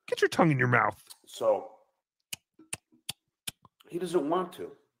 Get your tongue in your mouth. So he doesn't want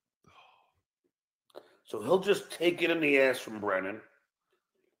to. So he'll just take it in the ass from Brennan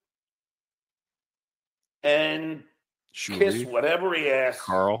and kiss whatever he asks.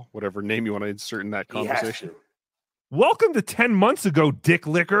 Carl, whatever name you want to insert in that He has conversation. to. Welcome to 10 months ago, Dick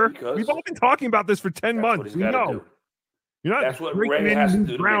Licker. Because We've all been talking about this for 10 That's months. what he's We got to know. do. You're not That's what breaking Ray any has to new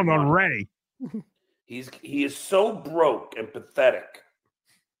do to ground make on money. Ray. He is so broke and pathetic.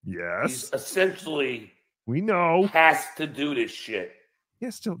 Yes. He's essentially We know. has to do this shit.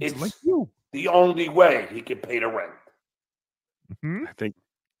 Yes, still It's like you. the only way he can pay the rent. Mhm. I think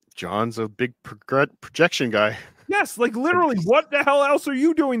John's a big projection guy. Yes, like literally, what the hell else are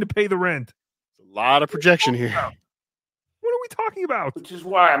you doing to pay the rent? A lot of projection here. What are we talking about? Which is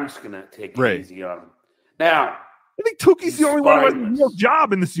why I'm just gonna take it Ray. easy on him. Now, I think Tookie's the only one who has a spineless. real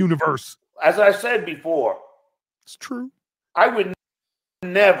job in this universe. As I said before, it's true. I would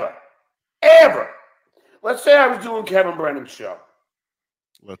never, ever. Let's say I was doing Kevin Brennan's show,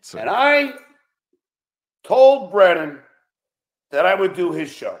 Let's say. and I told Brennan that I would do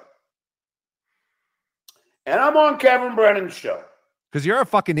his show, and I'm on Kevin Brennan's show, Because you're a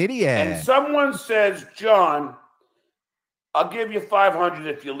fucking idiot. and someone says, "John, I'll give you $500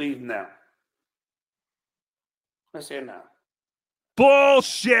 if you leave now." I say no.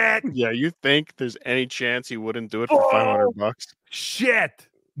 Bullshit. Yeah, you think there's any chance he wouldn't do it for $500? Shit.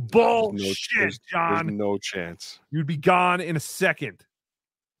 Bullshit, John. There's no chance. You'd be gone in a second.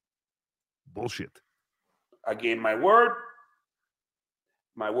 Bullshit. I gave my word.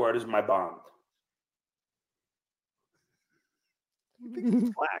 My word is my bond.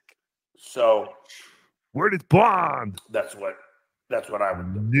 Black. So Word is bond. that's what I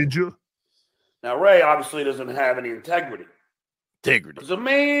would do. Ninja. Now Ray obviously doesn't have any integrity. Integrity. Because a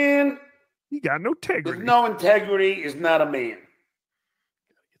man He got no integrity. with no integrity is not a man.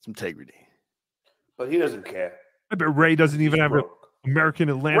 Get some integrity. But he doesn't care. I bet Ray doesn't even have an American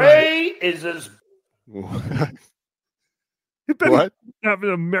Atlanta. Ray is as I bet What? he doesn't have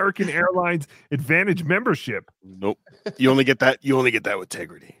an American Airlines Advantage membership. Nope. You only get that. You only get that with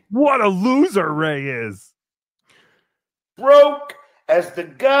integrity. What a loser Ray is. broke as the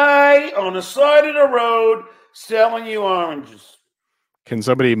guy on the side of the road selling you oranges. Can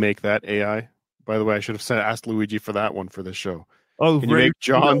somebody make that AI? By the way, I should have asked Luigi for that one for this show. Oh, Can you Ray make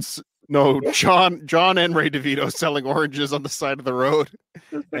John and Ray DeVito selling oranges on the side of the road,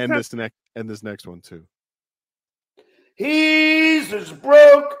 and this next one too. He's as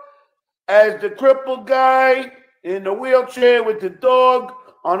broke as the crippled guy in the wheelchair with the dog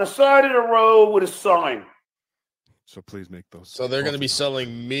on the side of the road with a sign. So please make those. So they're going to be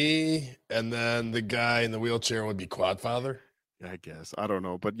selling me, and then the guy in the wheelchair would be Quadfather. I guess I don't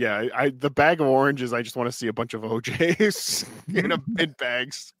know, but yeah, I the bag of oranges. I just want to see a bunch of OJs in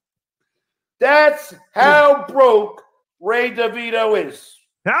bags. That's how broke Ray DeVito is.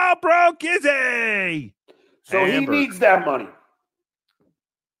 How broke is he? So Amber. he needs that money.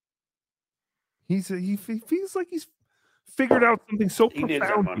 He feels like he's figured out something so He needs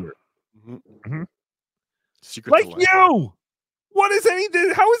that profound money. here. Mm-hmm. Secret Like to life. you. What is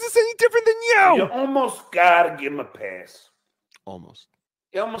anything? How is this any different than You you? almost gotta give him a pass. Almost.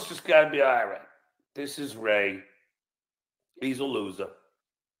 You almost just gotta be all right. This is Ray. He's a loser.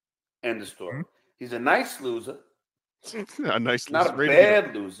 End of story. He's a nice loser. A nice Not loser. a Ray bad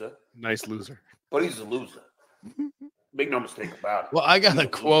DeVito. loser, Nice loser. but he's a loser. Make no mistake about it. Well, I got a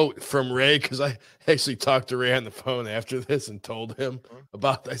quote from Ray because I actually talked to Ray on the phone after this and told him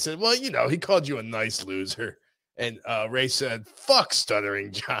about. I said, "Well, he called you a nice loser," and Ray said, "Fuck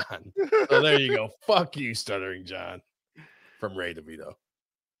Stuttering John." So there you go. Fuck you, Stuttering John, from Ray DeVito.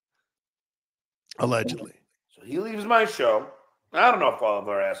 Allegedly. So he leaves my show. I don't know if I'll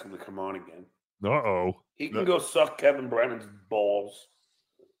ever ask him to come on again. Uh-oh. He can go suck Kevin Brennan's balls.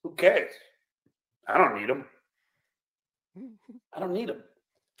 Who cares? I don't need him. I don't need him.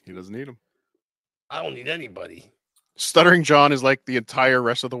 He doesn't need him. I don't need anybody. Stuttering John is like the entire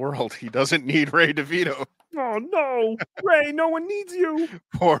rest of the world. He doesn't need Ray DeVito. Oh no, Ray! No one needs you.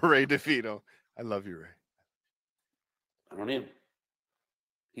 Poor Ray DeVito. I love you, Ray. I don't need him.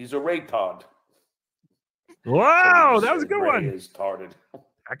 He's a Ray Todd. Wow, that was a good Ray one. is tarded.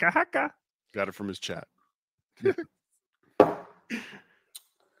 Haka haka. Got it from his chat.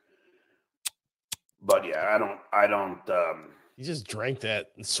 But yeah, I don't He just drank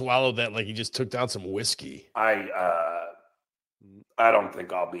that and swallowed that like he just took down some whiskey. I don't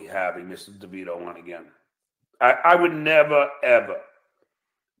think I'll be having Mr. DeVito on again. I would never ever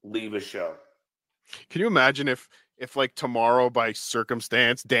leave a show. Can you imagine if like tomorrow by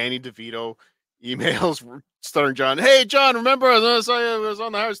circumstance Danny DeVito emails Stuttering John, "Hey John, remember I was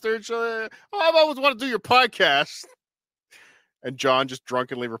on the Howard Stern show? Oh, I've always wanted to do your podcast." And John just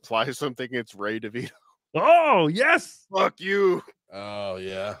drunkenly replies to him thinking it's Ray DeVito. Oh, yes. Fuck you. Oh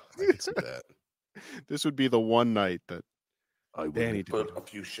yeah, I can see that. This would be the one night that I would Danny put a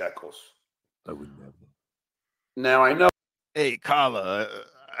few shekels. I would never. Now I know. Hey, Kala,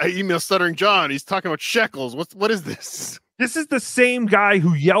 I emailed Stuttering John. He's talking about shekels. What is this? This is the same guy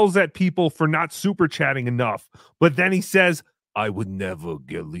who yells at people for not super chatting enough, but then he says, "I would never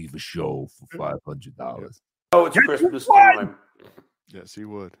leave a show for $500." Oh, it's Christmas time. Yes, he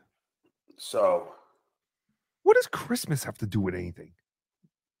would. So, what does Christmas have to do with anything?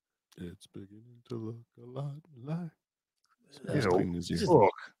 It's beginning to look a lot like. You know, Clean his ear.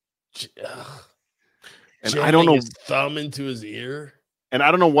 And jamming I don't know his thumb into his ear. And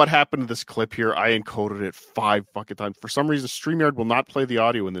I don't know what happened to this clip here. I encoded it 5 fucking times. For some reason, StreamYard will not play the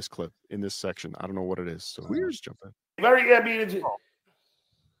audio in this clip, in this section. I don't know what it is. So we'll just jump in.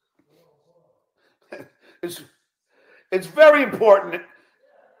 it's very important.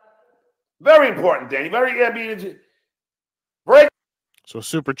 Very important, Danny. Break. So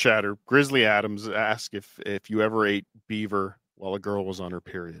super chatter, Grizzly Adams asked if you ever ate beaver while a girl was on her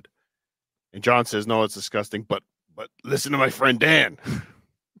period. And John says, no, it's disgusting, but listen to my friend Dan.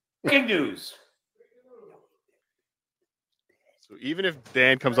 Breaking news. So even if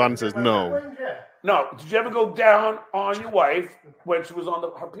Dan comes on and says no. No, did you ever go down on your wife when she was on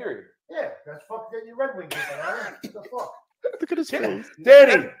her period? Yeah, that's fucking getting your Red Wings. What the fuck? Look at his face.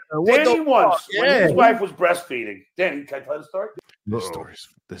 Danny What the once, fuck? when Yeah. his wife was breastfeeding. Danny, can I tell the story? This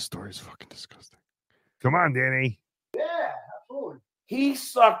story is fucking disgusting. Come on, Danny. Yeah, absolutely. He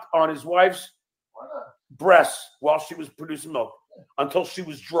sucked on his wife's breasts while she was producing milk until she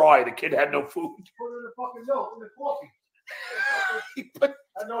was dry. The kid had no food. Put it in the fucking milk, in the coffee. He put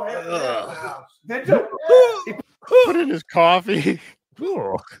no half in the house. Did you? Yeah. Put in his coffee.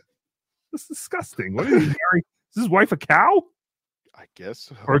 Oh, that's disgusting. What is he married? Is his wife a cow? I guess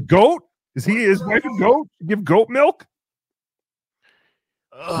so. Or a goat? Is his wife a goat? Give goat milk?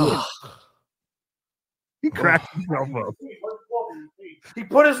 He cracked himself up. He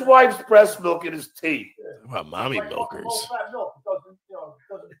put his wife's breast milk in his tea. What about mommy milkers?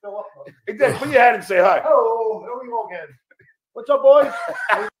 Hey, Dad, put your hand and say hi. Oh, here we go again. What's up, boys?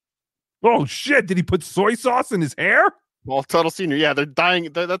 Oh shit! Did he put soy sauce in his hair? Well, Tuttle Senior, yeah, they're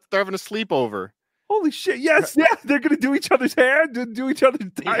dying. They're having a sleepover. Holy shit! Yes, yeah, they're gonna do each other's hair, do each other's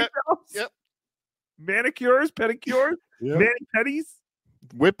eyebrows. Yep. Manicures, pedicures, Yep. mani-pedis.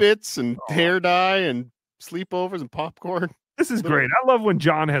 Whippets and hair dye and sleepovers and popcorn. This is great. I love when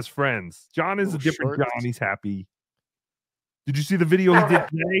John has friends. John is a different shorts. John. He's happy. Did you see the video he did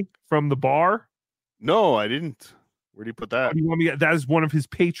today from the bar? No, I didn't. Where do you put that? Do you want me? That is one of his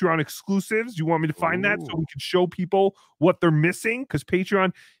Patreon exclusives. You want me to find that so we can show people what they're missing? Because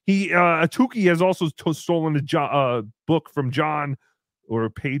Patreon, Tookie has also stolen a book from John, or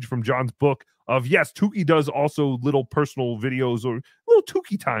a page from John's book of yes, Tookie does also little personal videos or little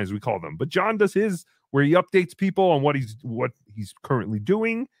Tookie times we call them. But John does his where he updates people on what he's currently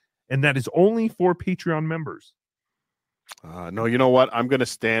doing, and that is only for Patreon members. No, you know what? I'm going to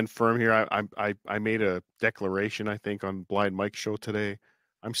stand firm here. I made a declaration, I think, on Blind Mike's show today.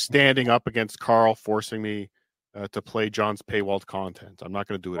 I'm standing up against Carl forcing me to play John's paywalled content. I'm not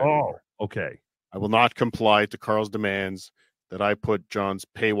going to do it anymore. Okay. I will not comply to Carl's demands that I put John's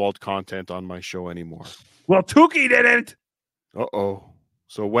paywalled content on my show anymore. Well, Tookie didn't. Uh-oh.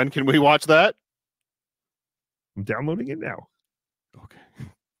 So when can we watch that? I'm downloading it now.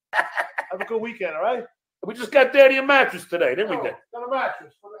 Have a good weekend, all right? We just got Danny a mattress today, didn't we? Got a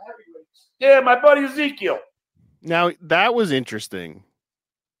mattress for the heavyweights. Yeah, my buddy Ezekiel. Now, that was interesting. 'Cause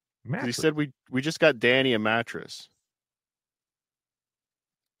He Mattress. said we just got Danny a mattress.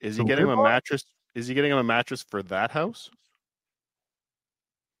 Is he So getting him a what? mattress? Is he getting him a mattress for that house?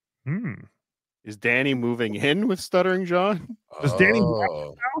 Is Danny moving in with Stuttering John? Does Danny watch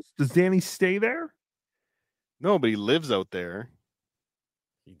the house? Does Danny stay there? No, but he lives out there.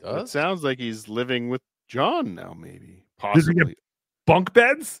 He It does? sounds like he's living with John now, maybe. Does he Possibly. get bunk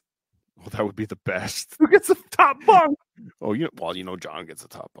beds? Well, that would be the best. Who gets the top bunk? Oh, John gets the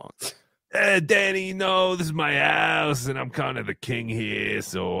top bunk. Danny, no, this is my house, and I'm kind of the king here,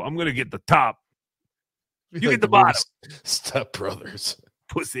 so I'm gonna get the top. You Like get the movie bottom, Step Brothers.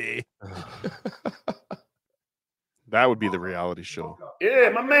 pussy. That would be the reality show. Yeah,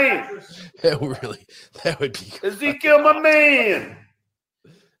 my man. That would be good. Ezekiel, my man.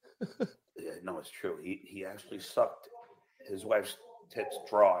 Yeah, no, it's true. He actually sucked his wife's tits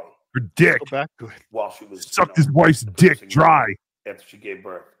dry Her dick. Go back to it. while she was Sucked his wife's dick producing dry. milk after she gave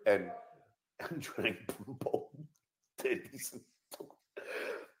birth and drank both titties.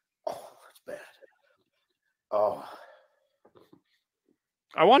 Oh, that's bad. Oh,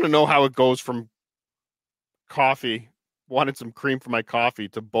 I want to know how it goes from coffee, wanted some cream for my coffee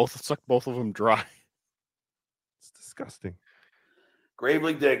to suck both of them dry. It's disgusting.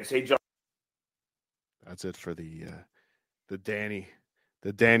 Gravely Diggs. Hey, John. That's it for the Danny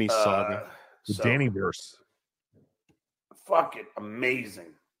saga. The Danny verse. Fucking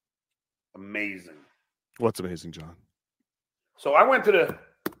amazing. Amazing. What's amazing, John? So I went to the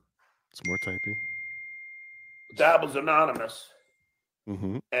Some more typing. Dabbles Anonymous.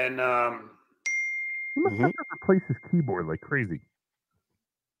 Mm-hmm. And He must have to replace his keyboard like crazy.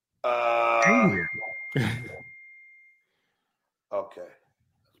 okay.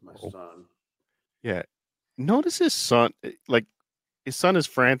 That's my son. Yeah. Notice his son, like his son is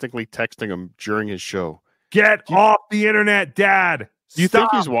frantically texting him during his show. Get off the internet, Dad. Do you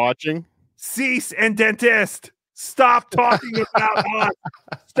think he's watching? Cease and dentist. Stop talking about us.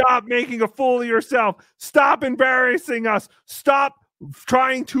 Stop making a fool of yourself. Stop embarrassing us. Stop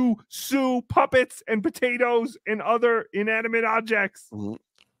trying to sue puppets and potatoes and other inanimate objects. Mm-hmm.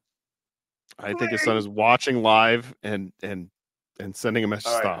 I think his son is watching live and sending a message.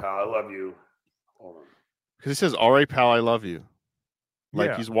 All right, Stop. pal, I love you. Hold on. Because he says, "All right, pal, I love you."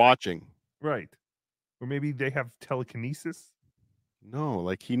 Like he's watching. Right. Or maybe they have telekinesis. No,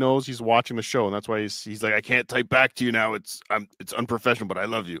 like he knows he's watching the show, and that's why he's like, "I can't type back to you now. It's unprofessional, but I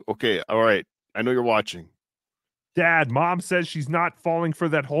love you." Okay, all right. I know you're watching. Dad, Mom says she's not falling for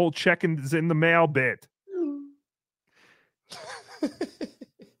that whole check-ins in the mail bit.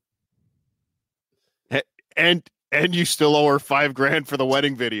 And you still owe her $5,000 for the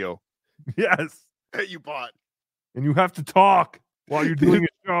wedding video. Yes. That you bought. And you have to talk while you're doing a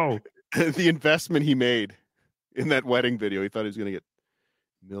show. The investment he made in that wedding video, he thought he was going to get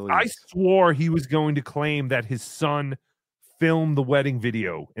millions. I swore he was going to claim that his son filmed the wedding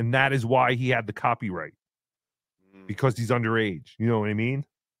video, and that is why he had the copyright. Because he's underage. You know what I mean?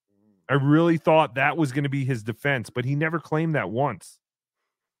 I really thought that was going to be his defense, but he never claimed that once.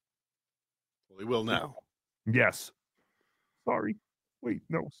 Well, he will now. Yes. Sorry. Wait,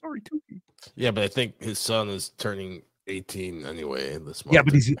 no. Sorry, Tookie. Yeah, but I think his son is turning 18 anyway this month. Yeah,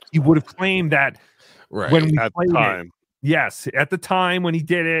 but he would have claimed that right when we at played the time. It. Yes, at the time when he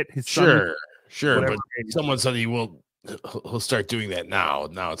did it, his son Sure. whatever. But someone said he'll start doing that now.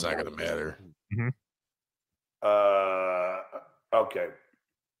 Now it's not going to matter. Mm-hmm. Okay.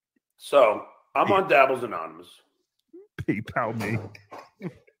 So I'm on Dabbles Anonymous. PayPal me.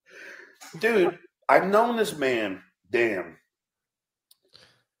 Dude, I've known this man,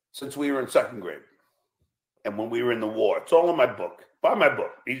 since we were in second grade. And when we were in the war. It's all in my book. Buy my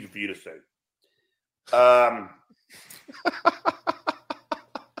book. Easy for you to say.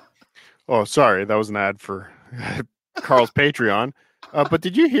 Oh, sorry. That was an ad for Carl's Patreon. But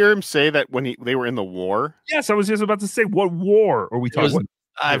did you hear him say that when they were in the war? Yes, I was just about to say, what war are we talking about?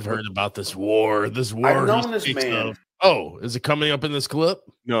 I've heard about this war. This war. I've known this man. Of. Oh, is it coming up in this clip?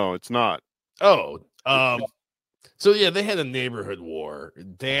 No, it's not. Oh, so yeah, they had a neighborhood war.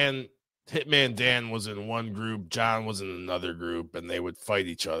 Hitman Dan was in one group, John was in another group, and they would fight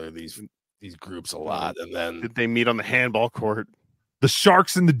each other. These groups a lot, and then did they meet on the handball court? The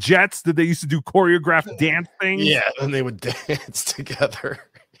Sharks and the Jets, did they used to do choreographed dance things? Yeah, and they would dance together.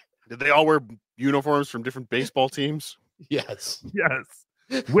 Did they all wear uniforms from different baseball teams? Yes.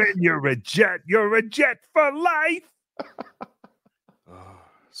 Yes. When you're a jet for life.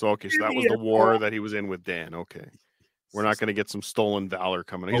 So that was the war that he was in with Dan. Okay. We're not going to get some stolen valor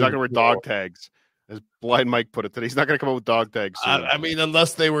coming. He's not going to wear dog tags. As Blind Mike put it today, he's not going to come up with dog tags soon. I mean,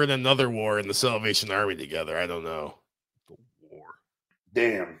 unless they were in another war in the Salvation Army together. I don't know.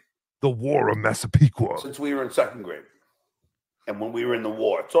 The War of Massapequa. Since we were in second grade. And when we were in the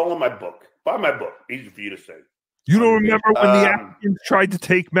war. It's all in my book. Buy my book. Easy for you to say. You don't remember when the Africans tried to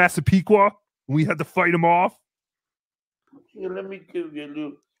take Massapequa? We had to fight them off? Here, let me give you a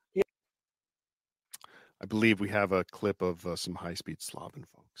little. I believe we have a clip of some high-speed slobbing,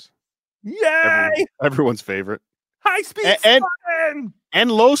 folks. Yay! Everyone's favorite. High-speed slobbing!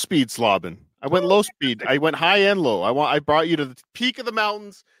 And low-speed slobbing. I went low speed. I went high and low. I brought you to the peak of the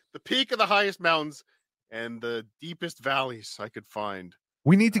mountains, the peak of the highest mountains, and the deepest valleys I could find.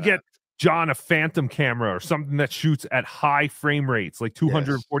 We need to get John a phantom camera or something that shoots at high frame rates, like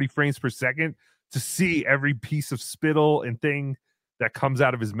 240 frames per second, to see every piece of spittle and thing that comes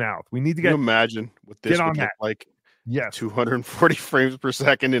out of his mouth. We need to Can you imagine what this would look like? Yes. 240 frames per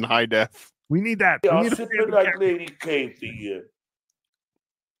second in high def. We need that. Y'all We need sipping like Lady Casey.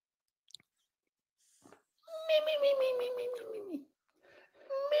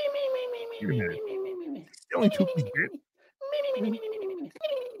 Only Tookie did.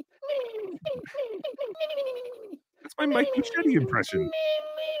 That's my Mike Buchetti impression.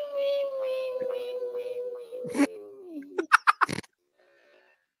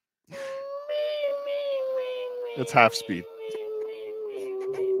 That's half speed.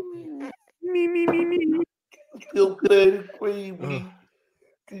 Me. Feel better, Gravely.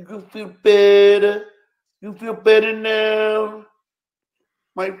 You feel better. You feel better now.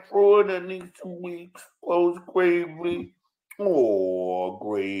 My fraud, I need some weeks. Close Gravely. Oh,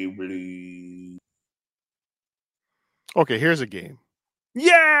 Gravely. Okay, here's a game.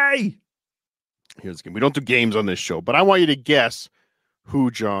 Yay! Here's a game. We don't do games on this show, but I want you to guess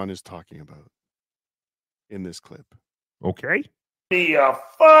who John is talking about in this clip. Okay. Be a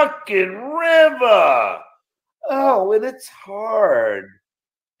fucking river. Oh, and it's hard.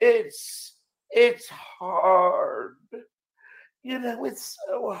 It's hard. You know, it's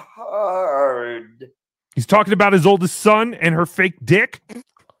so hard. He's talking about his oldest son and her fake dick.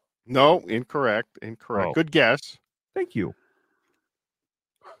 No, incorrect. Oh. Good guess. Thank you.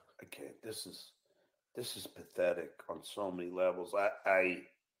 Okay, this is pathetic on so many levels.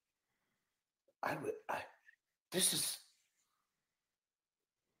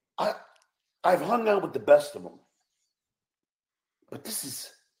 I've hung out with the best of them, but this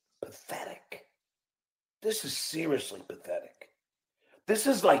is pathetic. This is seriously pathetic. This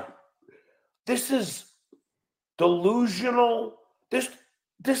is delusional.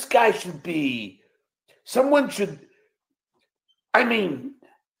 This guy should be, someone should, I mean,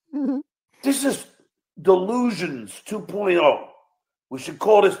 this is Delusions 2.0. We should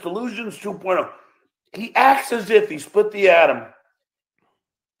call this Delusions 2.0. He acts as if he split the atom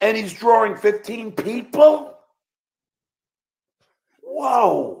and he's drawing 15 people?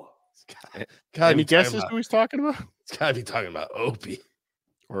 Whoa. Any guesses who he's talking about? It's got to be talking about Opie.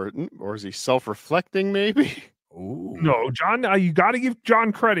 Or is he self-reflecting maybe? Ooh. No, John, you got to give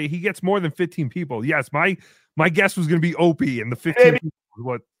John credit. He gets more than 15 people. Yes, my guess was going to be Opie, and the 15 people was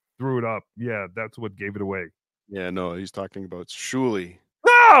what threw it up. Yeah, that's what gave it away. Yeah, no, he's talking about Shuli.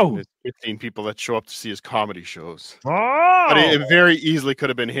 No! There's 15 people that show up to see his comedy shows. Oh! But it very easily could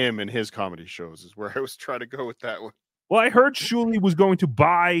have been him and his comedy shows is where I was trying to go with that one. Well, I heard Shuli was going to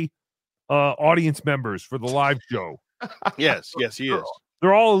buy audience members for the live show. Yes, he is.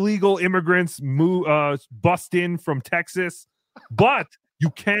 They're all illegal immigrants, bust in from Texas, but you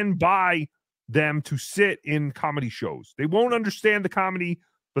can buy them to sit in comedy shows. They won't understand the comedy,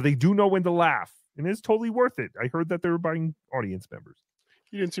 but they do know when to laugh, and it's totally worth it. I heard that they were buying audience members.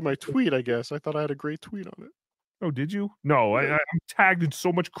 You didn't see my tweet, I guess. I thought I had a great tweet on it. Oh, did you? No, I'm tagged in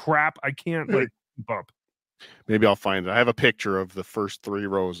so much crap. I can't keep up. Maybe I'll find it. I have a picture of the first 3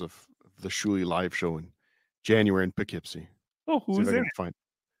 rows of the Shuli live show in January in Poughkeepsie. Oh, who's in it?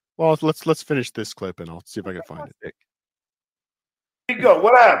 Well, let's finish this clip and I'll see if I can find it. Here you go.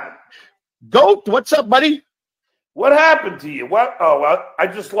 What happened? Goat, what's up, buddy? What happened to you? What? Oh, well, I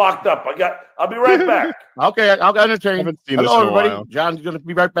just locked up. I'll be right back. Okay, I'll entertain. Haven't seen this Hello, in a everybody. while. John's going to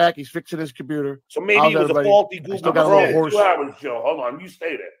be right back. He's fixing his computer. So maybe How's it was everybody? a faulty I Google still got a little Chrome. hoarse. 2 hours, Joe. Hold on. You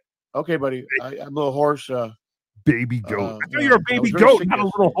stay there. Okay, buddy. I'm a little hoarse. Baby goat. I thought you were a I baby was very goat, sick not a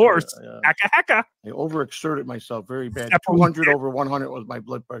yesterday. little horse. Yeah. Hacka. I overexerted myself very bad. Step on 200 it. over 100 was my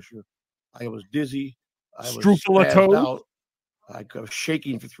blood pressure. I was dizzy. I was Strufala spazzed toad? out. I was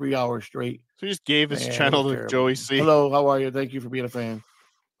shaking for 3 hours straight. So he just gave his Man, channel it was to terrible. Joey C. Hello, how are you? Thank you for being a fan.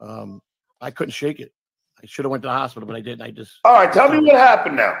 I couldn't shake it. I should have went to the hospital, but I didn't. I just. All right, tell me what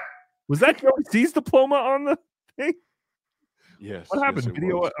happened now. Was that Joey C's diploma on the thing? Yes. What happened? yes, it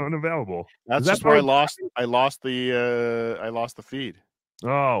Video was. unavailable. That's Is that just where part- I lost the feed.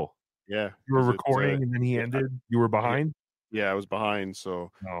 Oh, Yeah. you were 'cause recording and then he ended. You were behind. Yeah, I was behind.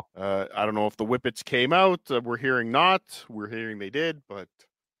 So No. I don't know if the whippets came out. We're hearing not. We're hearing they did, but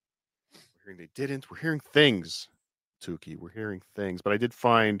we're hearing they didn't. We're hearing things, Tookie. We're hearing things. But I did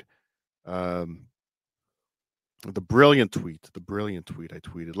find the brilliant tweet. The brilliant tweet I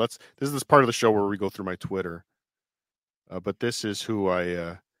tweeted. This is part of the show where we go through my Twitter. But this is who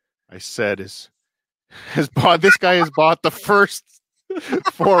I said has bought. This guy has bought the first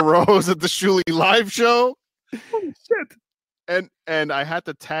 4 rows at the Shuli live show. Holy shit! And I had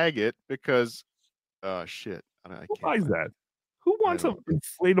to tag it because shit. I Who can't buys find that? it. Who wants an don't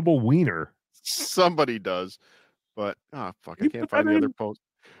inflatable wiener? Somebody does, but fuck, I You can't put find that the other in post.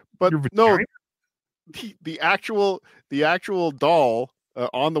 But your no, vagina? the actual doll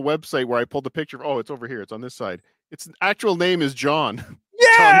on the website where I pulled the picture. Oh, it's over here. It's on this side. Its actual name is John.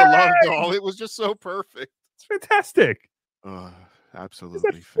 John the Love Doll. It was just so perfect. It's fantastic.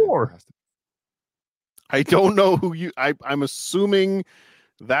 Absolutely for? fantastic. I don't know who you. I'm assuming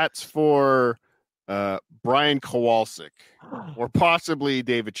that's for Brian Kowalczyk or possibly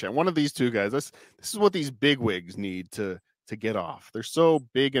David Chen. One of these 2 guys. This is what these bigwigs need to get off. They're so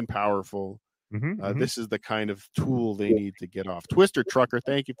big and powerful. This is the kind of tool they need to get off. Twister Trucker,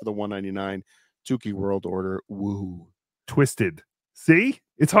 thank you for the $1.99. Tookie World Order. Woo. Twisted. See?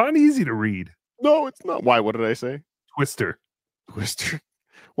 It's hard and easy to read. No, it's not. Why? What did I say? Twister. Twister.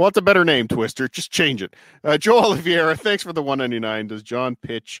 Well, it's a better name, Twister. Just change it. Joe Oliveira, thanks for the $1.99. Does John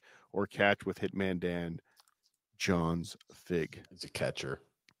pitch or catch with Hitman Dan? John's Fig. He's a catcher.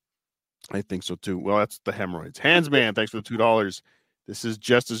 I think so too. Well, that's the hemorrhoids. Handsman, thanks for the $2. This is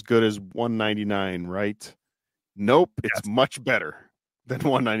just as good as $1.99, right? Nope, it's much better than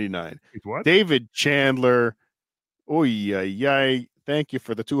 $1.99. What? David Chandler. Oh yeah. Thank you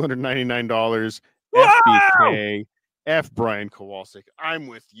for the $299. FBK. F. Brian Kowalczyk. I'm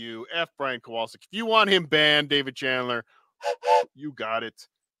with you. F. Brian Kowalczyk. If you want him banned, David Chandler, you got it.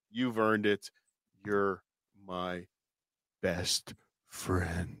 You've earned it. You're my best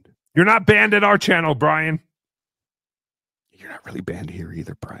friend. You're not banned at our channel, Brian. You're not really banned here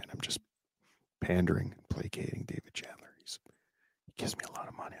either, Brian. I'm just pandering and placating David Chandler. He gives me a lot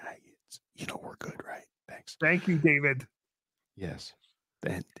of money. We're good, right? Thanks. Thank you, David. Yes.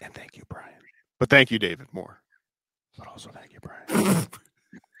 And thank you, Brian. But thank you, David, more. But also thank you, Brian.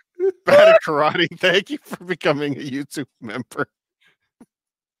 Bad at Karate, thank you for becoming a YouTube member.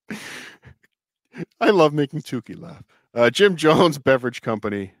 I love making Tookie laugh. Jim Jones Beverage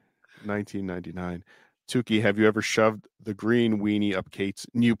Company, $19.99. Tookie, have you ever shoved the green weenie up Kate's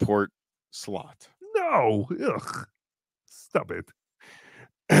Newport slot? No. Ugh. Stop it.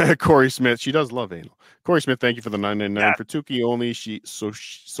 Corey Smith, she does love anal. Corey Smith, thank you for the $9.99 for Tookie only.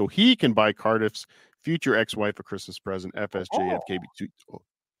 So he can buy Cardiff's future ex-wife a Christmas present. FSJ FKB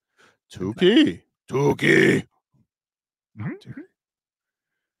Tookie.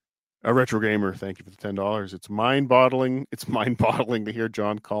 A Retro Gamer, thank you for the $10. It's mind-boggling. It's mind-boggling to hear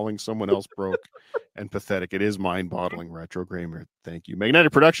John calling someone else broke and pathetic. It is mind-boggling, Retro Gamer. Thank you.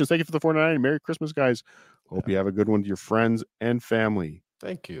 Magnetic Productions, thank you for the $4.99. Merry Christmas, guys. Hope you have a good one to your friends and family.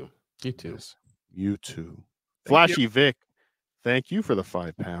 Thank you. You too. Yes, you too. Flashy Vic, thank you for the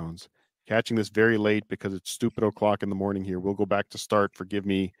 £5. Catching this very late because it's stupid o'clock in the morning here. We'll go back to start. Forgive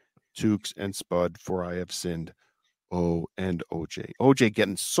me, Tooks and Spud, for I have sinned. Oh, and OJ. OJ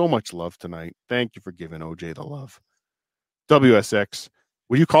getting so much love tonight. Thank you for giving OJ the love. WSX.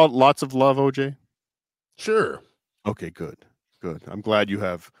 Will you call it lots of love, OJ? Sure. Okay, good. Good. I'm glad you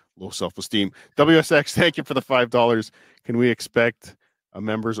have low self-esteem. WSX, thank you for the $5. Can we expect a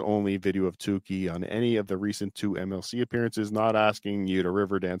members-only video of Tookie on any of the recent 2 MLC appearances? Not asking you to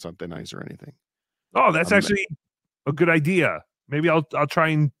river dance on thin ice or anything. Oh, that's actually a good idea. Maybe I'll try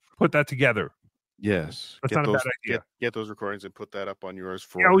and put that together. Yes. That's not a bad idea. Get those recordings and put that up on yours.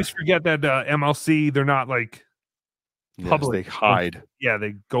 I always forget that MLC, they're not like public. They hide. Yeah,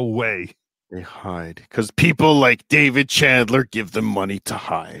 they go away. They hide because people like David Chandler give them money to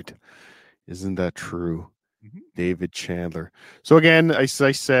hide. Isn't that true? Mm-hmm. David Chandler. So again, I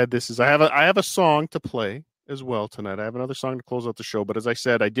said this is I have a song to play as well tonight. I have another song to close out the show, but as I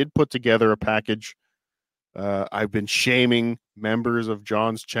said, I did put together a package. I've been shaming members of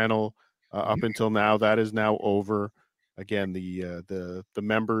John's channel up until now. That is now over. Again, the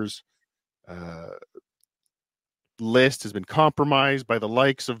members list has been compromised by the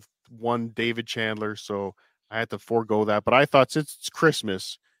likes of one David Chandler, so I had to forego that. But I thought since it's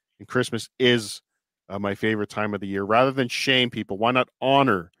Christmas, and Christmas is my favorite time of the year, rather than shame people, why not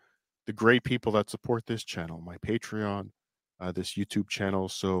honor the great people that support this channel, my Patreon, this YouTube channel?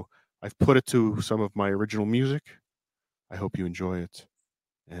 So I've put it to some of my original music. I hope you enjoy it.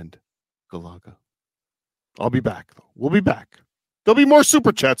 And Galaga. I'll be back, though. We'll be back. There'll be more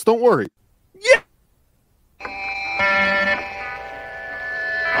super chats. Don't worry. Yeah.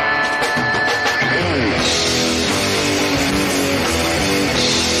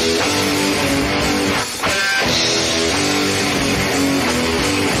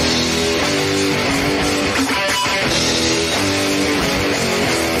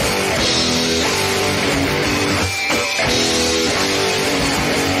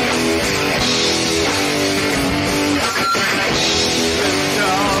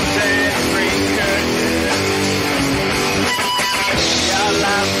 All day.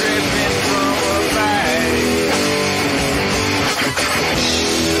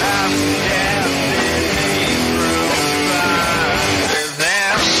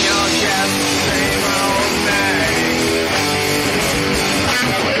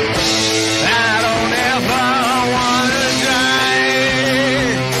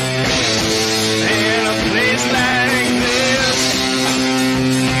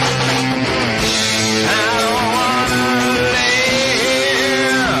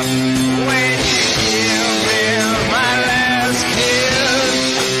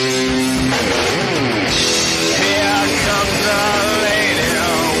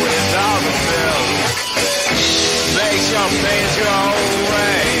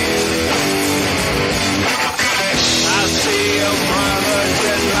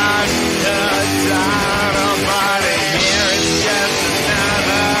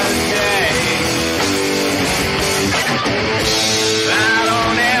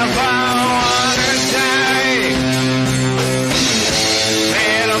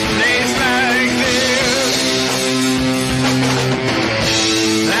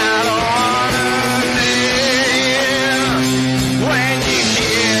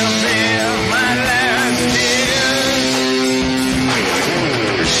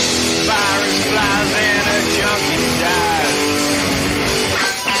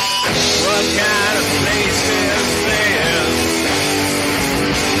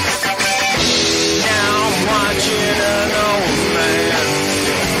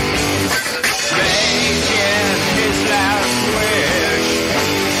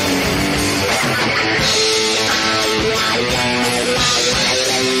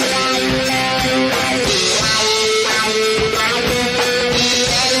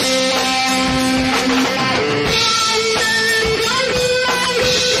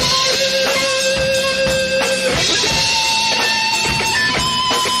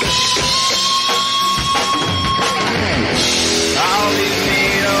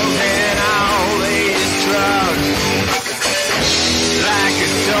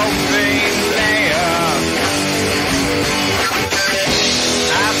 propane layer.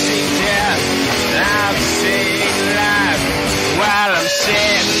 I've seen death, I've seen life, while I'm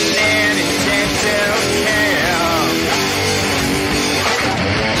sitting in intensive care.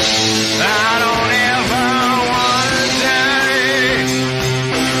 I don't ever wanna die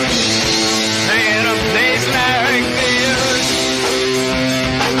in a place like this.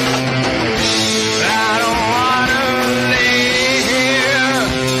 I don't wanna lay here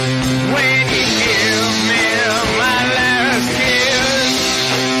when you give me my last kiss.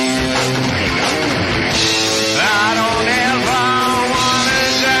 I don't ever wanna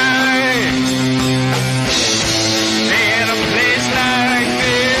die in a place like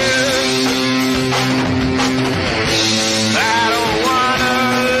this. I don't wanna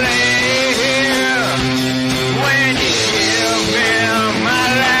lay here when you give me my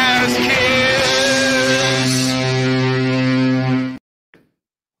last kiss.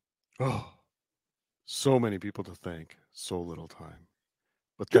 Oh, so many people to thank, so little time.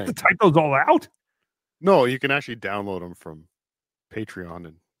 But You have to thank type those all out? No, you can actually download them from Patreon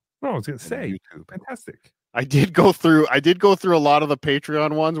and No, I was going to and say. YouTube. Fantastic. I did go through a lot of the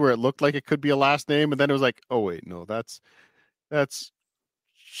Patreon ones where it looked like it could be a last name, and then it was like, oh wait, no, that's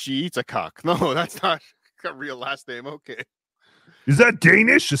she eats a cock. No, that's not a real last name. Okay. Is that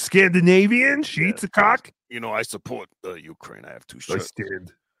Danish? A Scandinavian? She eats a cock? You know, I support Ukraine. I have two I shirts.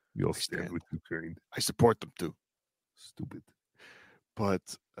 stand. We all stand with Ukraine. I support them too. Stupid. But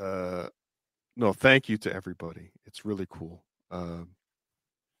no, thank you to everybody. It's really cool.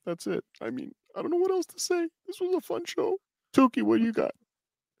 That's it. I mean, I don't know what else to say. This was a fun show. Tookie, what do you got?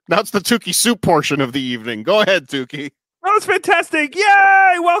 That's the Tookie soup portion of the evening. Go ahead, Tookie. That was fantastic.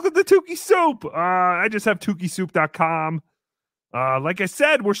 Yay! Welcome to Tookie Soup. I just have TookieSoup.com. Like I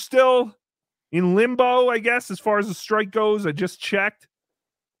said, we're still in limbo, I guess, as far as the strike goes. I just checked.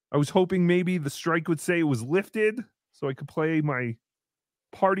 I was hoping maybe the strike would say it was lifted so I could play my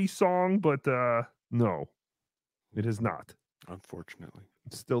party song, but no, it is not. Unfortunately.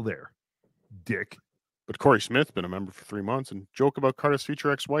 It's still there. Dick. But Corey Smith's been a member for 3 months, and joke about Carter's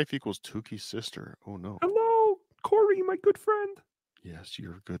future ex-wife equals Tookie's sister. Oh no. Hello, Corey, my good friend. Yes,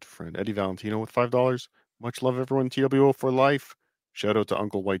 you're a good friend. Eddie Valentino with $5. Much love, everyone. TWO for life. Shout out to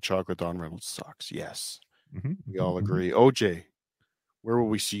Uncle White Chocolate. Don Reynolds sucks. Yes. We all agree. OJ, where will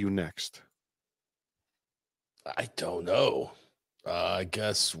we see you next? I don't know. I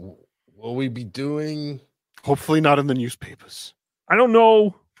guess will we be doing? Hopefully not in the newspapers. I don't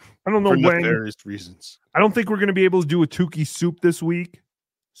know. I don't know For when. nefarious reasons. I don't think we're going to be able to do a Tookie Soup this week.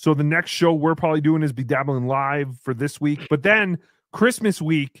 So the next show we're probably doing is Be Dabbling Live for this week. But then Christmas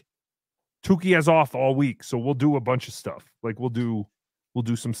week, Tookie has off all week. So we'll do a bunch of stuff. Like we'll do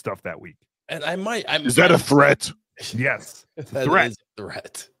some stuff that week. And I might. Is that a threat? Yes. It's a That threat. is a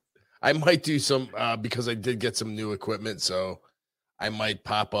threat. I might do some because I did get some new equipment, so I might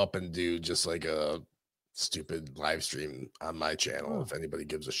pop up and do just like a stupid live stream on my channel if anybody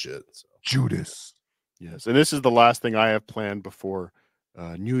gives a shit. So. Judas. Yes, and this is the last thing I have planned before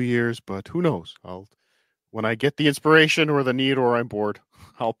New Year's, but who knows? When I get the inspiration or the need or I'm bored,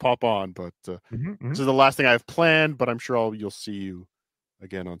 I'll pop on. But this is the last thing I have planned, but I'm sure you'll see you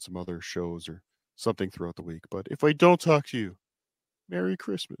again on some other shows or something throughout the week. But if I don't talk to you, Merry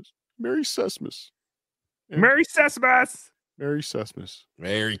Christmas. Merry Sesmas. Merry Sesmas. Merry Sesmas.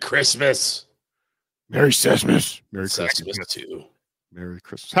 Merry Christmas. Merry Sesmas. Merry Sesmas Christmas. too. Merry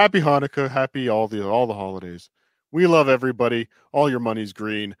Christmas. Happy Hanukkah. Happy all the holidays. We love everybody. All your money's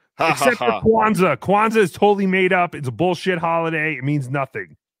green. Ha Except ha ha. for Kwanzaa. Kwanzaa is totally made up. It's a bullshit holiday. It means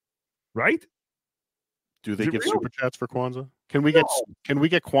nothing. Right? Do they Is it give real? super chats for Kwanzaa? Can we get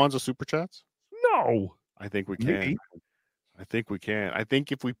Kwanzaa super chats? No. I think we can. Maybe. I think we can. I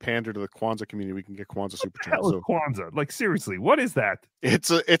think if we pander to the Kwanzaa community, we can get Kwanzaa super chats. Hell is Kwanzaa? Like seriously, what is that? It's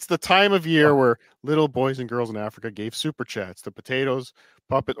the time of year where little boys and girls in Africa gave super chats to potatoes,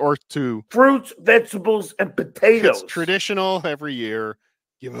 puppet, or to fruits, vegetables, and potatoes. It's traditional every year.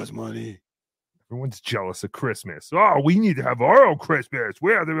 Give us money. Everyone's jealous of Christmas. Oh, we need to have our own Christmas.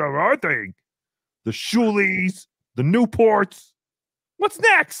 We have to have our thing. The Shuleys, the Newports. What's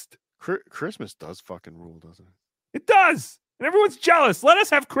next? Christmas does fucking rule, doesn't it? It does. And everyone's jealous. Let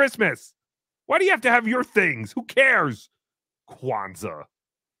us have Christmas. Why do you have to have your things? Who cares? Kwanzaa.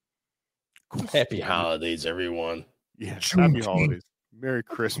 Happy holidays, everyone. Yes, happy holidays. Merry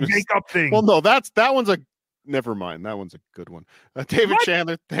Christmas. Makeup thing. Well, no, that one's a never mind. That one's a good one. David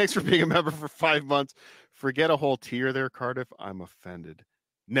Chandler, thanks for being a member for 5 months. Forget a whole tier there, Cardiff. I'm offended.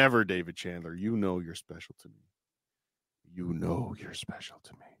 Never, David Chandler. You know you're special to me. You know you're special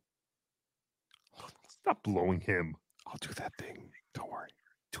to me. Stop blowing him. I'll do that thing. Don't worry.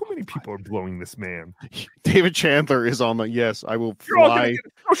 Do many people are blowing this man? David Chandler is on the yes. I will You're all gonna fly. get a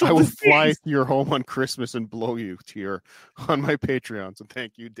social I will disease. fly to your home on Christmas and blow you to your on my Patreon. So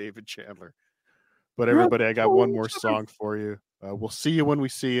thank you, David Chandler. But You're all everybody, I got blowing one more each other. song for you. We'll see you when we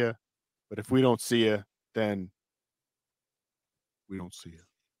see you. But if we don't see you, then we don't see you.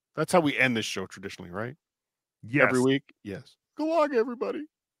 That's how we end this show traditionally, right? Yes. Every week. Yes. Go long, everybody.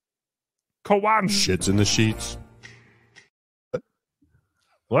 Kawan. Shits in the sheets.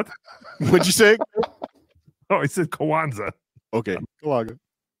 What? What'd you say? Oh, I said Kawanza. Okay. Go on.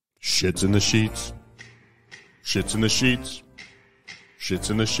 Shits in the sheets. Shits in the sheets. Shits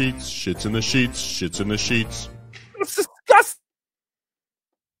in the sheets. Shits in the sheets. Shits in the sheets. That's disgusting.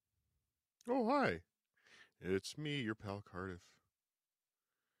 Oh, hi. It's me, your pal Cardiff.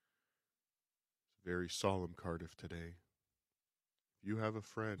 Very solemn Cardiff today. You have a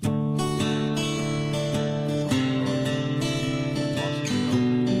friend. I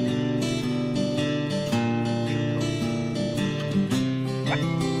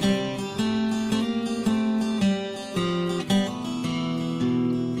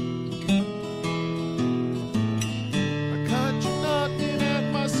caught you knocking at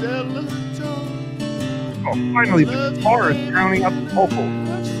my cellar door. Oh, finally, the guitar is drowning out the vocal.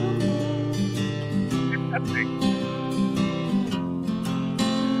 That thing.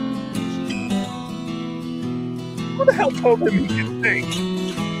 Who the hell told him he could sing?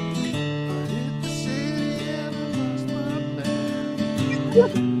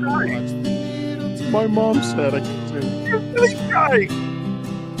 My mom said I could sing. You're really trying.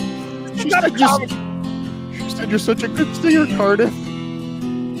 She said you're such a good singer, Cardiff.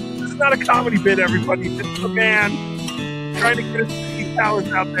 This is not a comedy bit, everybody. This is a man trying to get his singing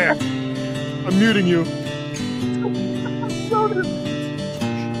talents out there. I'm muting you.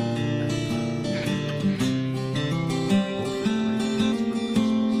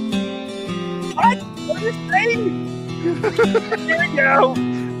 What? What are you saying? There you go.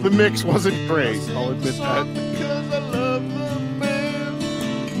 The mix wasn't great. I'll admit that. Because I love the man.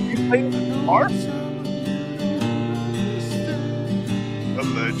 You playing the guitar?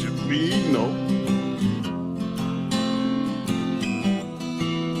 Allegedly, no.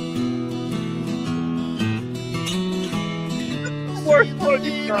 Worst one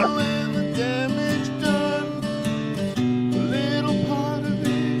you've done. And the damage done. A little part of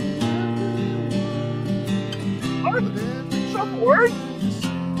it. What? Some word?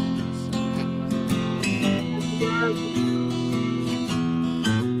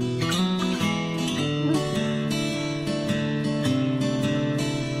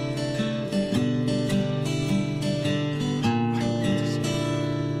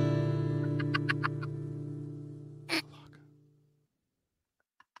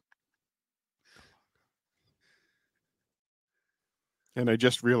 And I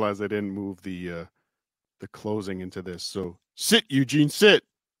just realized I didn't move the closing into this. So sit, Eugene, sit.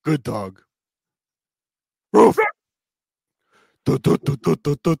 Good dog. Roof. Vaping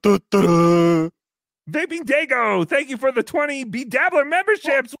Dago, thank you for the 20 Bedabbler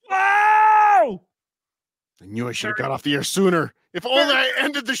memberships. Whoa! I knew I should have got off the air sooner. If only I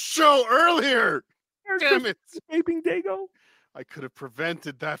ended the show earlier. Damn it. Vaping Dago. I could have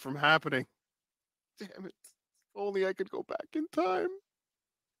prevented that from happening. Damn it. If only I could go back in time.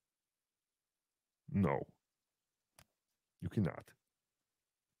 No. You cannot.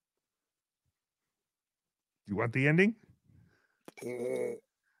 You want the ending? Where'd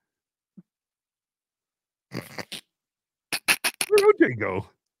OJ go?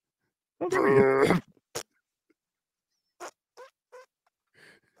 Oh, there he is. I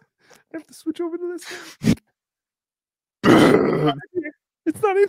have to switch over to this. It's not in